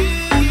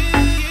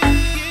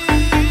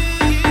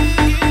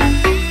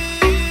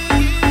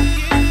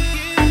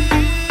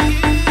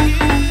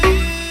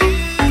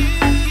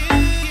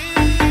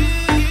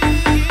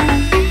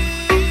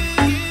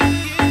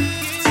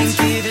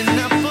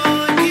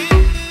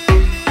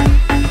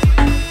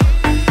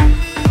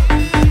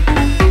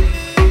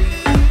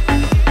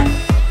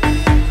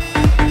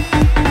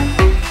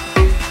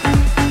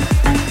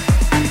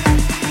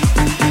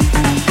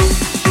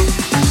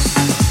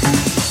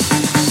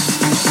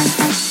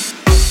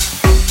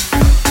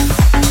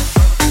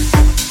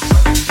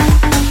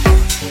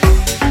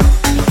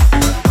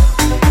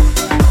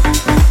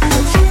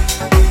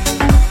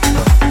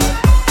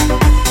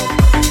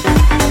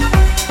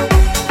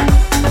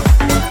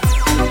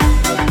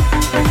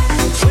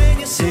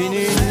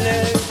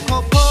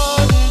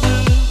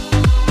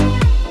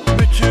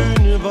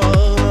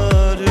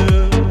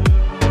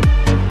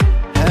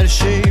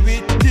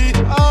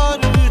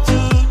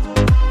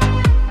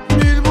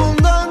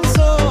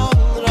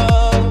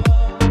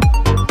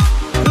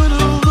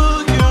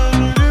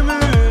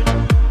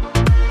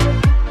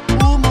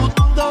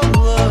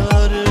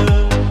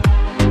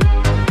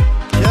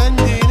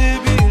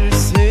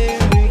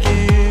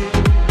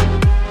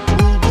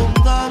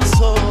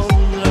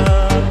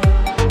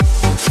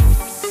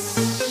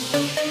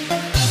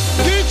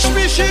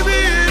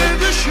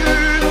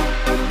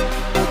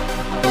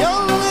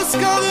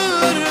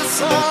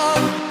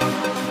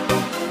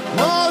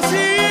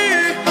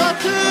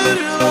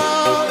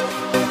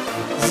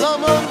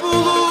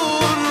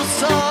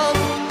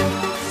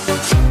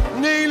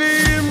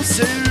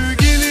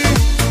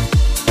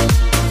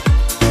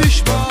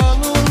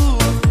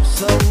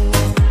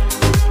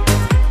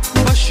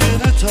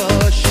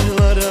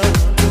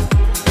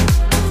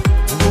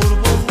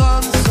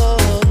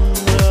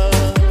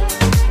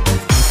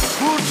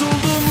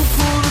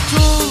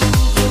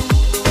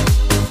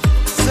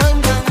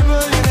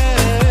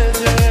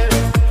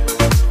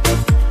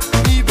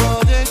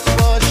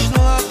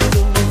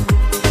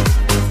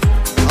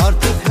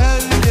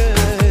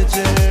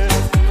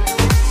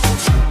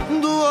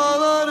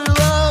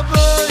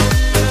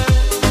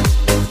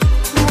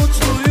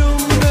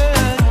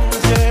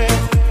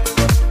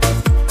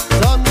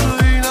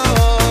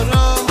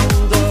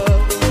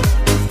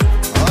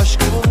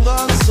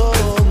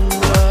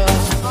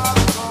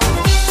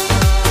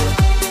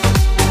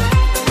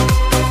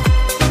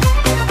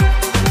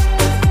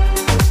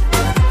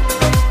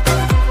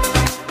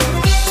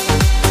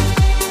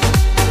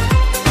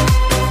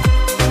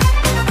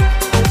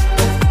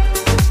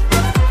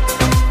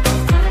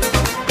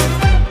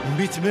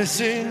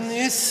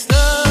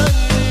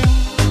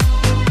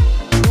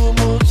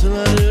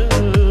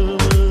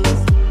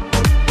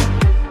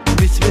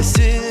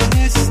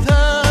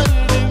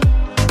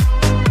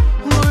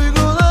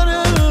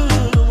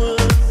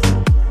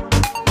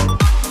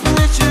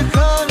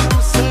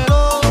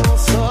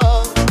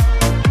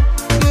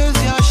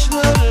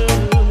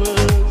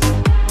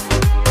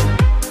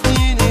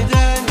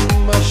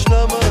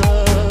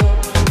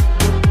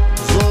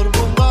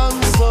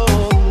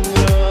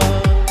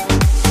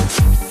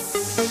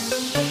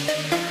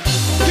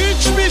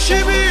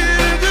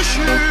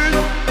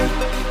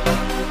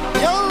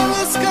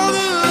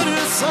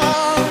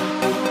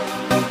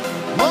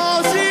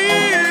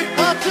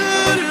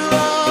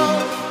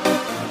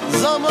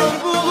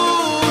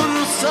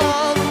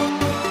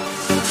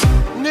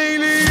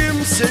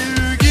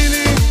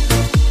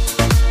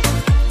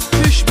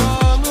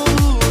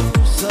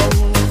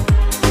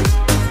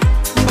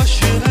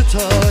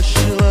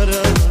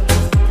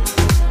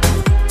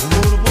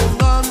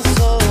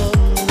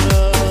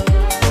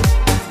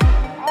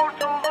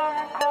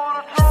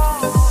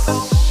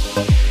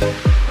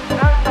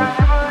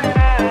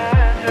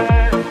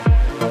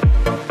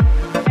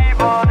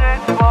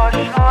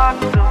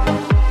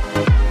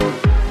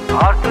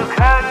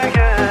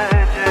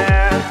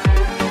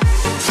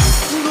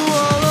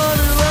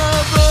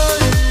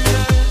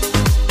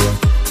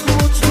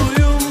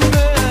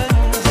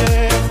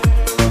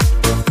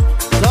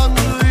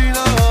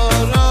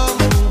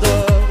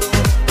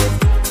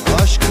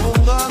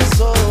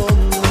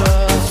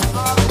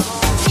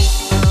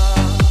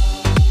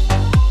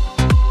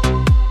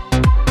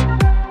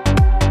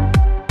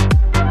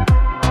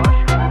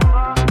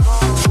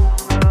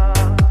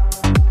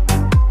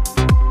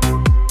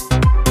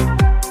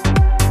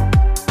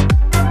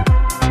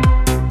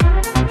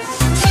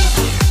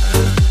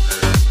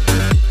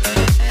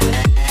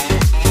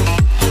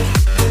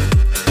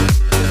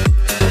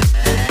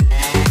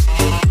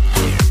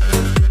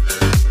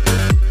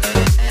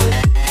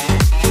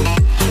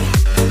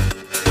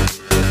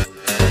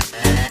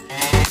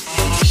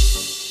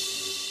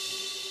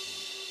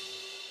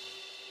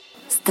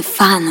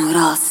 Stefano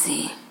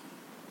Rossi.